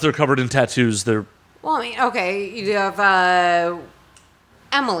because they're covered in tattoos, they're Well, I mean, okay, you have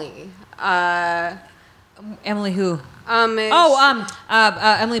Emily. Emily who? Oh,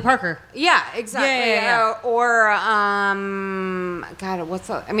 Emily Parker. yeah, exactly. Yeah. Or God, what's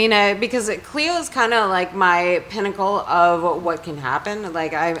up? I mean, because Cleo is kind of like my pinnacle of what can happen.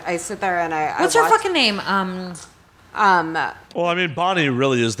 Like I sit there and What's I her watch, fucking name? well, I mean, Bonnie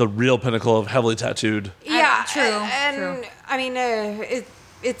really is the real pinnacle of heavily tattooed. Yeah, True, and true. I mean,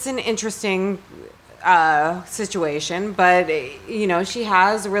 it's an interesting situation, but you know, she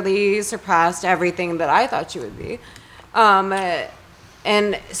has really surpassed everything that I thought she would be,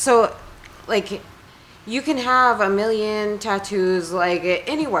 and so like you can have a million tattoos like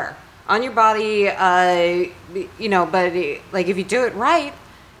anywhere on your body, you know, but like if you do it right,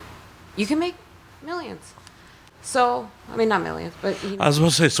 you can make millions. So, I mean, not millions, but you know. I was about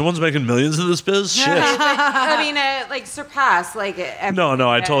to say, someone's making millions in this biz? Shit. I mean, like surpass like everything No,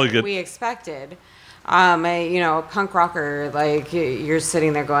 I that totally get- we expected. You know, a punk rocker, like you're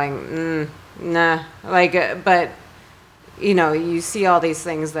sitting there going, nah, like, but you know, you see all these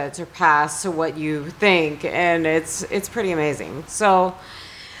things that surpass what you think, and it's pretty amazing. So,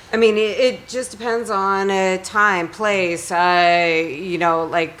 I mean, it just depends on time, place, you know,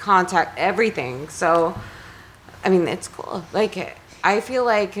 like contact, everything. So, I mean, it's cool. Like, I feel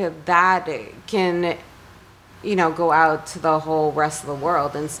like that can, you know, go out to the whole rest of the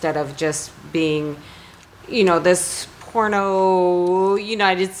world instead of just being, you know, this porno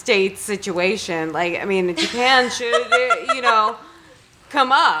United States situation. Like, I mean, Japan should, you know,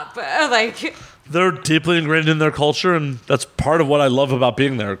 come up. Like, They're deeply ingrained in their culture, and that's part of what I love about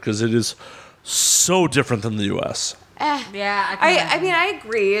being there, because it is so different than the U.S. Yeah, I mean, I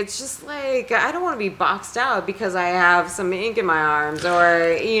agree. It's just like, I don't want to be boxed out because I have some ink in my arms,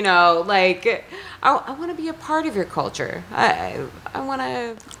 or, you know, like, I want to be a part of your culture. I want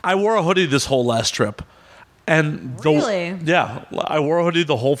to. I wore a hoodie this whole last trip. And Really? Yeah, I wore a hoodie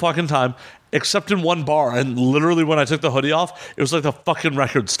the whole fucking time, except in one bar. And literally, when I took the hoodie off, it was like the fucking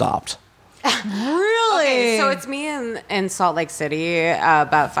record stopped. Really? Okay, so it's me in Salt Lake City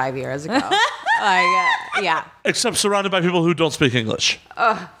about 5 years ago. Yeah. Except surrounded by people who don't speak English.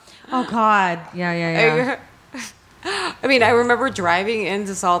 Oh God. Yeah. I mean, I remember driving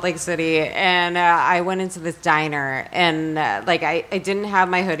into Salt Lake City, and I went into this diner, and like I didn't have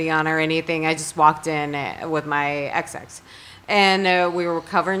my hoodie on or anything. I just walked in with my XX, and we were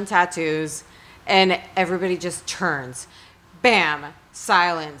covered in tattoos, and everybody just turns, bam,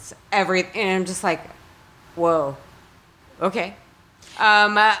 silence, everything, and I'm just like, whoa, okay,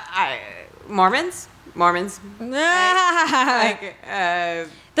 Mormons. Like,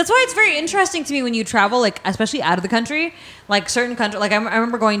 That's why it's very interesting to me when you travel, like especially out of the country, like certain country. Like I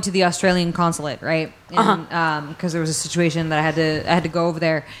remember going to the Australian consulate, right? Because there was a situation that I had to go over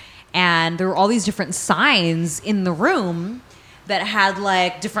there, and there were all these different signs in the room that had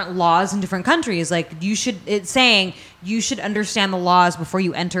like different laws in different countries. Like it's saying you should understand the laws before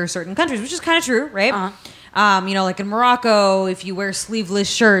you enter certain countries, which is kind of true, right? You know, like in Morocco, if you wear sleeveless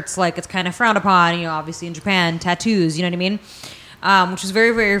shirts, like it's kind of frowned upon. You know, obviously in Japan, tattoos. You know what I mean? Which was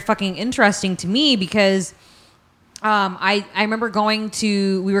very, very fucking interesting to me because I remember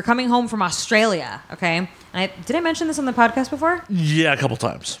we were coming home from Australia, okay? And did I mention this on the podcast before? Yeah, a couple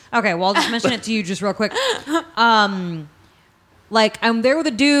times. Okay, well, I'll just mention it to you just real quick. Like, I'm there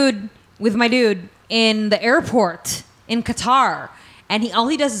with my dude in the airport in Qatar. And all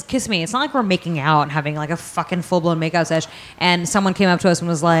he does is kiss me. It's not like we're making out and having like a fucking full-blown makeout sesh. And someone came up to us and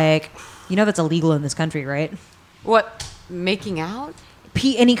was like, you know that's illegal in this country, right? What? Making out?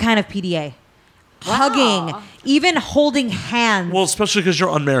 Any kind of PDA. Wow. Hugging. Even holding hands. Well, especially because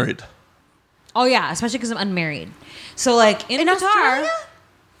you're unmarried. Oh, yeah. Especially because I'm unmarried. So, like, in Qatar... Australia?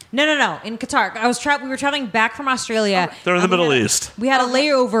 No. In Qatar. We were traveling back from Australia. They're in the Middle East. We had a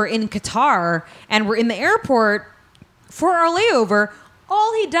layover in Qatar, and we're in the airport for our layover.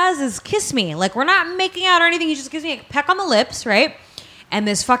 All he does is kiss me. Like, we're not making out or anything. He just gives me a peck on the lips, right? And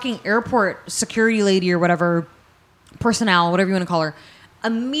this fucking airport security lady or whatever, personnel, whatever you want to call her,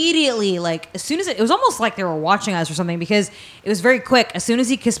 immediately, like, as soon as it was almost like they were watching us or something, because it was very quick. As soon as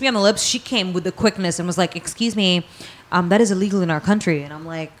he kissed me on the lips, she came with the quickness and was like, excuse me, that is illegal in our country. And I'm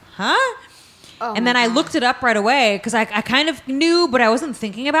like, huh? Oh and then I looked it up right away because I kind of knew, but I wasn't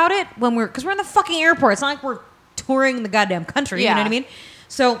thinking about it because we're in the fucking airport. It's not like we're touring the goddamn country. You know what I mean?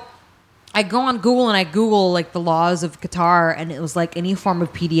 So I go on Google and I Google like the laws of Qatar, and it was like any form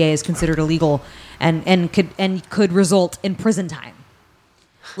of PDA is considered illegal and could result in prison time.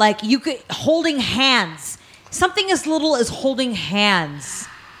 Like holding hands, something as little as holding hands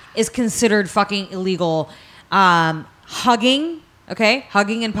is considered fucking illegal. Hugging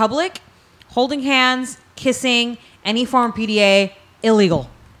in public, holding hands, kissing, any form of PDA, illegal.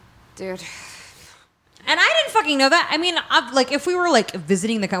 Dude. And I didn't fucking know that. I mean, like, if we were, like,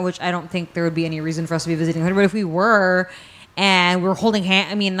 visiting the country, which I don't think there would be any reason for us to be visiting the country, but if we were, and we were holding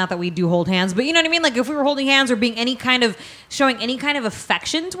hands, I mean, not that we do hold hands, but you know what I mean? Like, if we were holding hands or being showing any kind of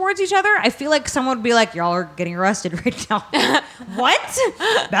affection towards each other, I feel like someone would be like, y'all are getting arrested right now. What?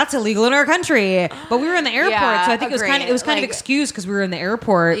 That's illegal in our country. But we were in the airport, so I think it was kind of excused because we were in the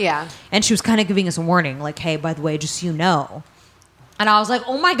airport. Yeah. And she was kind of giving us a warning, like, hey, by the way, just so you know. And I was like,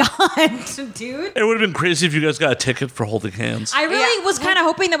 oh my God, dude. It would have been crazy if you guys got a ticket for holding hands. I really was kind of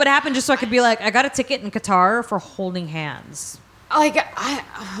hoping that would happen just so I could be like, I got a ticket in Qatar for holding hands. Like, I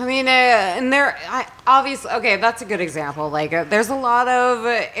mean, and obviously, okay, that's a good example. Like, there's a lot of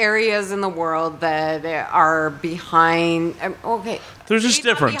areas in the world that are behind. Okay, they're just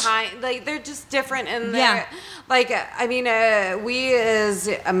different. Like, they're just different, and like, I mean, we as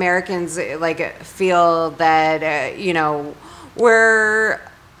Americans like feel that we're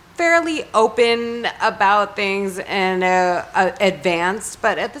fairly open about things and advanced,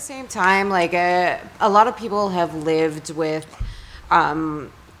 but at the same time, like a lot of people have lived with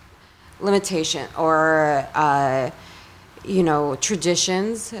limitation or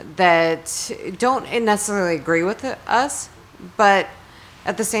traditions that don't necessarily agree with us, but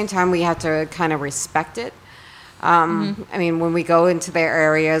at the same time we have to kind of respect it. I mean, when we go into their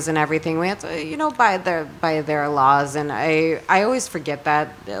areas and everything, we have to, by their laws. And I always forget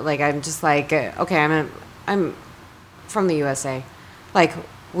that. Like, I'm just like, okay, I'm from the USA. Like,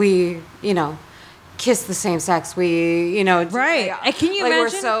 we, kiss the same sex. We, right. Can you imagine? We're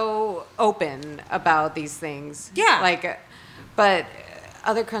so open about these things. Yeah. Like, but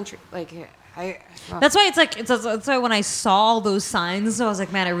other countries, like, That's why that's why when I saw those signs, I was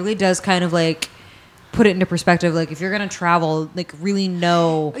like, man, it really does kind of like put it into perspective. Like, if you're gonna travel, like, really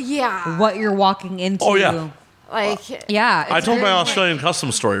know what you're walking into. Oh yeah, like I told my Australian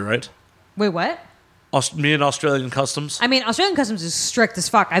customs story, right? Wait, what? Me and Australian customs. I mean, Australian customs is strict as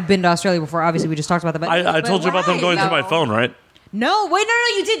fuck. I've been to Australia before. Obviously, we just talked about that. But I told you about them going through my phone, right? No, wait, no,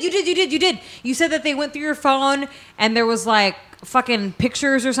 you did. You said that they went through your phone and there was like fucking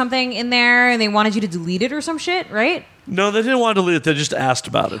pictures or something in there and they wanted you to delete it or some shit, right? No, they didn't want to delete it. They just asked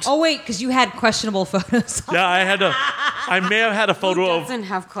about it. Oh, wait, because you had questionable photos. Yeah, I may have had a photo Who doesn't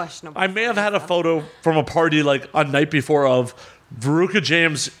have questionable I may have had a photo from a party like a night before of Veruca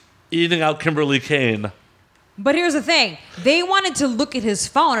James eating out Kimberly Kane. But here's the thing. They wanted to look at his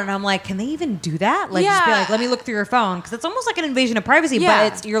phone, and I'm like, can they even do that? Like, just be like, let me look through your phone. Because it's almost like an invasion of privacy,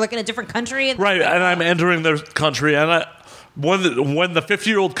 but you're like in a different country. And right, and I'm entering their country. And when the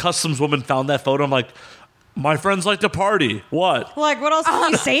 50-year-old customs woman found that photo, I'm like, my friends like to party. What? Like, what else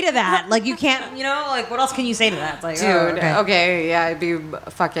can you say to that? Like, you can't, like, what else can you say to that? It's like, dude, okay, I'd be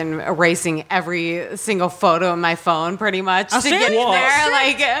fucking erasing every single photo on my phone, pretty much, to get in there.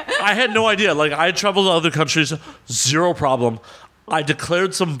 Like, I had no idea. Like, I had traveled to other countries, zero problem. I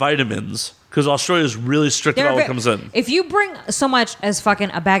declared some vitamins because Australia is really strict about what comes in. If you bring so much as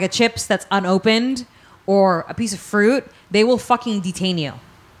fucking a bag of chips that's unopened or a piece of fruit, they will fucking detain you.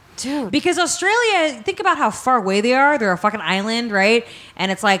 Dude. Because Australia, think about how far away they are. They're a fucking island, right?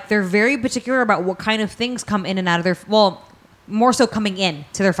 And it's like they're very particular about what kind of things come in and out of their... Well, more so coming in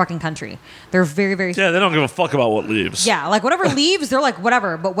to their fucking country. They're very, very... Yeah, they don't give a fuck about what leaves. Yeah, like whatever leaves, they're like,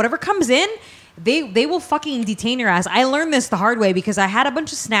 whatever. But whatever comes in, they will fucking detain your ass. I learned this the hard way because I had a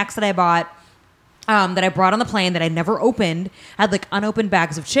bunch of snacks that I bought that I brought on the plane that I never opened. I had like unopened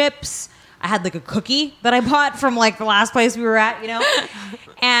bags of chips. I had like a cookie that I bought from like the last place we were at,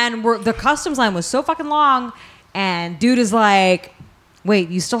 and the customs line was so fucking long, and dude is like, wait,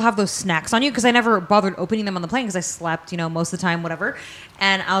 you still have those snacks on you? Because I never bothered opening them on the plane because I slept, most of the time, whatever.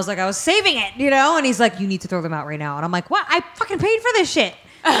 And I was like, I was saving it, and he's like, you need to throw them out right now. And I'm like, what? I fucking paid for this shit.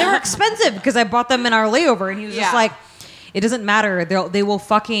 They were expensive because I bought them in our layover. And he was just like, it doesn't matter. They will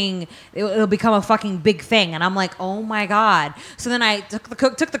fucking, it'll become a fucking big thing. And I'm like, oh my God. So then I took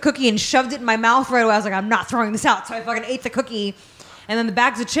the cookie and shoved it in my mouth right away. I was like, I'm not throwing this out. So I fucking ate the cookie. And then the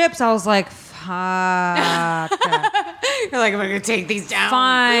bags of chips, I was like, fuck. You're like, I'm going to take these down.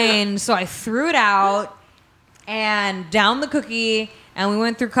 Fine. So I threw it out and downed the cookie and we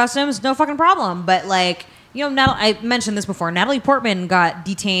went through customs. No fucking problem. But like, I mentioned this before. Natalie Portman got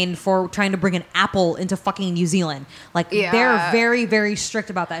detained for trying to bring an apple into fucking New Zealand. Like, they're very, very strict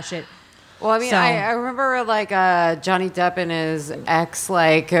about that shit. Well, I mean, I remember like Johnny Depp and his ex,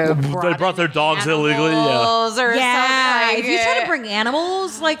 like they brought their dogs illegally. Or something. Like, if you try to bring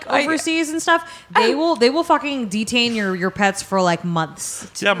animals like overseas and stuff, they will fucking detain your pets for like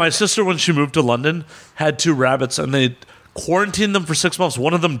months. Yeah, my sister, when she moved to London, had 2 rabbits, and they quarantined them for 6 months.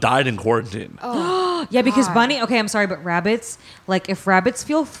 One of them died in quarantine. Oh, yeah, because bunny. Okay, I'm sorry, but rabbits. Like, if rabbits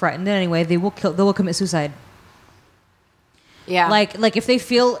feel threatened in any way, they will commit suicide. Yeah. Like if they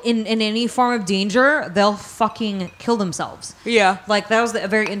feel in any form of danger, they'll fucking kill themselves. Yeah. Like, that was a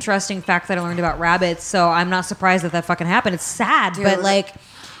very interesting fact that I learned about rabbits. So I'm not surprised that fucking happened. It's sad, but like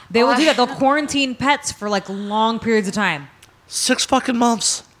they will do that. They'll quarantine pets for like long periods of time. 6 fucking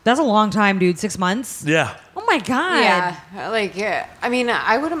months. That's a long time, dude. 6 months. Yeah. Oh my God. Yeah. Like, I mean,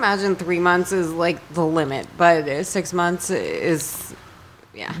 I would imagine 3 months is like the limit, but 6 months is.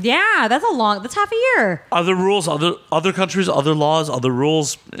 Yeah. Yeah, that's half a year. Other rules, other countries, other laws, other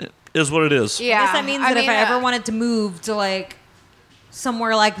rules, is what it is. Yeah. I guess that means that if I ever wanted to move to like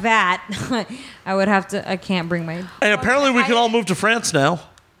somewhere like that, I can't bring my. And apparently we can all move to France now.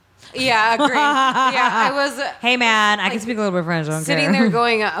 Yeah, agreed. Yeah, I was. Hey man, I can speak a little bit of French. I don't Sitting care. there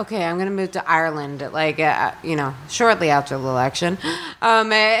going, okay, I'm gonna move to Ireland, like shortly after the election,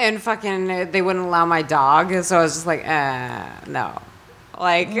 and fucking they wouldn't allow my dog, so I was just like, no.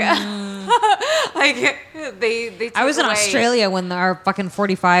 Like, like they took I was in away. Australia when our fucking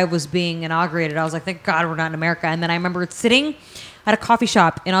 45 was being inaugurated. I was like, thank God we're not in America. And then I remember sitting at a coffee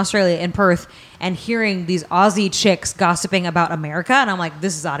shop in Australia, in Perth, and hearing these Aussie chicks gossiping about America. And I'm like,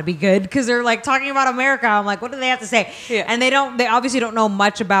 this ought to be good because they're like talking about America. I'm like, what do they have to say? Yeah. And they obviously don't know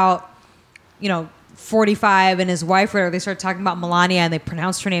much about, 45 and his wife, where they started talking about Melania and they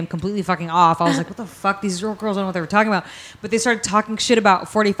pronounced her name completely fucking off. I was like, what the fuck? These girls don't know what they were talking about. But they started talking shit about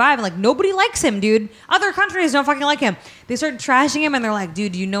 45 and like, nobody likes him, dude. Other countries don't fucking like him. They started trashing him and they're like,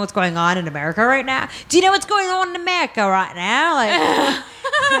 dude, do you know what's going on in America right now? Do you know what's going on in America right now? Like,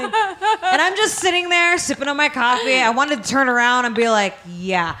 and I'm just sitting there sipping on my coffee. I wanted to turn around and be like,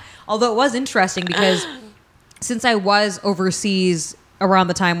 yeah. Although it was interesting because since I was overseas around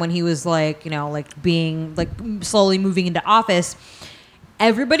the time when he was like, being like slowly moving into office,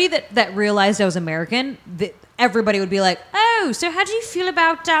 everybody that realized I was American, everybody would be like, oh, so how do you feel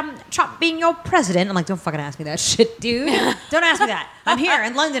about Trump being your president? I'm like, don't fucking ask me that shit, dude. Don't ask me that. I'm here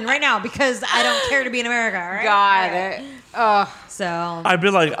in London right now because I don't care to be in America, all right? Got it. So I'd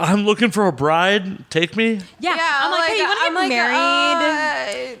be like, I'm looking for a bride. Take me. yeah, I'm like, hey, you want to get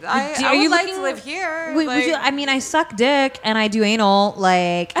married? I would like to live here. Would you, I mean, I suck dick and I do anal.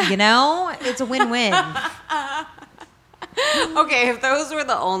 Like, it's a win-win. Okay, if those were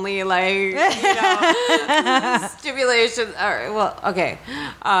the only stipulations, all right. Well, okay.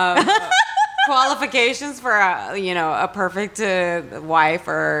 Qualifications for a perfect wife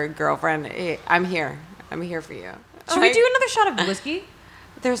or girlfriend. I'm here. I'm here for you. Should we do another shot of whiskey?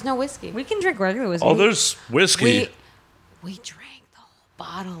 There's no whiskey. We can drink regular whiskey. Oh, there's whiskey. We drank the whole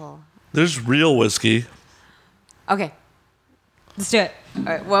bottle. There's real whiskey. Okay. Let's do it. All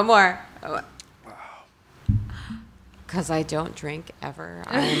right, one more. Because I don't drink ever.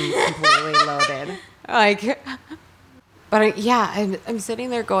 I'm completely loaded. I'm sitting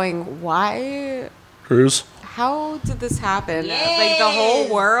there going, why? Cruz. How did this happen? Like, the whole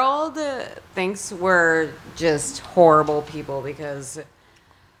world thinks we're just horrible people because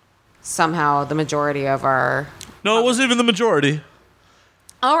somehow the majority of our... No, it wasn't even the majority.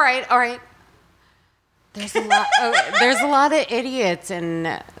 All right. There's a lot of idiots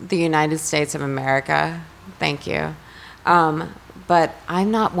in the United States of America. Thank you. But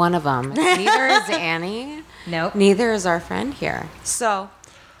I'm not one of them. Neither is Annie. Nope. Neither is our friend here. So...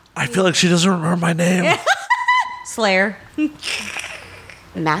 I feel like she doesn't remember my name. Slayer.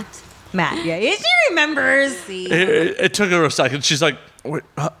 Matt. Matt. Yeah, she remembers. It took her a second. She's like, wait,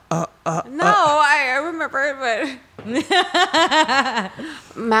 No, I remember it, but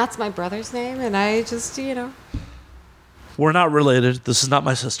Matt's my brother's name, and I just, we're not related. This is not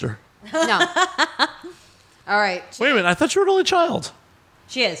my sister. No. All right. Wait a minute. I thought you were an only child.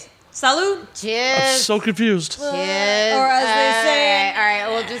 She is. Salud. I'm Cheers. so confused. Cheers. Or as they say. All right,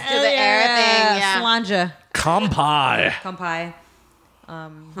 we'll just do the air thing. Yeah. Slanja. Kampai. Kampai.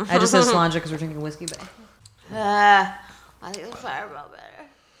 I just said Slanja because we're drinking whiskey, but I think the fireball better.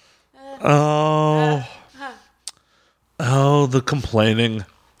 Oh, the complaining.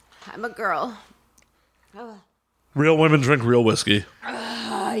 I'm a girl. Real women drink real whiskey.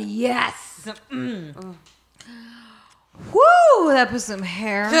 yes. Woo! That put some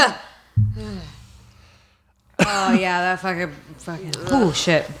hair. Oh yeah, that fucking. Oh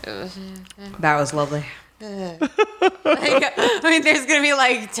shit. That was lovely. I mean, there's gonna be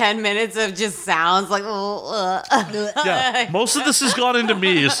like 10 minutes of just sounds like. Yeah, most of this has gone into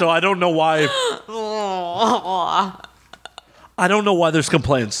me, so I don't know why. I don't know why there's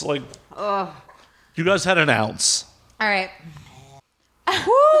complaints. Like, you guys had an ounce. All right.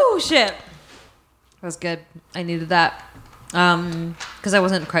 Woo! Shit. That was good. I needed that. Because I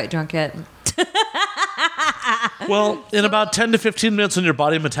wasn't quite drunk yet. Well, in about 10 to 15 minutes when your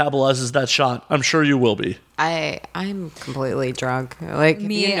body metabolizes that shot, I'm sure you will be. I'm completely drunk. Like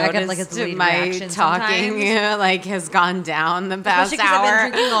Me, I get like a delayed my reaction talking sometimes. has gone down the past Especially because hour.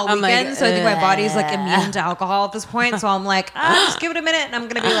 I've been drinking all I'm weekend, like, so I think my body's like immune to alcohol at this point. So I'm like, just give it a minute, and I'm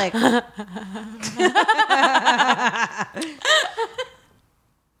gonna be like,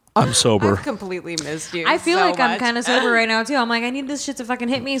 I'm sober. I've completely missed you. I feel so like I'm much. kind of sober right now too. I'm like, I need this shit to fucking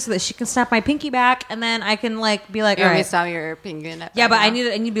hit me so that she can snap my pinky back, and then I can like be like, You all want me right. to stop your penguin? Yeah, but I need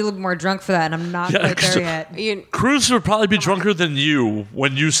to be a little bit more drunk for that, and I'm not Yeah, quite there so- yet. Cruz would probably be drunker than you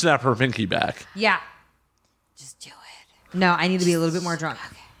when you snap her pinky back. Yeah. Just do it. No, I need to be a little bit more drunk.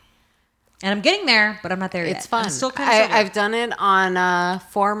 And I'm getting there, but I'm not there yet. It's fun. I'm still kind of sober. I've done it on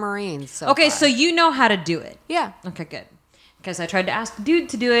 4 Marines. So Okay, far. so you know how to do it. yeah. Okay, good. Because I tried to ask the dude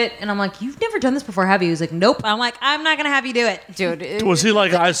to do it, and I'm like, you've never done this before, have you? He's like, nope. I'm like, I'm not going to have you do it. Dude. Was he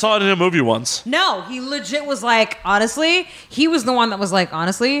like, I saw it in a movie once? No, he legit was like, honestly, he was the one that was like,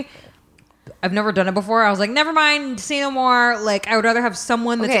 honestly, I've never done it before. I was like, never mind, say no more. Like, I would rather have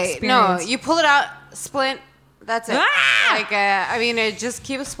someone that's Okay, no, experienced. you pull it out, splint. That's it. Ah! Like, just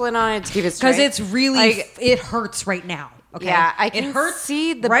keep a splint on it to keep it straight. Because it's really, Like, it hurts right now. Okay? Yeah, I can it hurts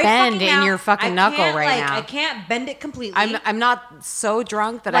see the right bend fucking in now. your fucking I knuckle can't, right like, now. I can't bend it completely. I'm not so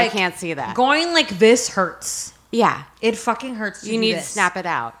drunk that I can't see that. Going like this hurts. Yeah, It fucking hurts to you do need this. to snap it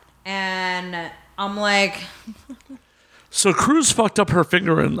out. And I'm like, So Cruz fucked up her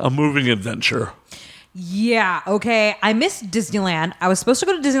finger in a moving adventure. yeah, okay. I missed Disneyland. I was supposed to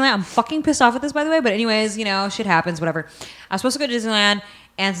go to Disneyland. I'm fucking pissed off at this, by the way. But anyways, shit happens, whatever. I was supposed to go to Disneyland.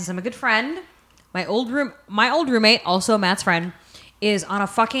 And since I'm a good friend, my old roommate, also Matt's friend, is on a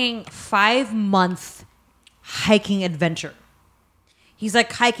fucking 5-month hiking adventure. He's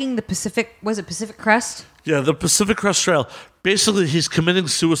like hiking the Pacific Crest? Yeah, the Pacific Crest Trail. Basically, he's committing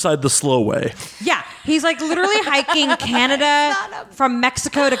suicide the slow way. Yeah, he's like literally hiking Canada from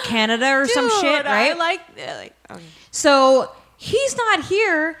Mexico to Canada or some shit, right? Okay. So he's not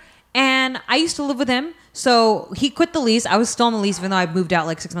here, and I used to live with him. So he quit the lease. I was still on the lease, even though I moved out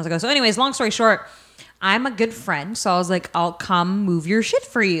like 6 months ago. So, anyways, long story short, I'm a good friend, so I was like, I'll come move your shit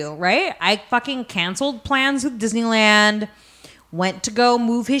for you, right? I fucking canceled plans with Disneyland, went to go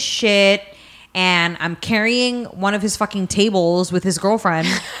move his shit, and I'm carrying one of his fucking tables with his girlfriend.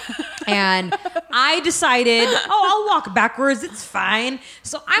 And I decided, I'll walk backwards. It's fine.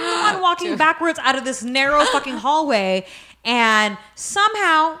 So I'm the one walking backwards out of this narrow fucking hallway. And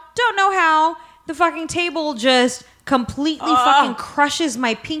somehow, don't know how, the fucking table just completely fucking crushes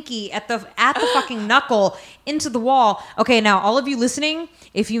my pinky at the fucking knuckle into the wall. Okay, now all of you listening,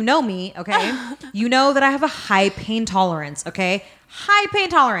 if you know me, okay, you know that I have a high pain tolerance, okay? High pain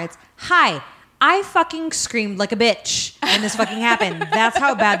tolerance. High. I fucking screamed like a bitch when this fucking happened. That's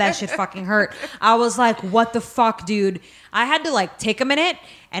how bad that shit fucking hurt. I was like, what the fuck, dude? I had to like take a minute,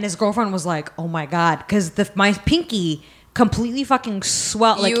 and his girlfriend was like, oh my God, because my pinky completely fucking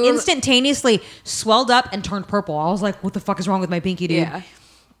swelled, like instantaneously swelled up and turned purple. I was like, what the fuck is wrong with my pinky, dude? Yeah.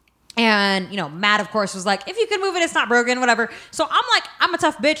 And, Matt, of course, was like, if you can move it, it's not broken, whatever. So I'm like, I'm a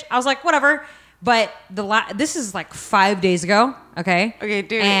tough bitch. I was like, whatever. But this is like 5 days ago. Okay. Okay,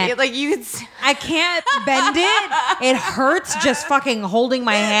 dude. And Like you. I can't bend it. It hurts just fucking holding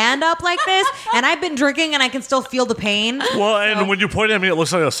my hand up like this. And I've been drinking and I can still feel the pain. Well, and when you point at me, it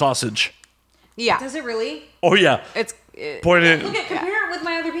looks like a sausage. Yeah. Does it really? Oh yeah. Point it. Look at compare it with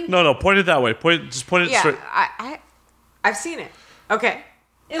my other pinky. No, point it that way. Just point it Yeah. straight. I've seen it. Okay.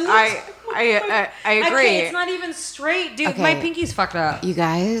 It looks, I agree. Okay, it's not even straight, dude. Okay. My pinky's fucked up. You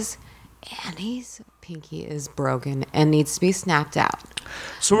guys, Annie's pinky is broken and needs to be snapped out.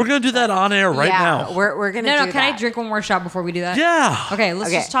 So we're gonna do that on air right now. We're gonna. No, do can I that. drink one more shot before we do that? Yeah. Okay, let's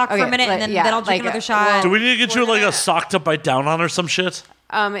Okay, just talk for okay, a minute and then I'll drink like, another shot. Do we need to get you We're like a gonna- sock to bite down on or some shit?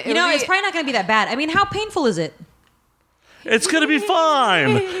 You know, it's probably not going to be that bad. I mean, how painful is it? It's gonna be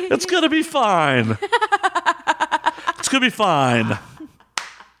fine. It's gonna be fine. It's gonna be fine.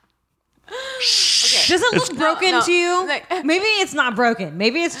 Does it look broken no. to you? Like- Maybe it's not broken.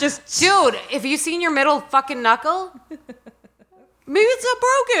 Maybe it's just. Dude, if you seen your middle fucking knuckle, maybe it's not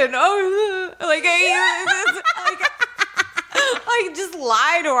broken. Oh, like just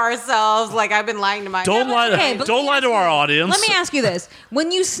lie to ourselves. Like I've been lying to myself. Don't lie to Okay, but don't lie let me to ask our you- audience. Let me ask you this: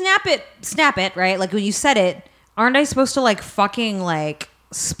 when you snap it, right? Like when you set it, aren't I supposed to like fucking like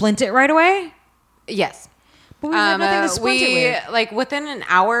splint it right away? Yes. But we have nothing to splint it with. like within an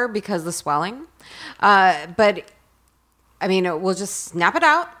hour because the swelling. But I mean, we'll just snap it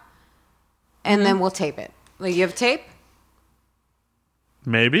out, and then we'll tape it. Like you have tape.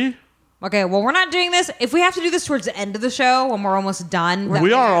 Maybe. Okay, well, we're not doing this. If we have to do this towards the end of the show when we're almost done,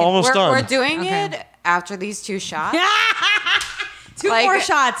 We are almost done. We're doing Okay. it after these 2 shots. two like- more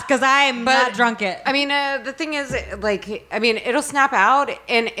shots because I'm not drunk it. I mean, the thing is, like, I mean, it'll snap out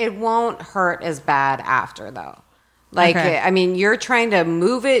and it won't hurt as bad after, though. Like, Okay. I mean, you're trying to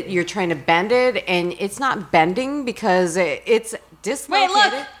move it, you're trying to bend it, and it's not bending because it's dislocated.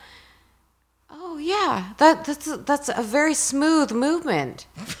 Wait, look. Oh yeah, that's a very smooth movement.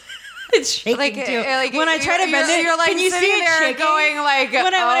 It's shaking Like, too. like When I try to bend it, you're like can you see sitting it there shaking? going like,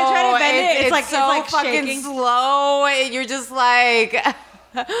 When I try to bend it, it's like so fucking shaking. slow. And you're just like,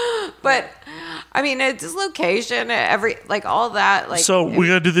 but I mean, a dislocation, like all that, like. So we're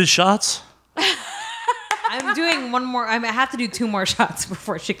gonna do these shots? I'm doing one more. I have to do 2 more shots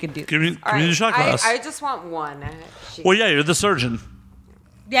before she can do. Give me all right, the shot glass. I just want one. Well, yeah, you're the surgeon.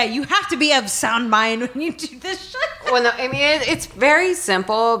 Yeah, you have to be of sound mind when you do this shit. Well, no, I mean it's very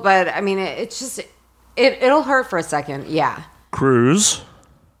simple, but I mean it's just it'll hurt for a second, yeah, Cruz.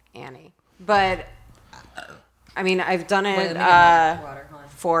 Annie. But I mean I've done Wait, it let me get my water. Hold on.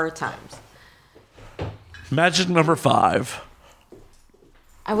 4 times. Magic number 5.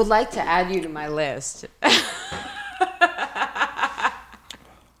 I would like to add you to my list.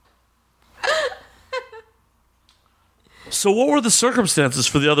 So what were the circumstances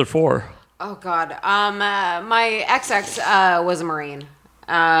for the other 4? Oh God, my ex was a Marine,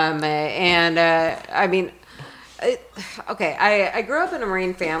 and I mean, okay, I grew up in a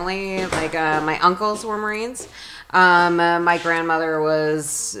Marine family. Like my uncles were Marines. My grandmother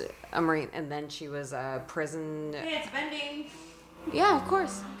was a Marine, and then she was a prison. It's bending. Yeah, of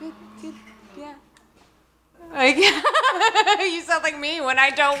course. Good, yeah. Like you sound like me when I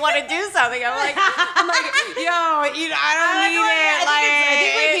don't want to do something. I'm like, yo, I don't need it.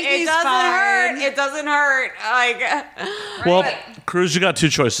 Like, it doesn't hurt. It doesn't hurt. Like, Well, Cruz, you got 2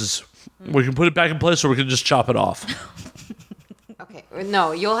 choices. We can put it back in place, or we can just chop it off. okay,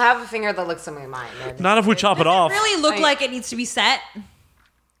 no, you'll have a finger that looks like mine. Not if we chop it off. Really look like it needs to be set.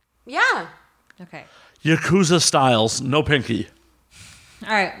 Yeah. Okay. Yakuza styles, no pinky. All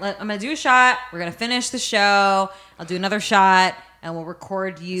right, I'm gonna do a shot. We're gonna finish the show. I'll do another shot, and we'll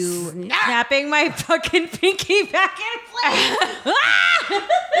record you snapping my fucking pinky back in place.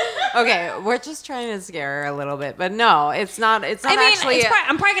 Okay, we're just trying to scare her a little bit, but no, it's not. It's not I mean, actually.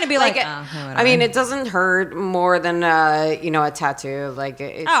 I'm probably gonna be like, I mean, it doesn't hurt more than a tattoo. Like,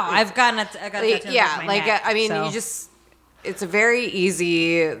 I've got a tattoo on yeah, my like neck, I mean, so. you just. It's a very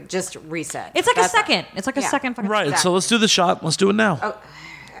easy, just reset. It's like That's a second. It's like a Yeah. second fucking. Right, Exactly. so let's do the shot. Let's do it now.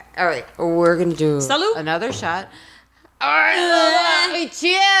 All right, we're gonna do Salud. another shot. All right,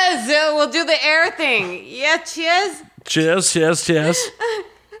 cheers. We'll do the air thing. Yeah, cheers. Cheers.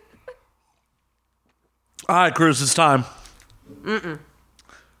 All right, Cruz, it's time.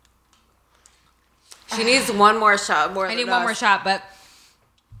 She needs one more shot. I need one more shot, but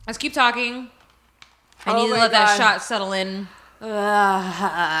let's keep talking. I Oh need to my let that God. shot settle in.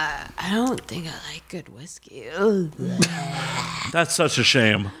 I don't think I like good whiskey. That's such a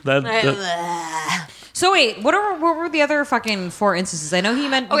shame. That So wait, what were the other fucking 4 instances? I know he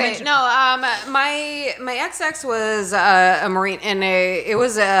meant. Okay, no. My ex was a Marine, and it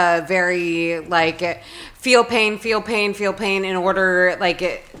was a very like feel pain in order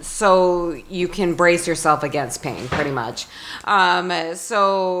so you can brace yourself against pain, pretty much.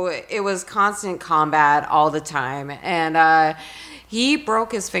 So it was constant combat all the time, and he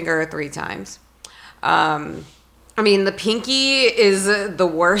broke his finger 3 times. I mean, the pinky is the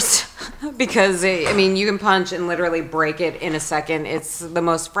worst because, you can punch and literally break it in a second. It's the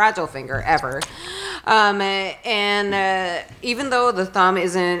most fragile finger ever. And even though the thumb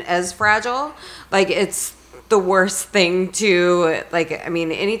isn't as fragile, it's the worst thing to,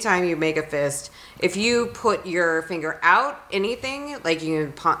 anytime you make a fist, if you put your finger out, anything,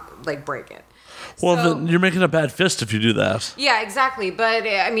 you can, break it. Well, then you're making a bad fist if you do that. Yeah, exactly. But,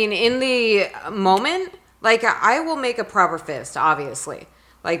 in the moment... I will make a proper fist, obviously.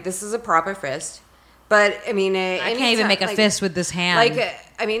 This is a proper fist. But, I can't even make a fist with this hand.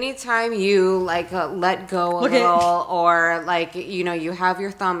 Anytime you, let go a little or, you have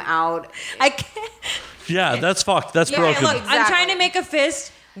your thumb out. I can't. Yeah, that's fucked. That's broken. Look, exactly. I'm trying to make a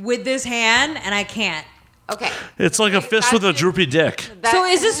fist with this hand, and I can't. Okay. It's like a fist with a droopy dick. So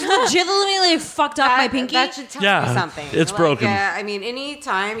is this legitimately fucked up my pinky? That should tell you something. It's broken.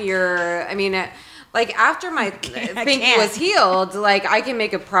 Anytime you're... after my pinky was healed, I can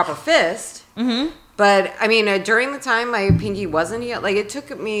make a proper fist. Mm-hmm. But, during the time my pinky wasn't healed, it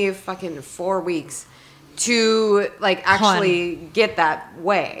took me fucking 4 weeks to, actually get that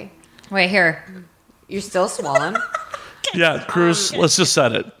way. Wait, here. You're still swollen. Yeah, Cruz, let's just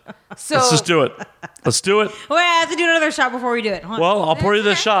set it. So, let's just do it. Let's do it. Wait, I have to do another shot before we do it. Well, I'll pour you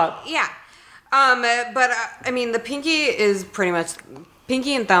this shot. Yeah. The pinky is pretty much...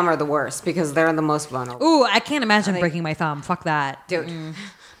 Pinky and thumb are the worst because they're the most vulnerable. Ooh, I can't imagine breaking my thumb. Fuck that. Dude.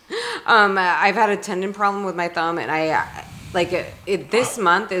 I've had a tendon problem with my thumb, and this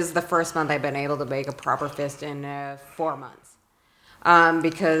month is the first month I've been able to make a proper fist in 4 months.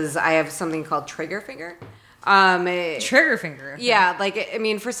 Because I have something called trigger finger. Trigger finger. Yeah,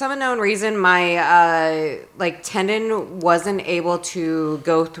 for some unknown reason, my tendon wasn't able to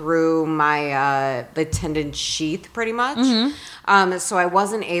go through my the tendon sheath pretty much. Mm-hmm. So I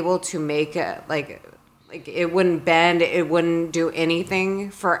wasn't able to make it wouldn't bend, it wouldn't do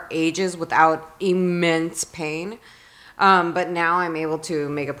anything for ages without immense pain. But now I'm able to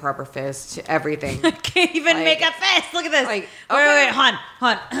make a proper fist, everything. I can't even make a fist. Look at this. Wait, hon.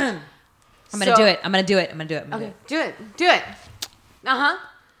 I'm gonna do it. Okay, do it. Uh-huh.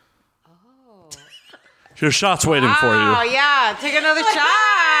 Your shot's waiting for you. Oh, yeah. Take another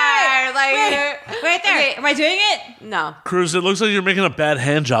shot. Wait there. Okay. Am I doing it? No. Cruz, it looks like you're making a bad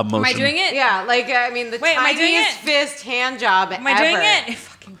hand job motion. Am I doing it? Yeah, the tiniest fist hand job Am I doing it?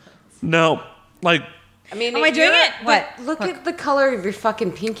 No. Am I doing it? What? Look at the color of your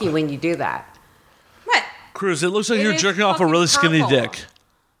fucking pinky when you do that. What? Cruz, it looks like you're jerking off a really skinny dick.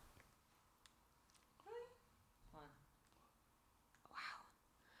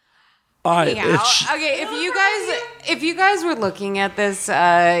 All right, okay, if you guys were looking at this,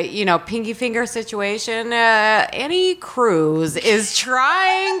 pinky finger situation, Annie Cruz is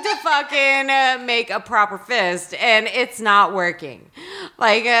trying to fucking make a proper fist, and it's not working.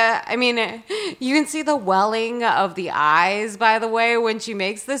 You can see the welling of the eyes, by the way, when she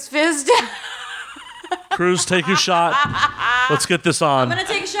makes this fist. Cruz, take your shot. Let's get this on. I'm going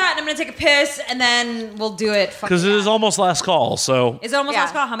to take a shot and I'm going to take a piss and then we'll do it. Because it is almost last call, so. Is it almost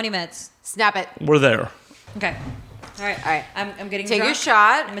last call? How many minutes? Snap it. We're there. Okay. All right. I'm getting Take drunk. your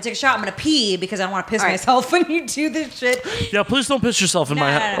shot. I'm going to take a shot. I'm going to pee because I don't want to piss myself when you do this shit. Yeah, please don't piss yourself in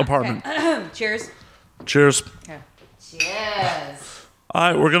my apartment. Okay. Cheers. Cheers. Okay. Cheers. All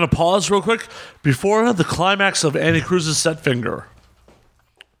right, we're going to pause real quick before the climax of Annie Cruz's set finger.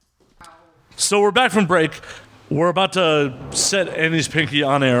 So we're back from break. We're about to set Annie's pinky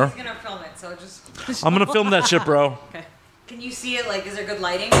on air. I'm going to film it, so just... I'm going to film that shit, bro. Okay. Can you see it? Is there good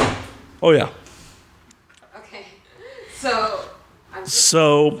lighting? Oh, yeah. Okay. So, I'm just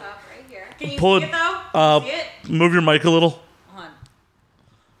So, right here. Can you pull see it, it, though? Can you see it? Move your mic a little. Hold on.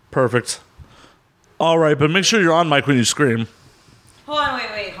 Perfect. All right, but make sure you're on mic when you scream. Hold on,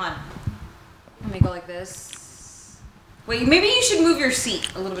 wait, hold on. Let me go like this. Wait, maybe you should move your seat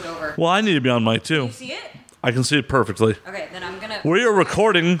a little bit over. Well, I need to be on mic, too. Can you see it? I can see it perfectly. Okay, then I'm gonna... We are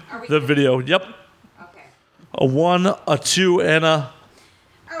recording the video. Yep. Okay. A 1, a 2, and a...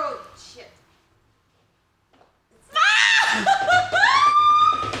 Oh, shit.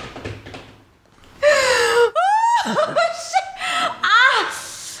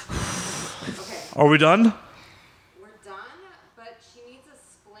 Okay. Are we done? We're done, but she needs a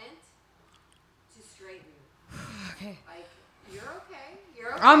splint to straighten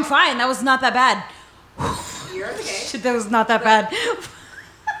I'm fine. That was not that bad. You're okay. Shit, that was not that bad.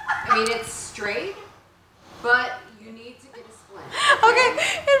 I mean, it's straight, but you need to get a splint. Okay.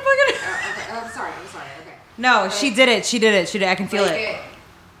 It fucking... Okay. I'm sorry. Okay. No, she did it. I can feel Like it.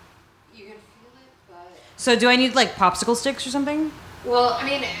 You can feel it, but... So do I need like popsicle sticks or something? Well, I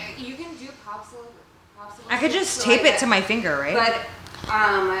mean, you can do popsicle I could sticks, just so tape like it to my finger, right? But,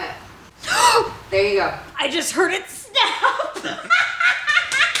 there you go. I just heard it snap.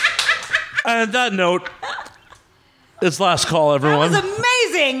 And that note, it's last call, everyone. That was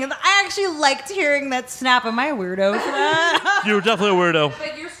amazing. I actually liked hearing that snap. Am I a weirdo for that? You were definitely a weirdo.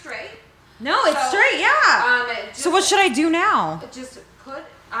 But you're straight. No, it's straight, yeah. So what should I do now? Just put,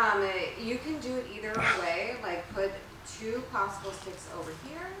 you can do it either way, like put 2 popsicle sticks over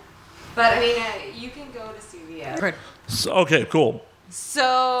here. But I mean, you can go to CVS. Good. So, okay, cool.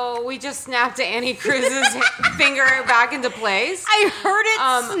 So we just snapped Annie Cruz's finger back into place. I heard it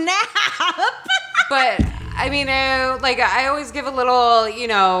snap. But I mean, I always give a little,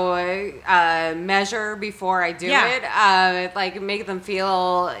 measure before I do it. Like make them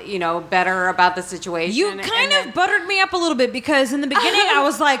feel, better about the situation. You kind of buttered me up a little bit because in the beginning I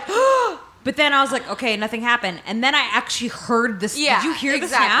was like, but then I was like, okay, nothing happened. And then I actually heard this. Yeah, did you hear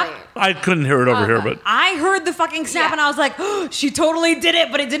exactly. the snap? I couldn't hear it over here, but I heard the fucking snap Yeah. and I was like, oh, she totally did it,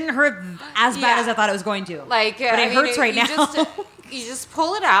 but it didn't hurt as bad as I thought it was going to. Like, but it hurts right now. You just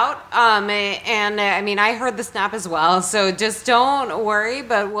pull it out, and I mean, I heard the snap as well. So just don't worry,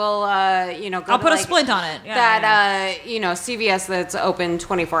 but we'll, go I'll put a splint on it. Yeah, CVS that's open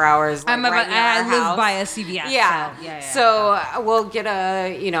 24 hours. Like, I live by a CVS. Yeah. So we'll get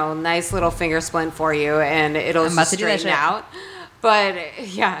a, nice little finger splint for you, and it'll I'm about just to do that straighten shit. out. But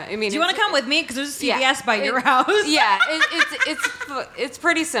yeah, I mean, Do you want to come with me? Because there's a CVS yeah, by your house. Yeah, it's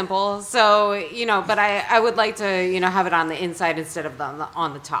pretty simple. So but I would like to have it on the inside instead of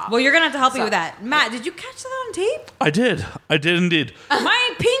on the top. Well, you're gonna have to help me So- with that. Matt, did you catch that on tape? I did indeed. My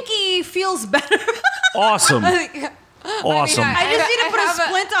pinky feels better. Awesome. Awesome. I just need to put a have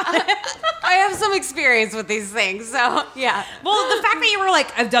splint on it. I have some experience with these things, so yeah. Well, the fact that you were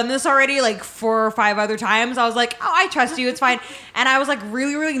like, I've done this already like 4 or 5 other times, I was like, oh, I trust you, it's fine. And I was like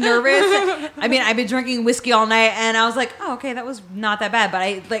really, really nervous. I mean, I've been drinking whiskey all night, and I was like, oh, okay, that was not that bad.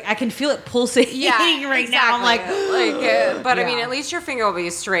 But I can feel it pulsating right now. I'm like, but I Yeah. mean, at least your finger will be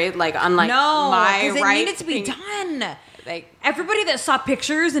straight, like unlike no, my because it right needed to be finger. done. Like, Everybody that saw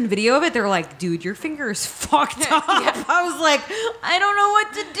pictures and video of it, they were like, dude, your finger is fucked up. I was like, I don't know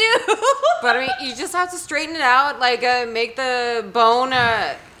what to do. but I mean, you just have to straighten it out, like make the bone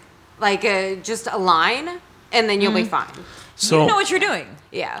just a line, and then you'll be fine. So You know what you're doing.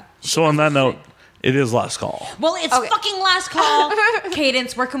 Yeah. so on that note, it is last call. Well, it's Okay. fucking last call.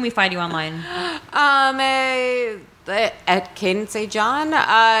 Cadence, where can we find you online? At Cadence St. John.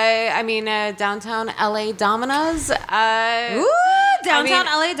 Downtown LA Domino's. Ooh, downtown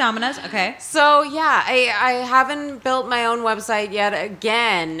I mean- LA Domino's. Okay. So yeah, I haven't built my own website yet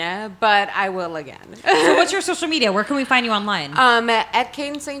again, but I will again. So what's your social media? Where can we find you online? At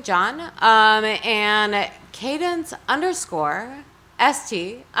Cadence St. John, and Cadence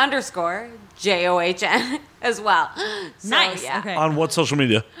 _ST_JOHN as well. So, Nice. Yeah. Okay. On what social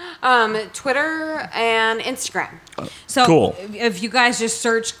media? Twitter and Instagram. So Cool. if you guys just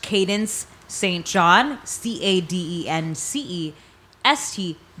search Cadence St. John,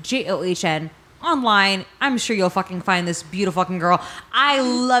 CADENCESTJOHN online, I'm sure you'll fucking find this beautiful fucking girl. I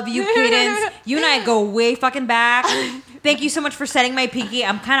love you, Cadence. You and I go way fucking back. Thank you so much for setting my pinky.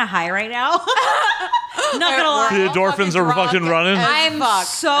 I'm kind of high right now. Not gonna lie. The endorphins are fucking running. I'm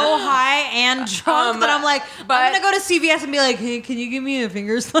so high and drunk that I'm like, but- I'm gonna go to CVS and be like, hey, can you give me a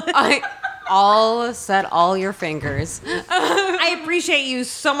finger slit? I'll set all your fingers. I appreciate you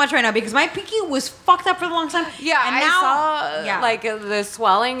so much right now because my pinky was fucked up for a long time. Yeah, and I now, saw the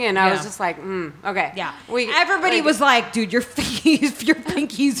swelling, and I was Yeah. just like, okay. Yeah. Everybody was like, dude, your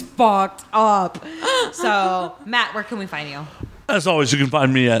pinky's fucked up. So, Matt, where can we find you? As always, you can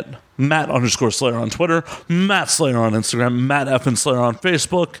find me at Matt_Slayer on Twitter, Matt Slayer on Instagram, Matt F. Slayer on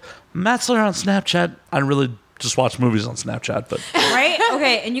Facebook, Matt Slayer on Snapchat. I really just watch movies on Snapchat, but Right?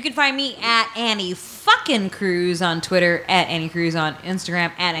 Okay, and you can find me at Annie fucking Cruz on Twitter, at Annie Cruz on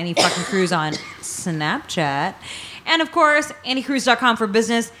Instagram, at Annie fucking Cruz on Snapchat. And of course, AnnieCruz.com for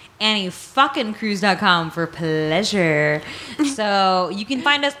business, AnnieFuckingCruz.com for pleasure. So you can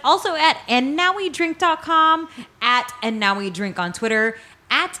find us also at AndNowWeDrink.com, at AndNowWeDrink on Twitter,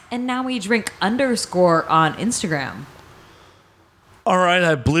 at AndNowWeDrink_ on Instagram. all right,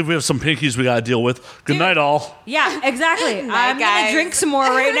 I believe we have some pinkies we gotta deal with. Good night, all. Yeah, exactly. I'm guys. gonna drink some more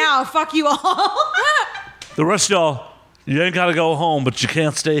right now. Fuck you all. The rest of y'all, You ain't got to go home, but you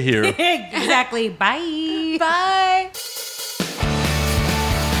can't stay here. Exactly. Bye. Bye.